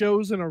 4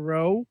 shows in a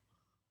row,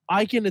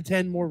 I can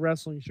attend more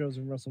wrestling shows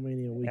in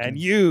WrestleMania weekend. And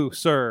you,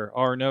 sir,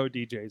 are no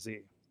DJ Z.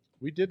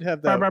 We did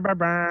have Bah, that. bah,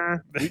 bah,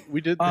 bah. We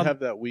did Um,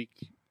 have that week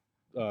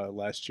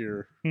last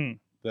year Hmm.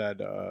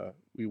 that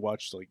we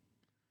watched like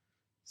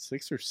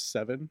 6 or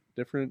 7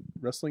 different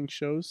wrestling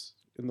shows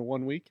in the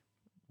one week.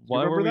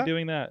 Why were remember we that?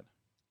 doing that?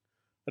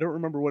 I don't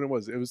remember when it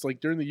was. It was like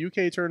during the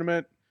UK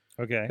tournament.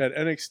 Okay. Had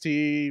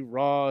NXT,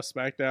 Raw,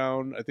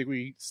 SmackDown. I think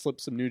we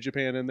slipped some New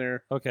Japan in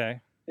there.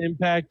 Okay.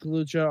 Impact,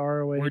 Lucha,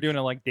 ROH. We're doing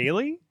it like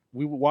daily?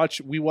 We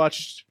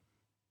watched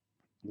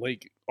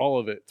like all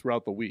of it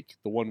throughout the week,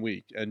 the 1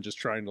 week, and just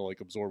trying to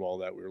like absorb all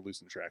that. We were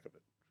losing track of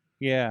it.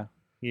 Yeah.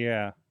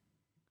 Yeah.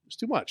 It's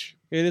too much.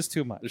 It is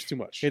too much. There's too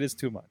much. It is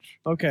too much.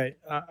 Okay,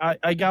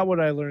 I got what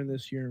I learned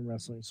this year in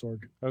Wrestling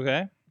Sword.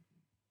 Okay.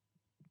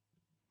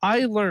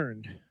 I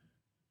learned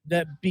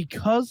that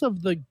because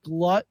of the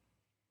glut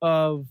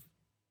of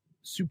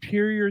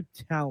superior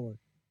talent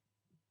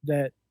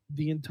that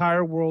the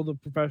entire world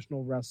of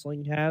professional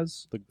wrestling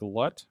has, The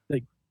glut?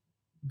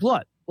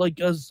 glut,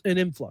 like as an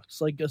influx,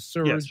 like a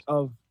surge Yes.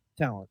 of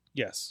talent.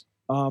 Yes.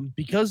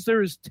 Because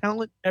there is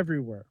talent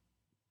everywhere.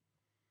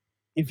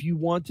 If you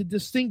want to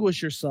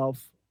distinguish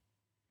yourself,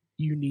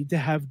 you need to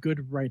have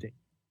good writing.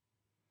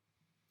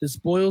 This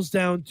boils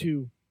down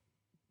to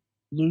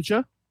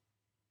Lucha,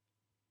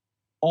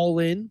 All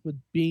In with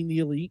being the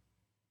elite,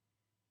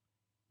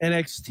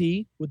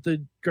 NXT with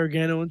the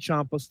Gargano and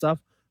Ciampa stuff,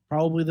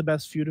 probably the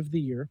best feud of the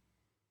year.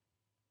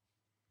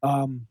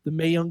 The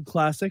Mae Young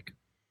Classic,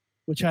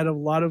 which had a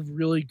lot of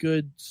really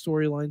good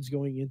storylines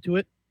going into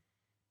it.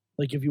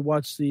 Like if you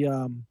watch the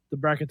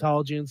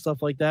bracketology and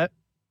stuff like that.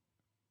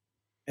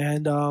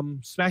 And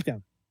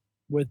SmackDown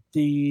with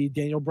the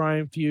Daniel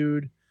Bryan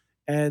feud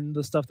and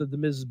the stuff that The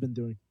Miz has been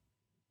doing.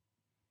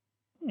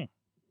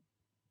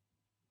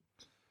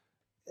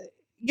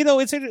 You know,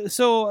 it's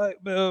so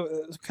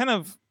kind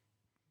of.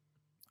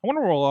 I want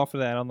to roll off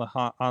of that on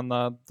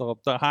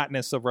the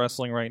hotness of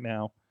wrestling right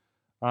now.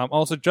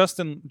 Also,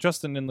 Justin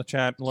in the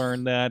chat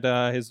learned that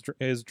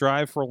his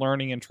drive for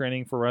learning and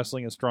training for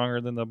wrestling is stronger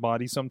than the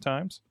body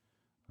sometimes.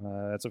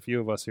 That's a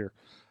few of us here.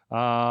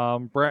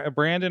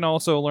 Brandon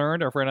also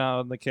learned, our friend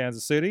out in the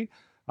Kansas City,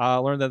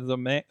 learned that the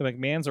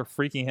McMahons are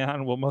freaking out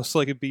and will most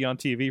likely be on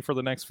TV for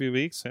the next few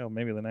weeks,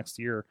 maybe the next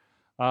year.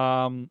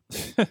 I'm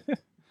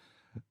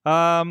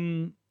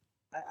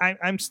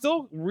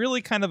still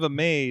really kind of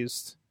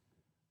amazed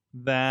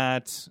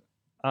that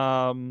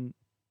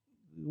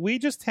we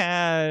just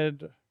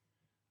had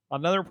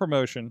another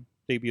promotion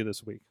debut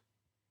this week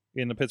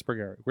in the Pittsburgh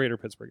area, greater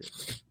Pittsburgh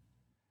area.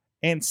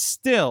 And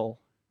still,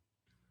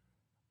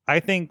 I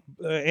think,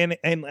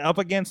 and up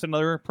against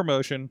another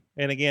promotion,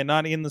 and again,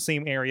 not in the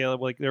same area,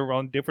 like they're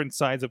on different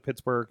sides of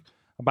Pittsburgh,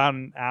 about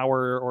an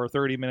hour or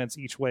 30 minutes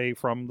each way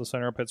from the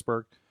center of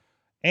Pittsburgh.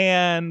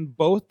 And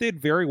both did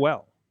very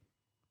well.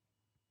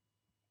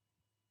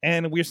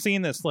 And we're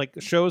seeing this, like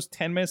shows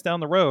 10 minutes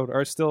down the road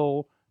are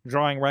still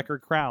drawing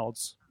record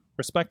crowds,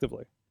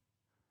 respectively.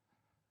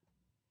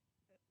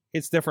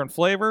 It's different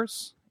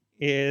flavors.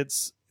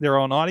 It's their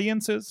own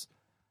audiences.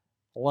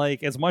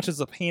 Like, as much as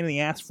a pain in the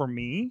ass for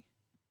me,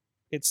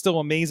 it's still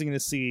amazing to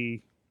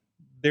see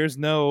there's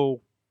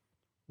no,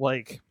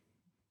 like,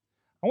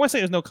 I want to say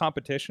there's no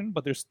competition,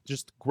 but there's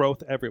just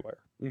growth everywhere.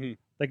 Mm-hmm.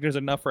 Like, there's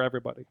enough for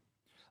everybody.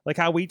 Like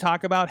how we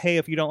talk about, hey,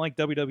 if you don't like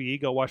WWE,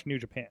 go watch New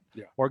Japan.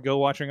 Yeah. Or go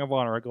watch Ring of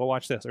Honor, or go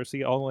watch this, or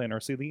see All In, or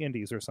see the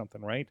Indies or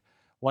something, right?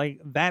 Like,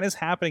 that is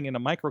happening in a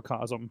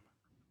microcosm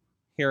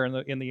here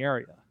in the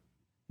area.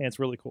 And it's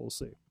really cool to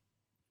see.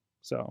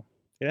 So,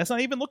 and that's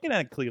not even looking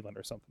at Cleveland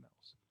or something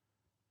else.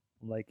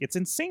 Like, it's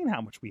insane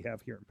how much we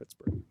have here in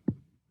Pittsburgh.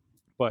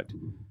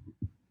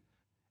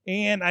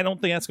 And I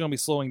don't think that's going to be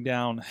slowing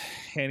down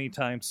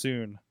anytime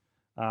soon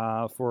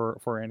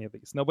for any of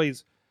these.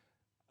 Nobody's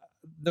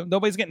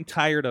getting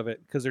tired of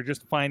it because they're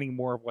just finding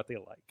more of what they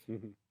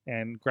like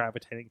and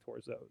gravitating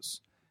towards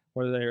those.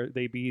 Whether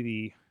they be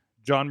the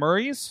John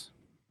Murrays,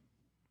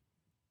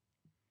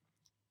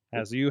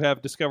 as you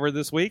have discovered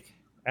this week,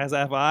 as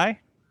have I,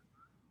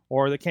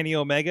 or the Kenny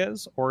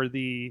Omegas, or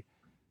the,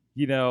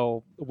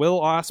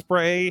 Will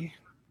Ospreay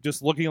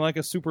just looking like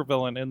a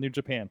supervillain in New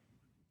Japan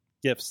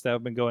gifts that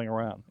have been going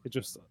around.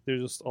 There's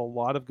just a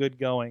lot of good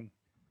going,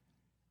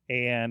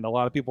 and a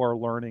lot of people are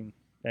learning.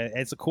 And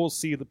it's cool to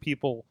see the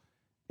people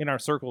in our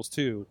circles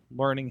too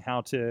learning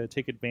how to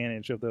take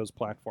advantage of those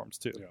platforms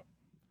too. Yeah.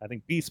 I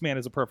think Beastman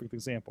is a perfect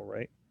example,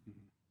 right? Mm-hmm.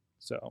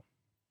 So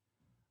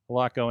a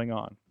lot going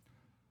on.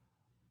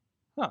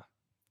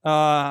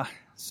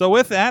 So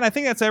with that, I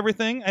think that's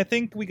everything. I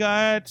think we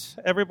got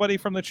everybody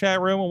from the chat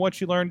room and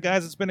what you learned,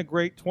 guys. It's been a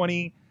great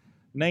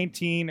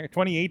 2019 or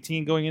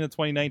 2018 going into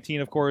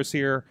 2019, of course,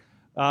 here.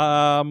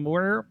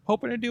 We're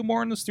hoping to do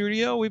more in the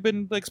studio. We've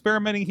been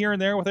experimenting here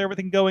and there with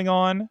everything going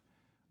on,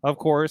 of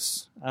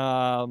course.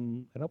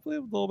 And hopefully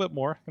a little bit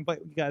more. Invite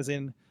you guys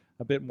in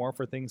a bit more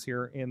for things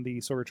here in the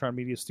Sorgatron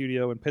Media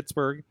Studio in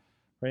Pittsburgh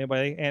for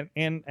anybody.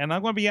 And I'm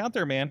going to be out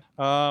there, man.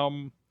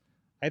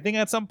 I think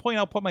at some point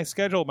I'll put my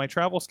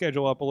travel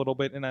schedule up a little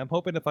bit, and I'm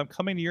hoping if I'm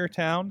coming to your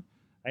town,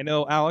 I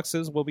know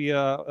Alex's will be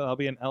I'll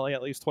be in LA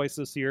at least twice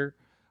this year.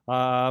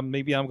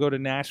 Maybe I'll go to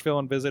Nashville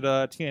and visit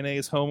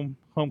TNA's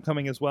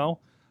homecoming as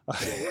well.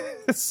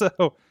 So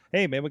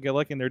hey, maybe we'll get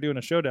lucky and they're doing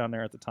a show down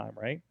there at the time,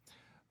 right?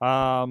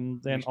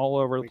 Then all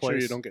over the place. Make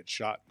sure you don't get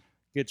shot.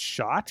 Get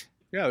shot?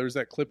 Yeah, there's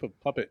that clip of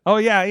Puppet. Oh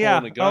yeah.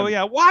 Pulling a gun. Oh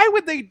yeah. Why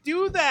would they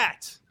do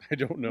that? I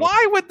don't know.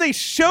 Why would they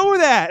show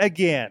that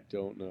again?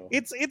 Don't know.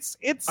 It's.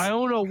 I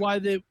don't know why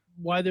they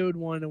would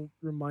want to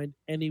remind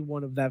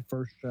anyone of that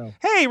first show.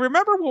 Hey,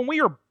 remember when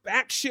we were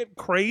batshit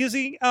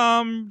crazy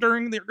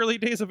during the early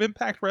days of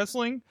Impact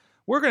Wrestling?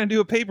 We're going to do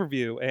a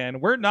pay-per-view,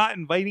 and we're not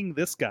inviting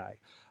this guy.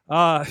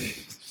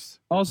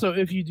 Also,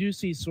 if you do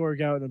see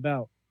Sorg out and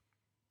about,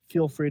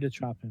 feel free to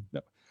chop him.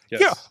 Yes.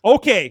 Yeah,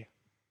 okay.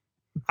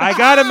 I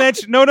got to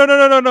mention...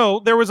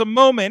 No. There was a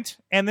moment,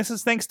 and this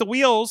is thanks to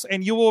Wheels,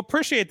 and you will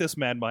appreciate this,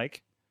 Mad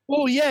Mike.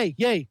 Oh,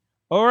 yay.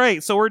 All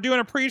right, so we're doing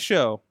a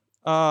pre-show,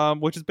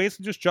 which is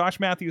basically just Josh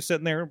Matthews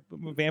sitting there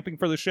vamping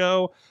for the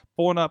show,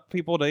 pulling up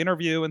people to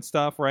interview and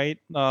stuff, right?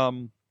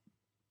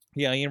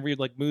 Yeah, he interviewed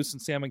like Moose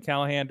and Sam and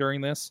Callahan during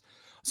this.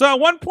 So at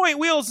one point,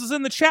 Wheels is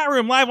in the chat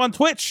room live on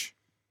Twitch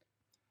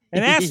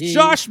and asked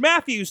Josh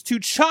Matthews to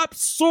chop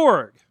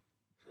Sorg,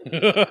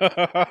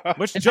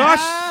 which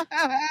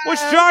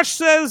Josh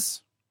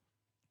says,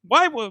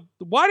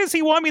 why does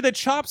he want me to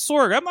chop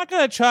Sorg? I'm not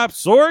going to chop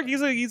Sorg.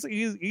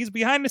 He's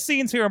behind the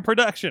scenes here in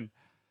production.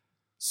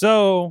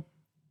 So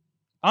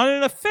on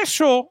an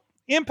official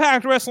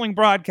Impact Wrestling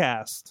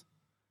broadcast,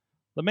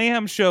 the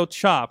Mayhem Show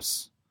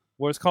chops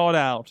was called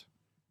out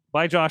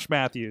by Josh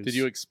Matthews. Did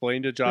you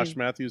explain to Josh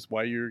Matthews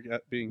why you're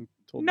being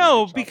told?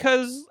 No,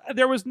 because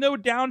there was no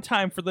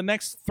downtime for the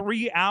next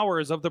 3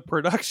 hours of the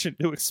production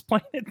to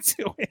explain it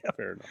to him.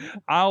 Fair enough.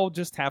 I'll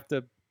just have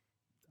to.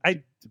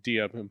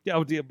 DM him.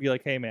 I'll be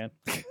like, hey man,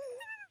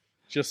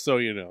 Just so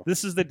you know.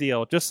 this is the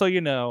deal. Just so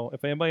you know,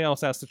 if anybody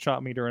else has to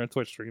chop me during a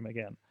Twitch stream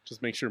again,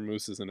 Just make sure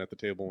Moose isn't at the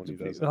table when he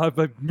does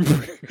it.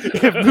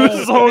 if Moose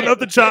is holding up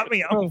to chop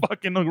me, I'm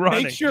fucking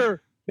running.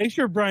 Make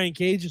sure Brian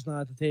Cage is not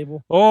at the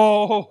table.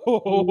 Oh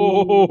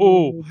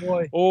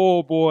boy.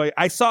 Oh boy!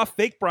 I saw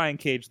fake Brian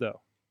Cage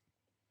though.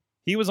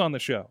 He was on the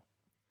show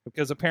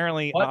because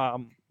apparently,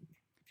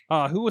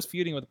 who was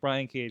feuding with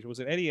Brian Cage? Was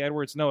it Eddie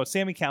Edwards? No, it's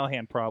Sammy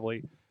Callahan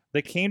probably.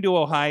 They came to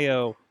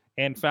Ohio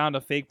and found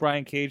a fake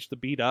Brian Cage to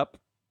beat up,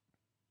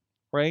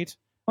 right?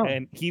 Oh.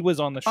 And he was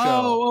on the show.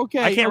 Oh,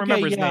 okay. I can't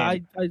remember his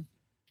name.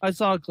 I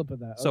saw a clip of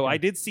that. So Okay. I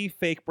did see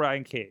fake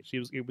Brian Cage. It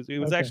was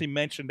Okay. actually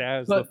mentioned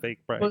as But- the fake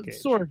Brian But Cage.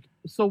 Sorg,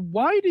 so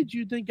why did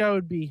you think I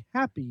would be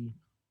happy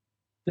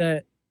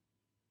that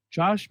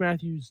Josh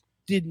Matthews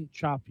didn't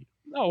chop you?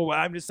 No,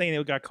 I'm just saying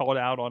it got called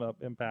out on a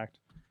Impact.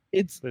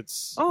 It's It's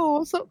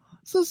so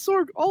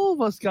Sorg, all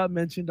of us got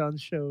mentioned on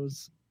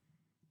shows.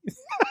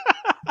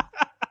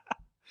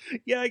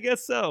 yeah, I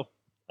guess so.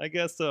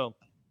 The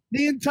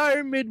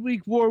entire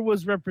midweek war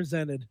was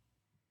represented.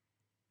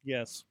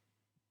 Yes.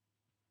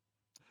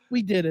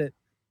 We did it.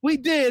 We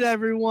did,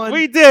 everyone.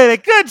 We did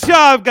it. Good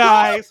job,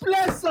 guys. God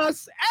bless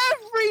us,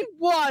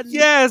 everyone.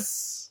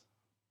 Yes.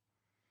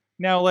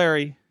 Now,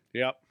 Larry,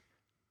 Yep.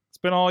 it's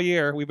been all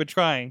year. We've been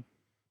trying.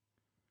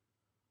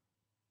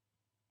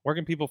 Where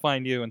can people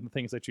find you and the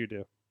things that you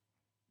do?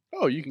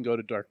 Oh, you can go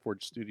to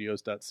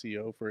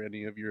darkforgestudios.co for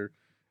any of your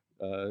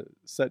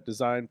set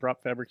design,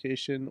 prop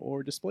fabrication,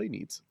 or display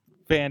needs.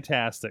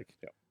 Fantastic.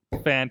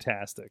 Yep.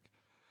 Fantastic.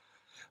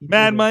 We did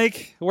Mad it.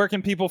 Mike, where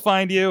can people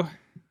find you?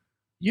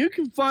 You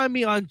can find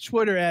me on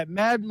Twitter at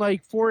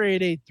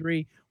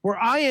MadMike4883, where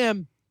I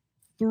am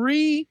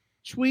 3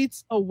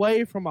 tweets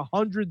away from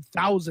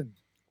 100,000.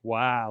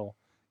 Wow.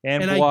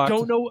 And And blocked. I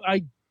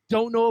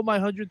don't know what my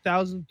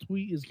 100,000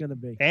 tweet is going to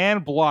be.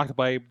 And blocked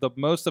by the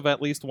most of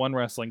at least one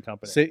wrestling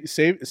company.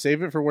 Save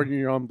it for when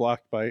you're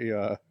unblocked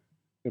by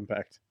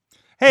Impact.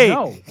 Hey,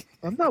 No,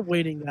 I'm not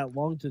waiting that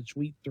long to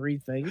tweet 3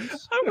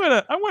 things. I'm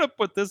gonna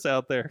put this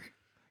out there.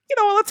 You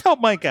know what? Let's help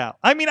Mike out.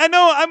 I mean, I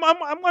know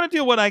I'm gonna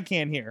do what I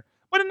can here,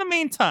 but in the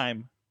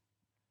meantime,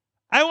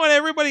 I want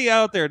everybody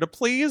out there to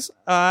please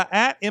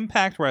at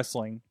Impact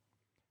Wrestling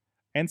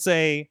and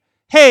say,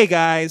 "Hey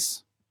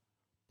guys,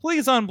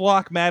 please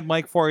unblock Mad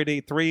Mike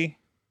 4883.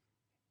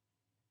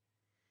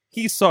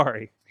 He's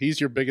sorry." He's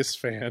your biggest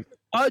fan.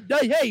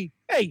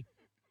 Hey,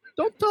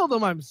 don't tell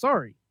them I'm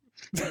sorry.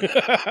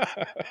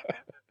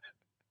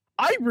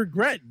 I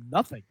regret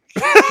nothing.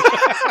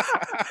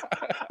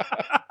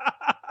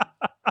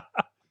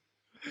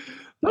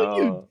 Don't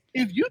you?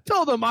 If you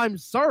tell them I'm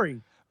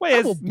sorry, Wait,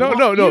 I will it's, No.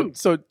 block you.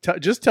 So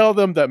just tell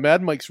them that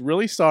Mad Mike's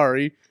really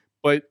sorry,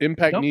 but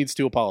Impact Nope. needs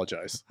to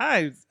apologize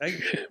I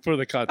for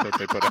the content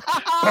they put out.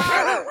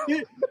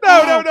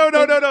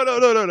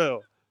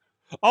 no.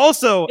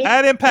 Also,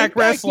 at Impact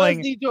does Wrestling,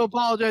 need to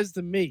apologize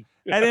to me.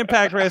 at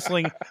Impact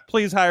Wrestling,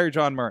 please hire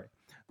John Murray.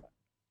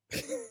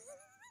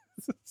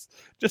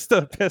 Just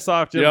to piss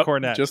off Jim Yep,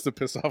 Cornette. just to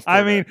piss off.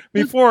 I mean,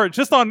 before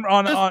just on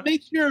Just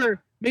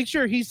make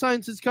sure he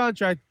signs his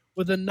contract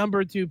with a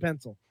number 2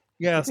 pencil.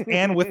 yes,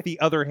 and with the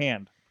other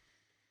hand.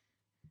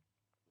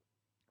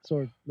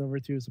 So number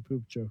 2 is a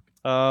poop joke.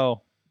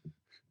 Oh,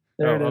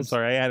 There it I'm is.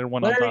 sorry, I added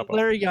one on Larry, top of it.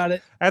 Larry got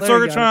it. At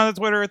Larry Sorgatron got on the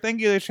Twitter, thank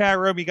you to the chat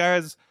room. You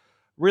guys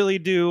really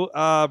do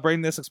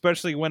bring this,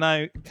 especially when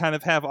I kind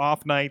of have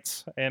off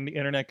nights and the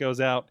internet goes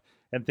out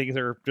and things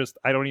are just,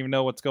 I don't even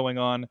know what's going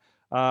on.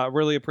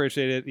 Really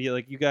appreciate it.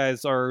 You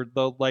guys are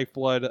the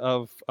lifeblood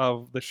of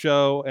the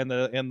show and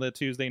the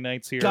Tuesday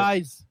nights here.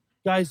 Guys,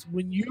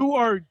 when you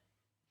are,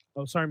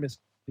 oh, sorry, Miss.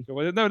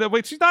 No,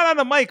 wait, she's not on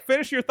the mic.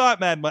 Finish your thought,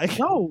 Mad Mike.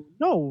 No,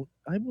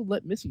 I will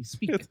let Missy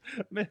speak.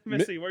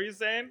 Missy, what are you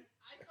saying?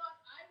 I thought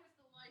I was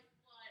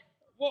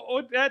the lifeblood.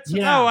 Well, that's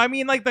Yeah. I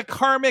mean, like the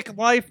karmic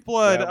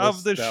lifeblood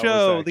of the that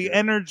show, was the accurate.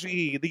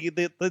 energy,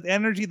 the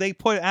energy they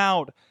put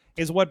out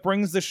is what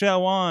brings the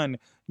show on.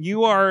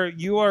 You are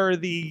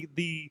the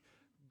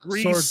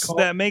grease Sword,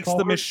 that makes call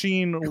the her-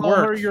 machine Call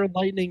her work. your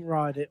lightning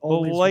rod. It The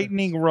always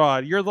lightning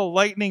rod. You're the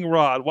lightning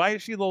rod. Why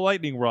is she the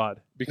lightning rod?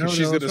 Because No,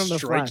 she's no, going it's to from the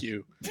strike Flash.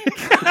 you.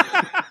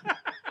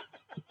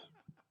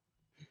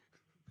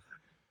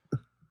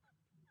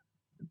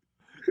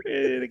 We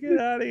need to get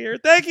out of here.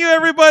 Thank you,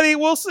 everybody.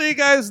 We'll see you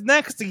guys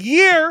next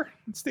year.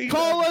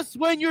 Call us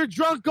when you're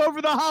drunk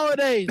over the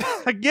holidays.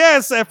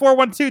 Yes, at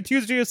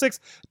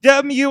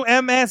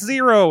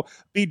 412-206-WMS0.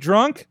 Be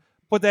drunk.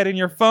 Put that in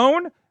your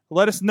phone.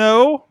 Let us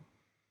know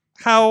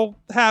how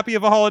happy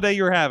of a holiday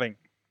you're having.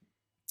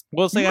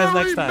 We'll see you guys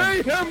next time.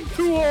 Merry mayhem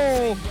to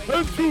all,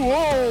 and to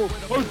all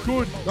a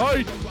good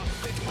night.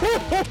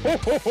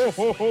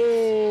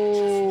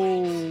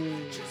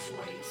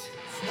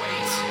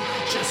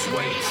 Just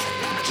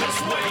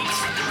wait.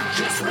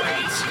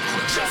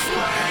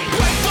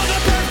 Wait for the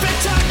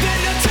perfect time,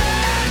 then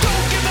attack.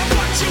 Don't give up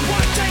what you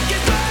want, take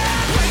it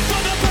back. Wait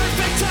for the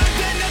perfect time,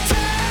 then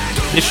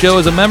attack. This show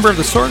is a member of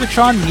the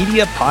Sorgatron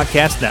Media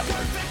Podcast Network.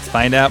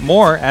 Find out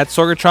more at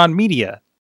sorgatronmedia.com.